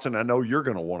 Watson, I know you're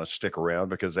going to want to stick around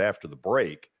because after the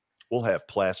break, we'll have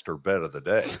Plaster Bet of the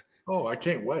Day. Oh, I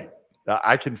can't wait.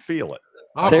 I can feel it.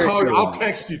 I'll call you. I'll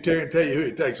text you, Terry, and tell you who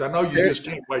it takes. I know you just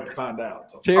can't wait to find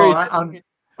out. So. Terry's,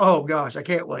 oh gosh, I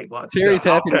can't wait. Terry's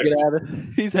happy to get out.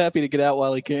 He's happy to get out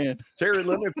while he can. Terry,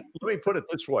 let me put it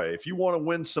this way: if you want to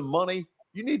win some money,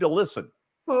 you need to listen.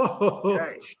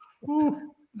 Okay.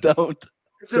 Don't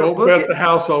bet the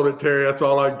house on it, Terry. That's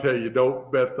all I can tell you.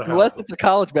 Don't bet the house. Unless it's a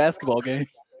college basketball game.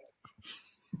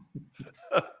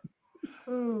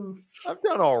 I've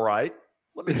done all right.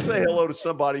 Let me say hello to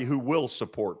somebody who will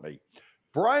support me.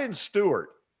 Brian Stewart.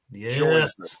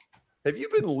 Yes. Have you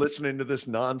been listening to this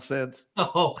nonsense?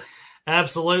 Oh,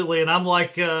 absolutely. And I'm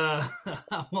like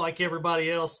everybody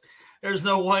else. There's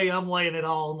no way I'm laying it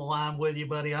all on the line with you,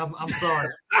 buddy. I'm sorry.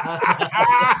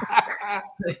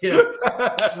 Yeah.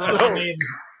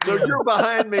 So you're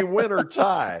behind me, win or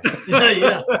tie.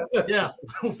 Yeah.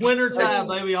 Win or tie,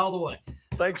 baby, all the way.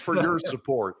 Thanks for your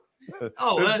support.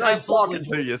 Oh, it was nice talking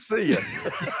to you. See you.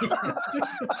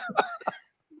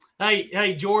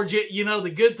 Hey, George,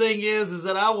 the good thing is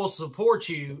that I will support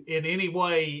you in any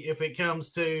way if it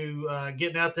comes to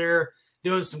getting out there,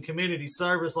 doing some community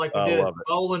service like we did at the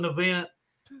bowling event.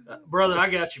 Brother, I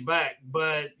got you back.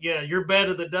 But, yeah, your bet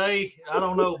of the day, I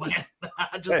don't know, man.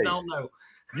 I just don't know.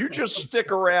 You just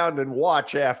stick around and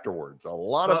watch afterwards. A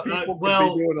lot of people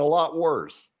could be doing a lot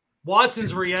worse.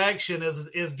 Watson's reaction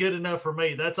is good enough for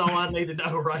me. That's all I need to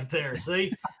know right there.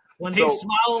 See? When he's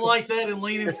smiling like that and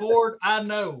leaning forward, I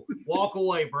know. Walk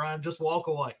away, Brian. Just walk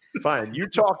away. Fine. You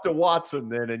talk to Watson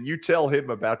then, and you tell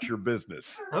him about your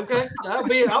business. Okay, I'll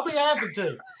be happy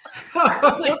to.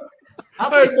 Hey,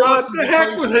 Brian, the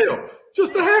heck with him.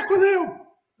 Just the heck with him.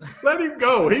 Let him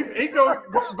go. He go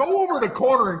over the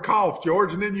corner and cough,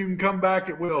 George, and then you can come back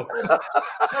at will.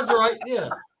 That's right. Yeah.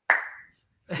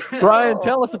 Brian,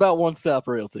 tell us about One Stop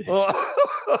Realty.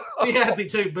 Be happy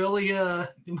to, Billy.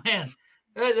 Man.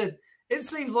 It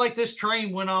seems like this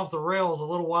train went off the rails a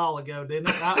little while ago, didn't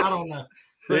it? I don't know.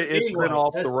 It's been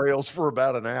off the rails for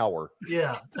about an hour.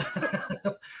 Yeah.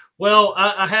 Well,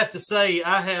 I have to say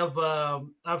I've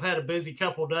had a busy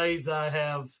couple of days. I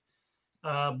have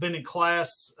been in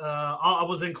class. I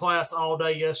was in class all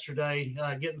day yesterday,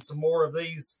 getting some more of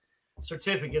these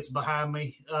certificates behind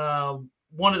me.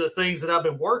 One of the things that I've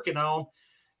been working on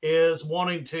is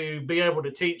wanting to be able to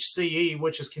teach CE,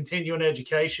 which is continuing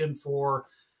education for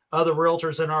other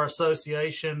realtors in our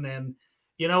association. And,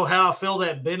 how I feel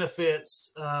that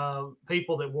benefits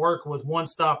people that work with One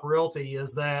Stop Realty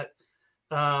is that,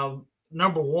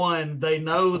 number one, they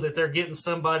know that they're getting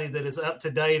somebody that is up to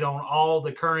date on all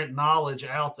the current knowledge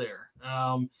out there.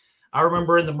 I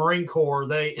remember in the Marine Corps,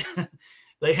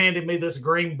 they handed me this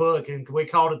green book, and we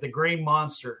called it the Green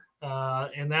Monster.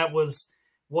 And that was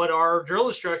what our drill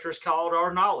instructors called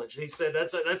our knowledge. He said,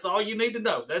 that's all you need to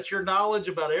know. That's your knowledge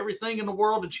about everything in the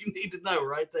world that you need to know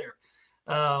right there.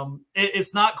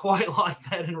 It's not quite like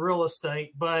that in real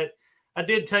estate, but I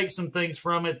did take some things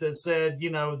from it that said,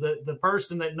 the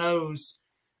person that knows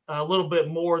a little bit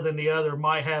more than the other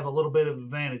might have a little bit of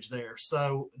advantage there.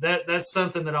 So that's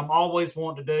something that I'm always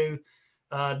wanting to do,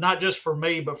 not just for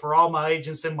me, but for all my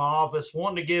agents in my office,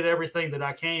 wanting to get everything that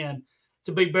I can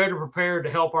to be better prepared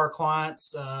to help our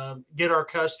clients, get our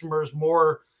customers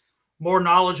more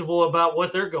knowledgeable about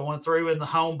what they're going through in the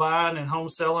home buying and home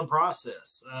selling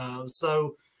process.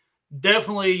 So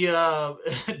definitely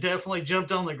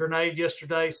jumped on the grenade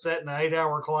yesterday, sat in an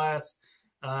 8-hour class,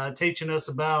 teaching us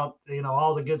about,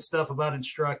 all the good stuff about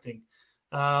instructing.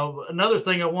 Another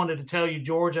thing I wanted to tell you,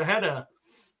 George, I had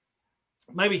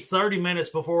maybe 30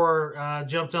 minutes before I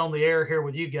jumped on the air here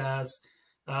with you guys.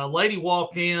 A lady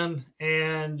walked in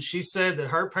and she said that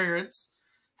her parents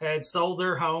had sold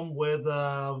their home with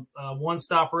One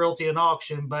Stop Realty and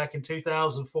Auction back in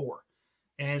 2004.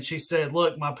 And she said,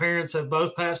 look, my parents have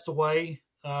both passed away.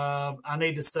 I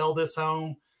need to sell this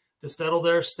home to settle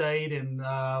their estate. And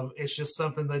it's just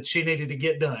something that she needed to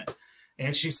get done.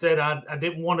 And she said, I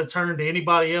didn't want to turn to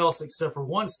anybody else except for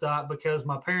One Stop because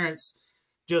my parents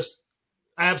just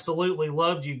absolutely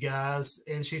loved you guys.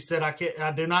 And she said,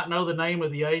 I do not know the name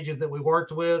of the agent that we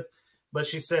worked with, but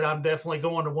she said, I'm definitely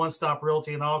going to One Stop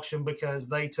Realty and Auction because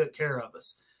they took care of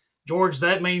us. George,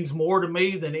 that means more to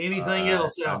me than anything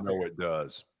else out there. I know it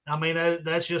does. I mean,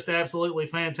 that's just absolutely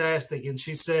fantastic. And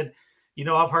she said,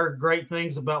 I've heard great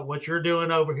things about what you're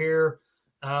doing over here.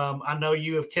 I know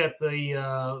you have kept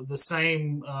the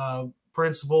same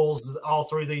principles all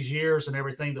through these years and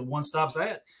everything that One Stop's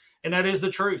at. And that is the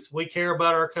truth. We care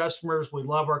about our customers. We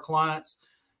love our clients,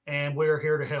 and we're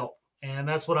here to help. And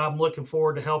that's what I'm looking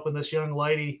forward to, helping this young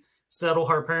lady settle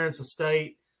her parents'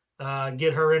 estate,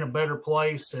 get her in a better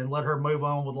place, and let her move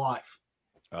on with life.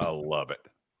 I love it,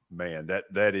 man.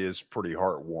 That is pretty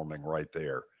heartwarming right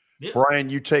there. Yeah. Brian,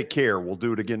 you take care. We'll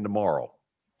do it again tomorrow.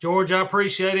 George, I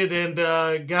appreciate it.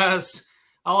 And guys,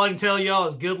 all I can tell y'all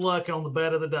is good luck on the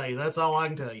bet of the day. That's all I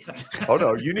can tell you. Oh,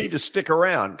 no, you need to stick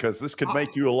around because this could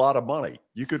make you a lot of money.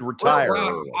 You could retire.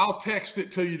 Well, I'll text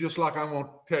it to you just like I'm going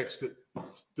to text it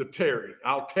to Terry.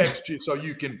 I'll text you so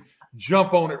you can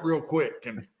jump on it real quick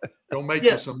and go make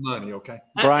you some money, okay?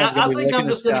 I think I'm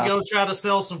just going to go try to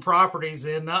sell some properties,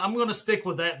 and I'm going to stick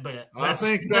with that bet. I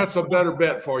think that's a better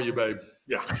bet for you, babe.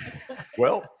 Yeah.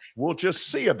 Well, we'll just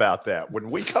see about that when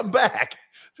we come back.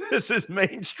 This is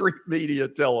Main Street Media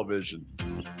Television.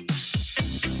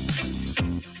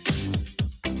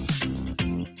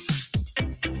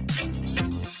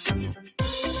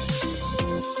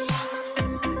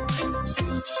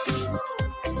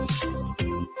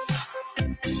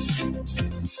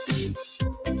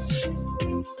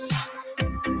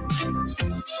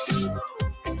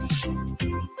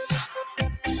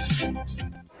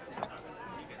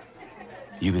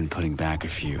 You've been putting back a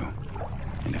few,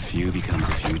 and a few becomes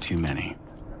a few too many.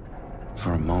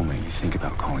 For a moment, you think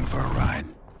about calling for a ride.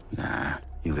 Nah,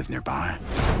 you live nearby.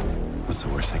 What's the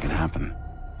worst that can happen?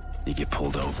 You get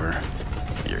pulled over,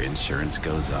 your insurance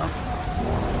goes up,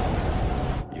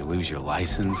 you lose your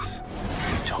license,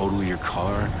 you total your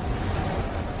car,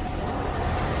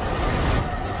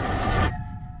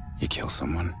 you kill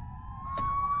someone.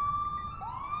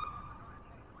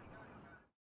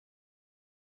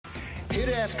 Hit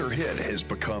After Hit has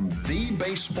become the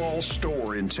baseball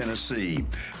store in Tennessee.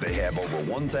 They have over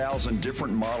 1,000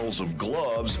 different models of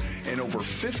gloves and over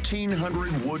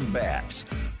 1,500 wood bats.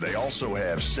 They also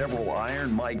have several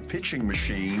Iron Mike pitching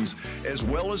machines as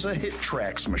well as a Hit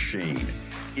Tracks machine.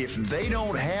 If they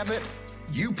don't have it,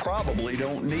 you probably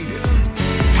don't need it.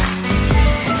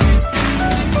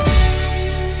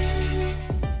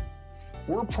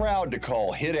 We're proud to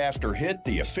call Hit After Hit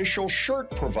the official shirt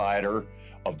provider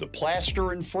of the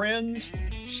Plaster and Friends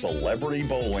Celebrity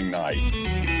Bowling Night.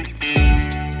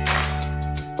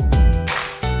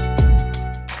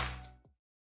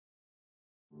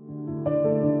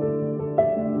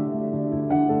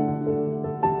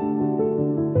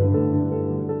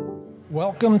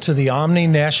 Welcome to the Omni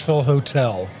Nashville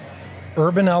Hotel.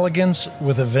 Urban elegance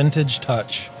with a vintage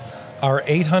touch. Our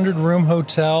 800-room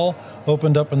hotel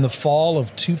opened up in the fall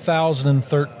of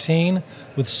 2013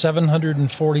 with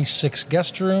 746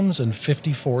 guest rooms and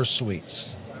 54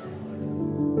 suites.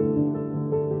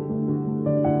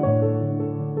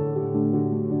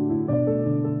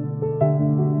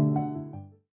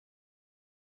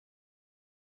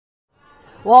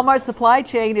 Walmart Supply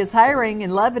Chain is hiring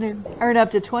in Lebanon. Earn up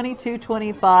to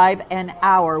 $22.25 an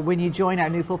hour when you join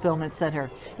our new fulfillment center.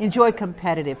 Enjoy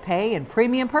competitive pay and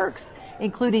premium perks,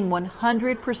 including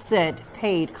 100%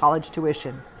 paid college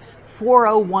tuition,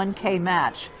 401k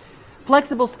match,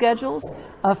 flexible schedules,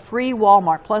 a free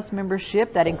Walmart Plus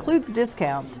membership that includes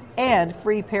discounts, and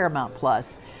free Paramount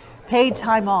Plus, paid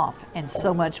time off, and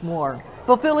so much more.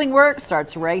 Fulfilling work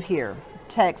starts right here.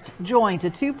 Text JOIN to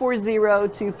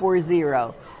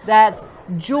 240-240. That's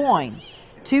JOIN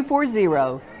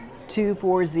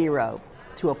 240-240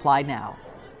 to apply now.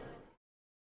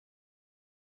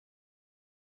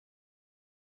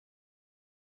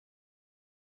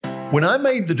 When I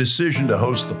made the decision to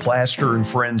host the Plaster and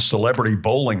Friends Celebrity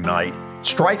Bowling Night,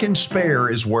 Strike and Spare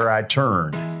is where I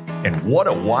turned. And what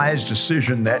a wise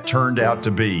decision that turned out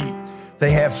to be.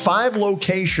 They have 5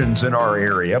 locations in our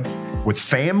area with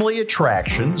family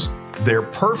attractions. They're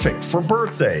perfect for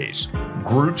birthdays,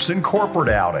 groups and corporate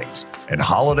outings, and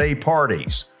holiday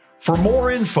parties. For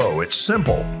more info, it's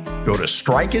simple. Go to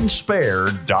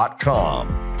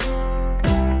strikeandspare.com.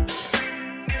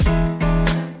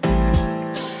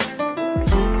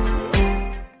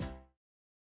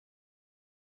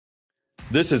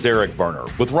 This is Eric Berner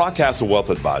with Rockcastle Wealth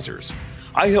Advisors.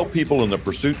 I help people in the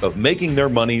pursuit of making their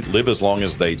money live as long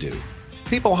as they do.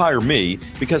 People hire me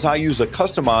because I use a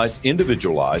customized,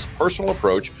 individualized, personal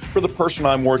approach for the person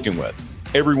I'm working with.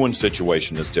 Everyone's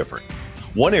situation is different.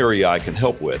 One area I can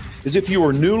help with is if you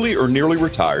are newly or nearly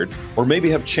retired, or maybe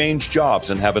have changed jobs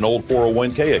and have an old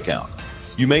 401k account.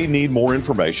 You may need more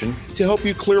information to help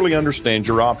you clearly understand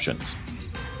your options.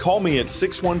 Call me at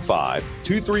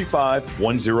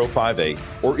 615-235-1058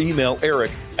 or email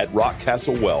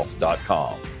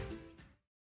eric@rockcastlewealth.com.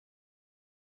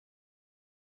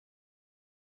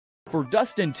 For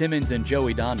Dustin Timmons and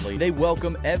Joey Donnelly, they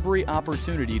welcome every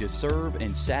opportunity to serve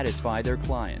and satisfy their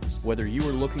clients. Whether you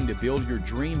are looking to build your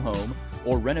dream home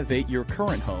or renovate your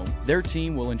current home, their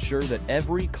team will ensure that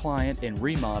every client and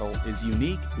remodel is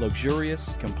unique,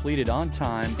 luxurious, completed on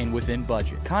time, and within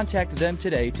budget. Contact them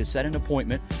today to set an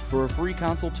appointment for a free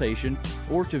consultation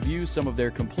or to view some of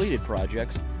their completed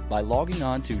projects by logging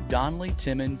on to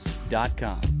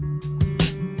DonnellyTimmons.com.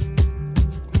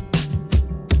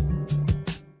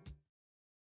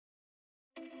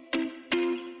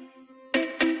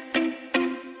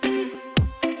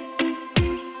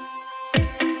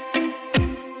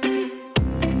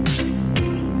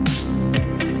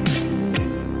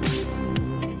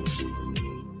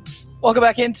 Welcome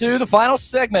back into the final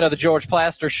segment of the George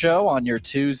Plaster Show on your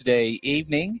Tuesday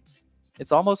evening.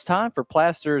 It's almost time for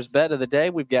Plaster's Bet of the Day.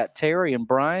 We've got Terry and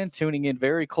Brian tuning in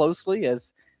very closely,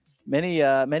 as many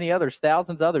others,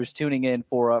 thousands others tuning in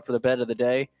for the Bet of the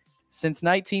Day. Since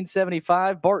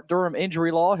 1975, Bart Durham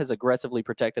injury law has aggressively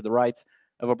protected the rights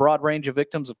of a broad range of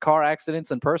victims of car accidents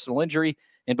and personal injury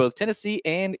in both Tennessee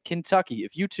and Kentucky.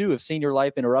 If you too have seen your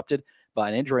life interrupted by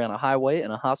an injury on a highway, in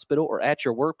a hospital, or at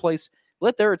your workplace,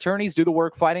 let their attorneys do the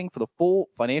work fighting for the full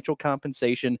financial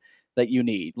compensation that you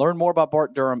need. Learn more about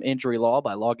Bart Durham injury law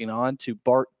by logging on to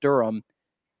bartdurham.com.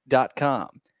 All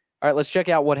right, let's check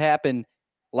out what happened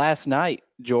last night,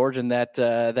 George, in that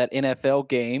NFL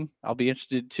game. I'll be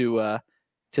interested to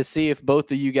see if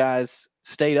both of you guys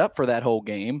stayed up for that whole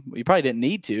game. You probably didn't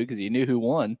need to because you knew who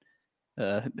won,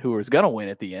 who was going to win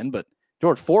at the end. But,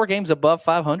 George, 4 games above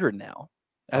 500 now.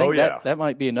 I think that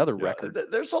might be another record.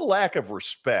 There's a lack of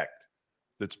respect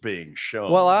that's being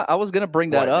shown. Well, I was going to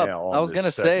bring that up. I was going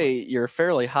to say you're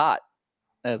fairly hot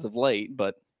as of late,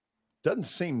 but doesn't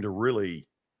seem to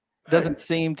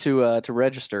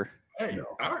register. Hey,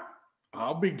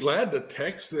 I'll be glad to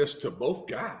text this to both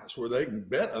guys where they can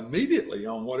bet immediately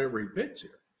on whatever he picks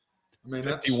here. I mean,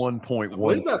 51.1. I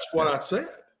believe that's what I said.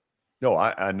 No,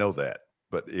 I know that,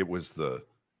 but it was the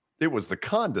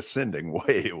condescending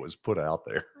way it was put out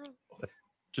there.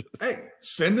 Hey,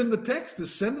 sending the text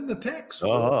is sending the text.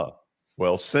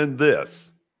 Well, send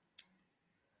this.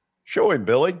 Show him,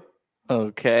 Billy.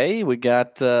 Okay, we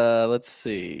got, let's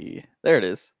see. There it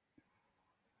is.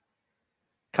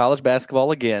 College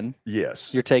basketball again.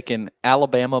 Yes. You're taking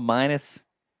Alabama minus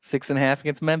 6.5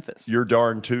 against Memphis. You're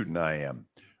darn tootin' I am.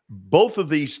 Both of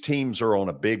these teams are on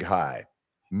a big high.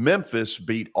 Memphis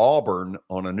beat Auburn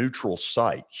on a neutral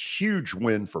site. Huge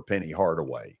win for Penny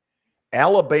Hardaway.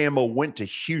 Alabama went to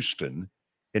Houston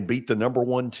and beat the number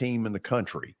 1 team in the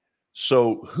country.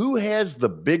 So who has the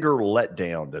bigger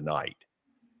letdown tonight?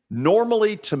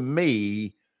 Normally, to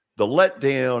me, the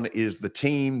letdown is the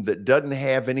team that doesn't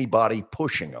have anybody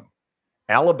pushing them.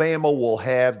 Alabama will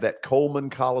have that Coleman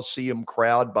Coliseum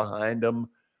crowd behind them.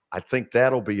 I think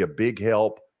that'll be a big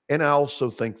help. And I also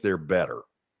think they're better.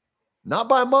 Not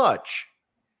by much,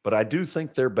 but I do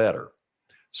think they're better.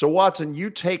 So, Watson, you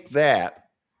take that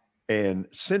and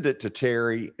send it to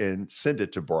Terry and send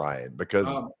it to Brian because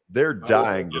they're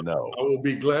dying to know. I will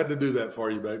be glad to do that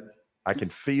for you, baby. I can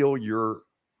feel your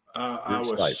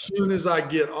as soon as I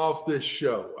get off this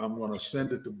show, I'm going to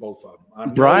send it to both of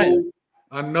them. Brian.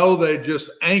 I know they just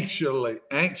anxiously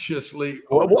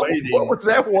are waiting. What was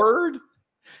that word?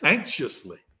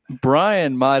 Anxiously.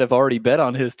 Brian might have already bet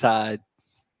on his Tide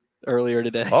earlier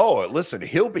today. Oh, listen,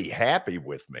 he'll be happy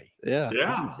with me. Yeah.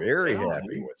 Yeah. Very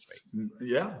happy with me.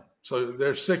 Yeah. So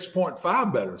they're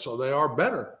 6.5 better. So they are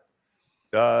better.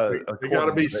 They got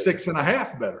to be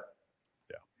 6.5 better.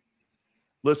 Yeah.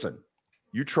 Listen,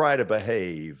 you try to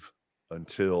behave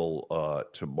until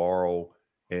tomorrow.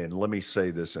 And let me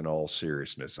say this in all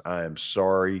seriousness. I am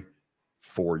sorry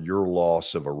for your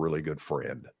loss of a really good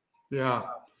friend. Yeah.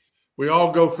 We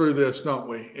all go through this, don't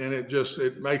we? And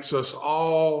it makes us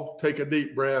all take a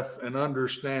deep breath and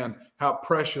understand how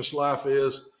precious life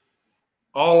is.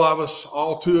 All of us,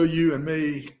 all two of you and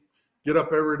me, get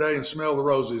up every day and smell the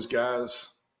roses,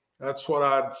 guys. That's what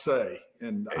I'd say.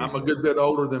 And I'm a good bit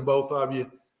older than both of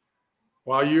you.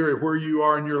 While you're where you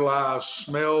are in your lives,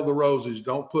 smell the roses.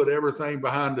 Don't put everything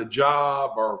behind a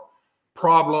job or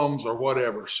problems or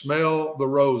whatever. Smell the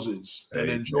roses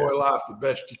and enjoy life the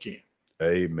best you can.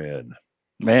 Amen.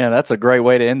 Man, that's a great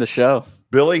way to end the show.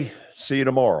 Billy, see you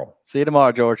tomorrow. See you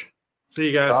tomorrow, George.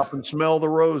 See you guys. Stop and smell the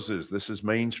roses. This is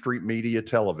Main Street Media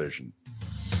Television.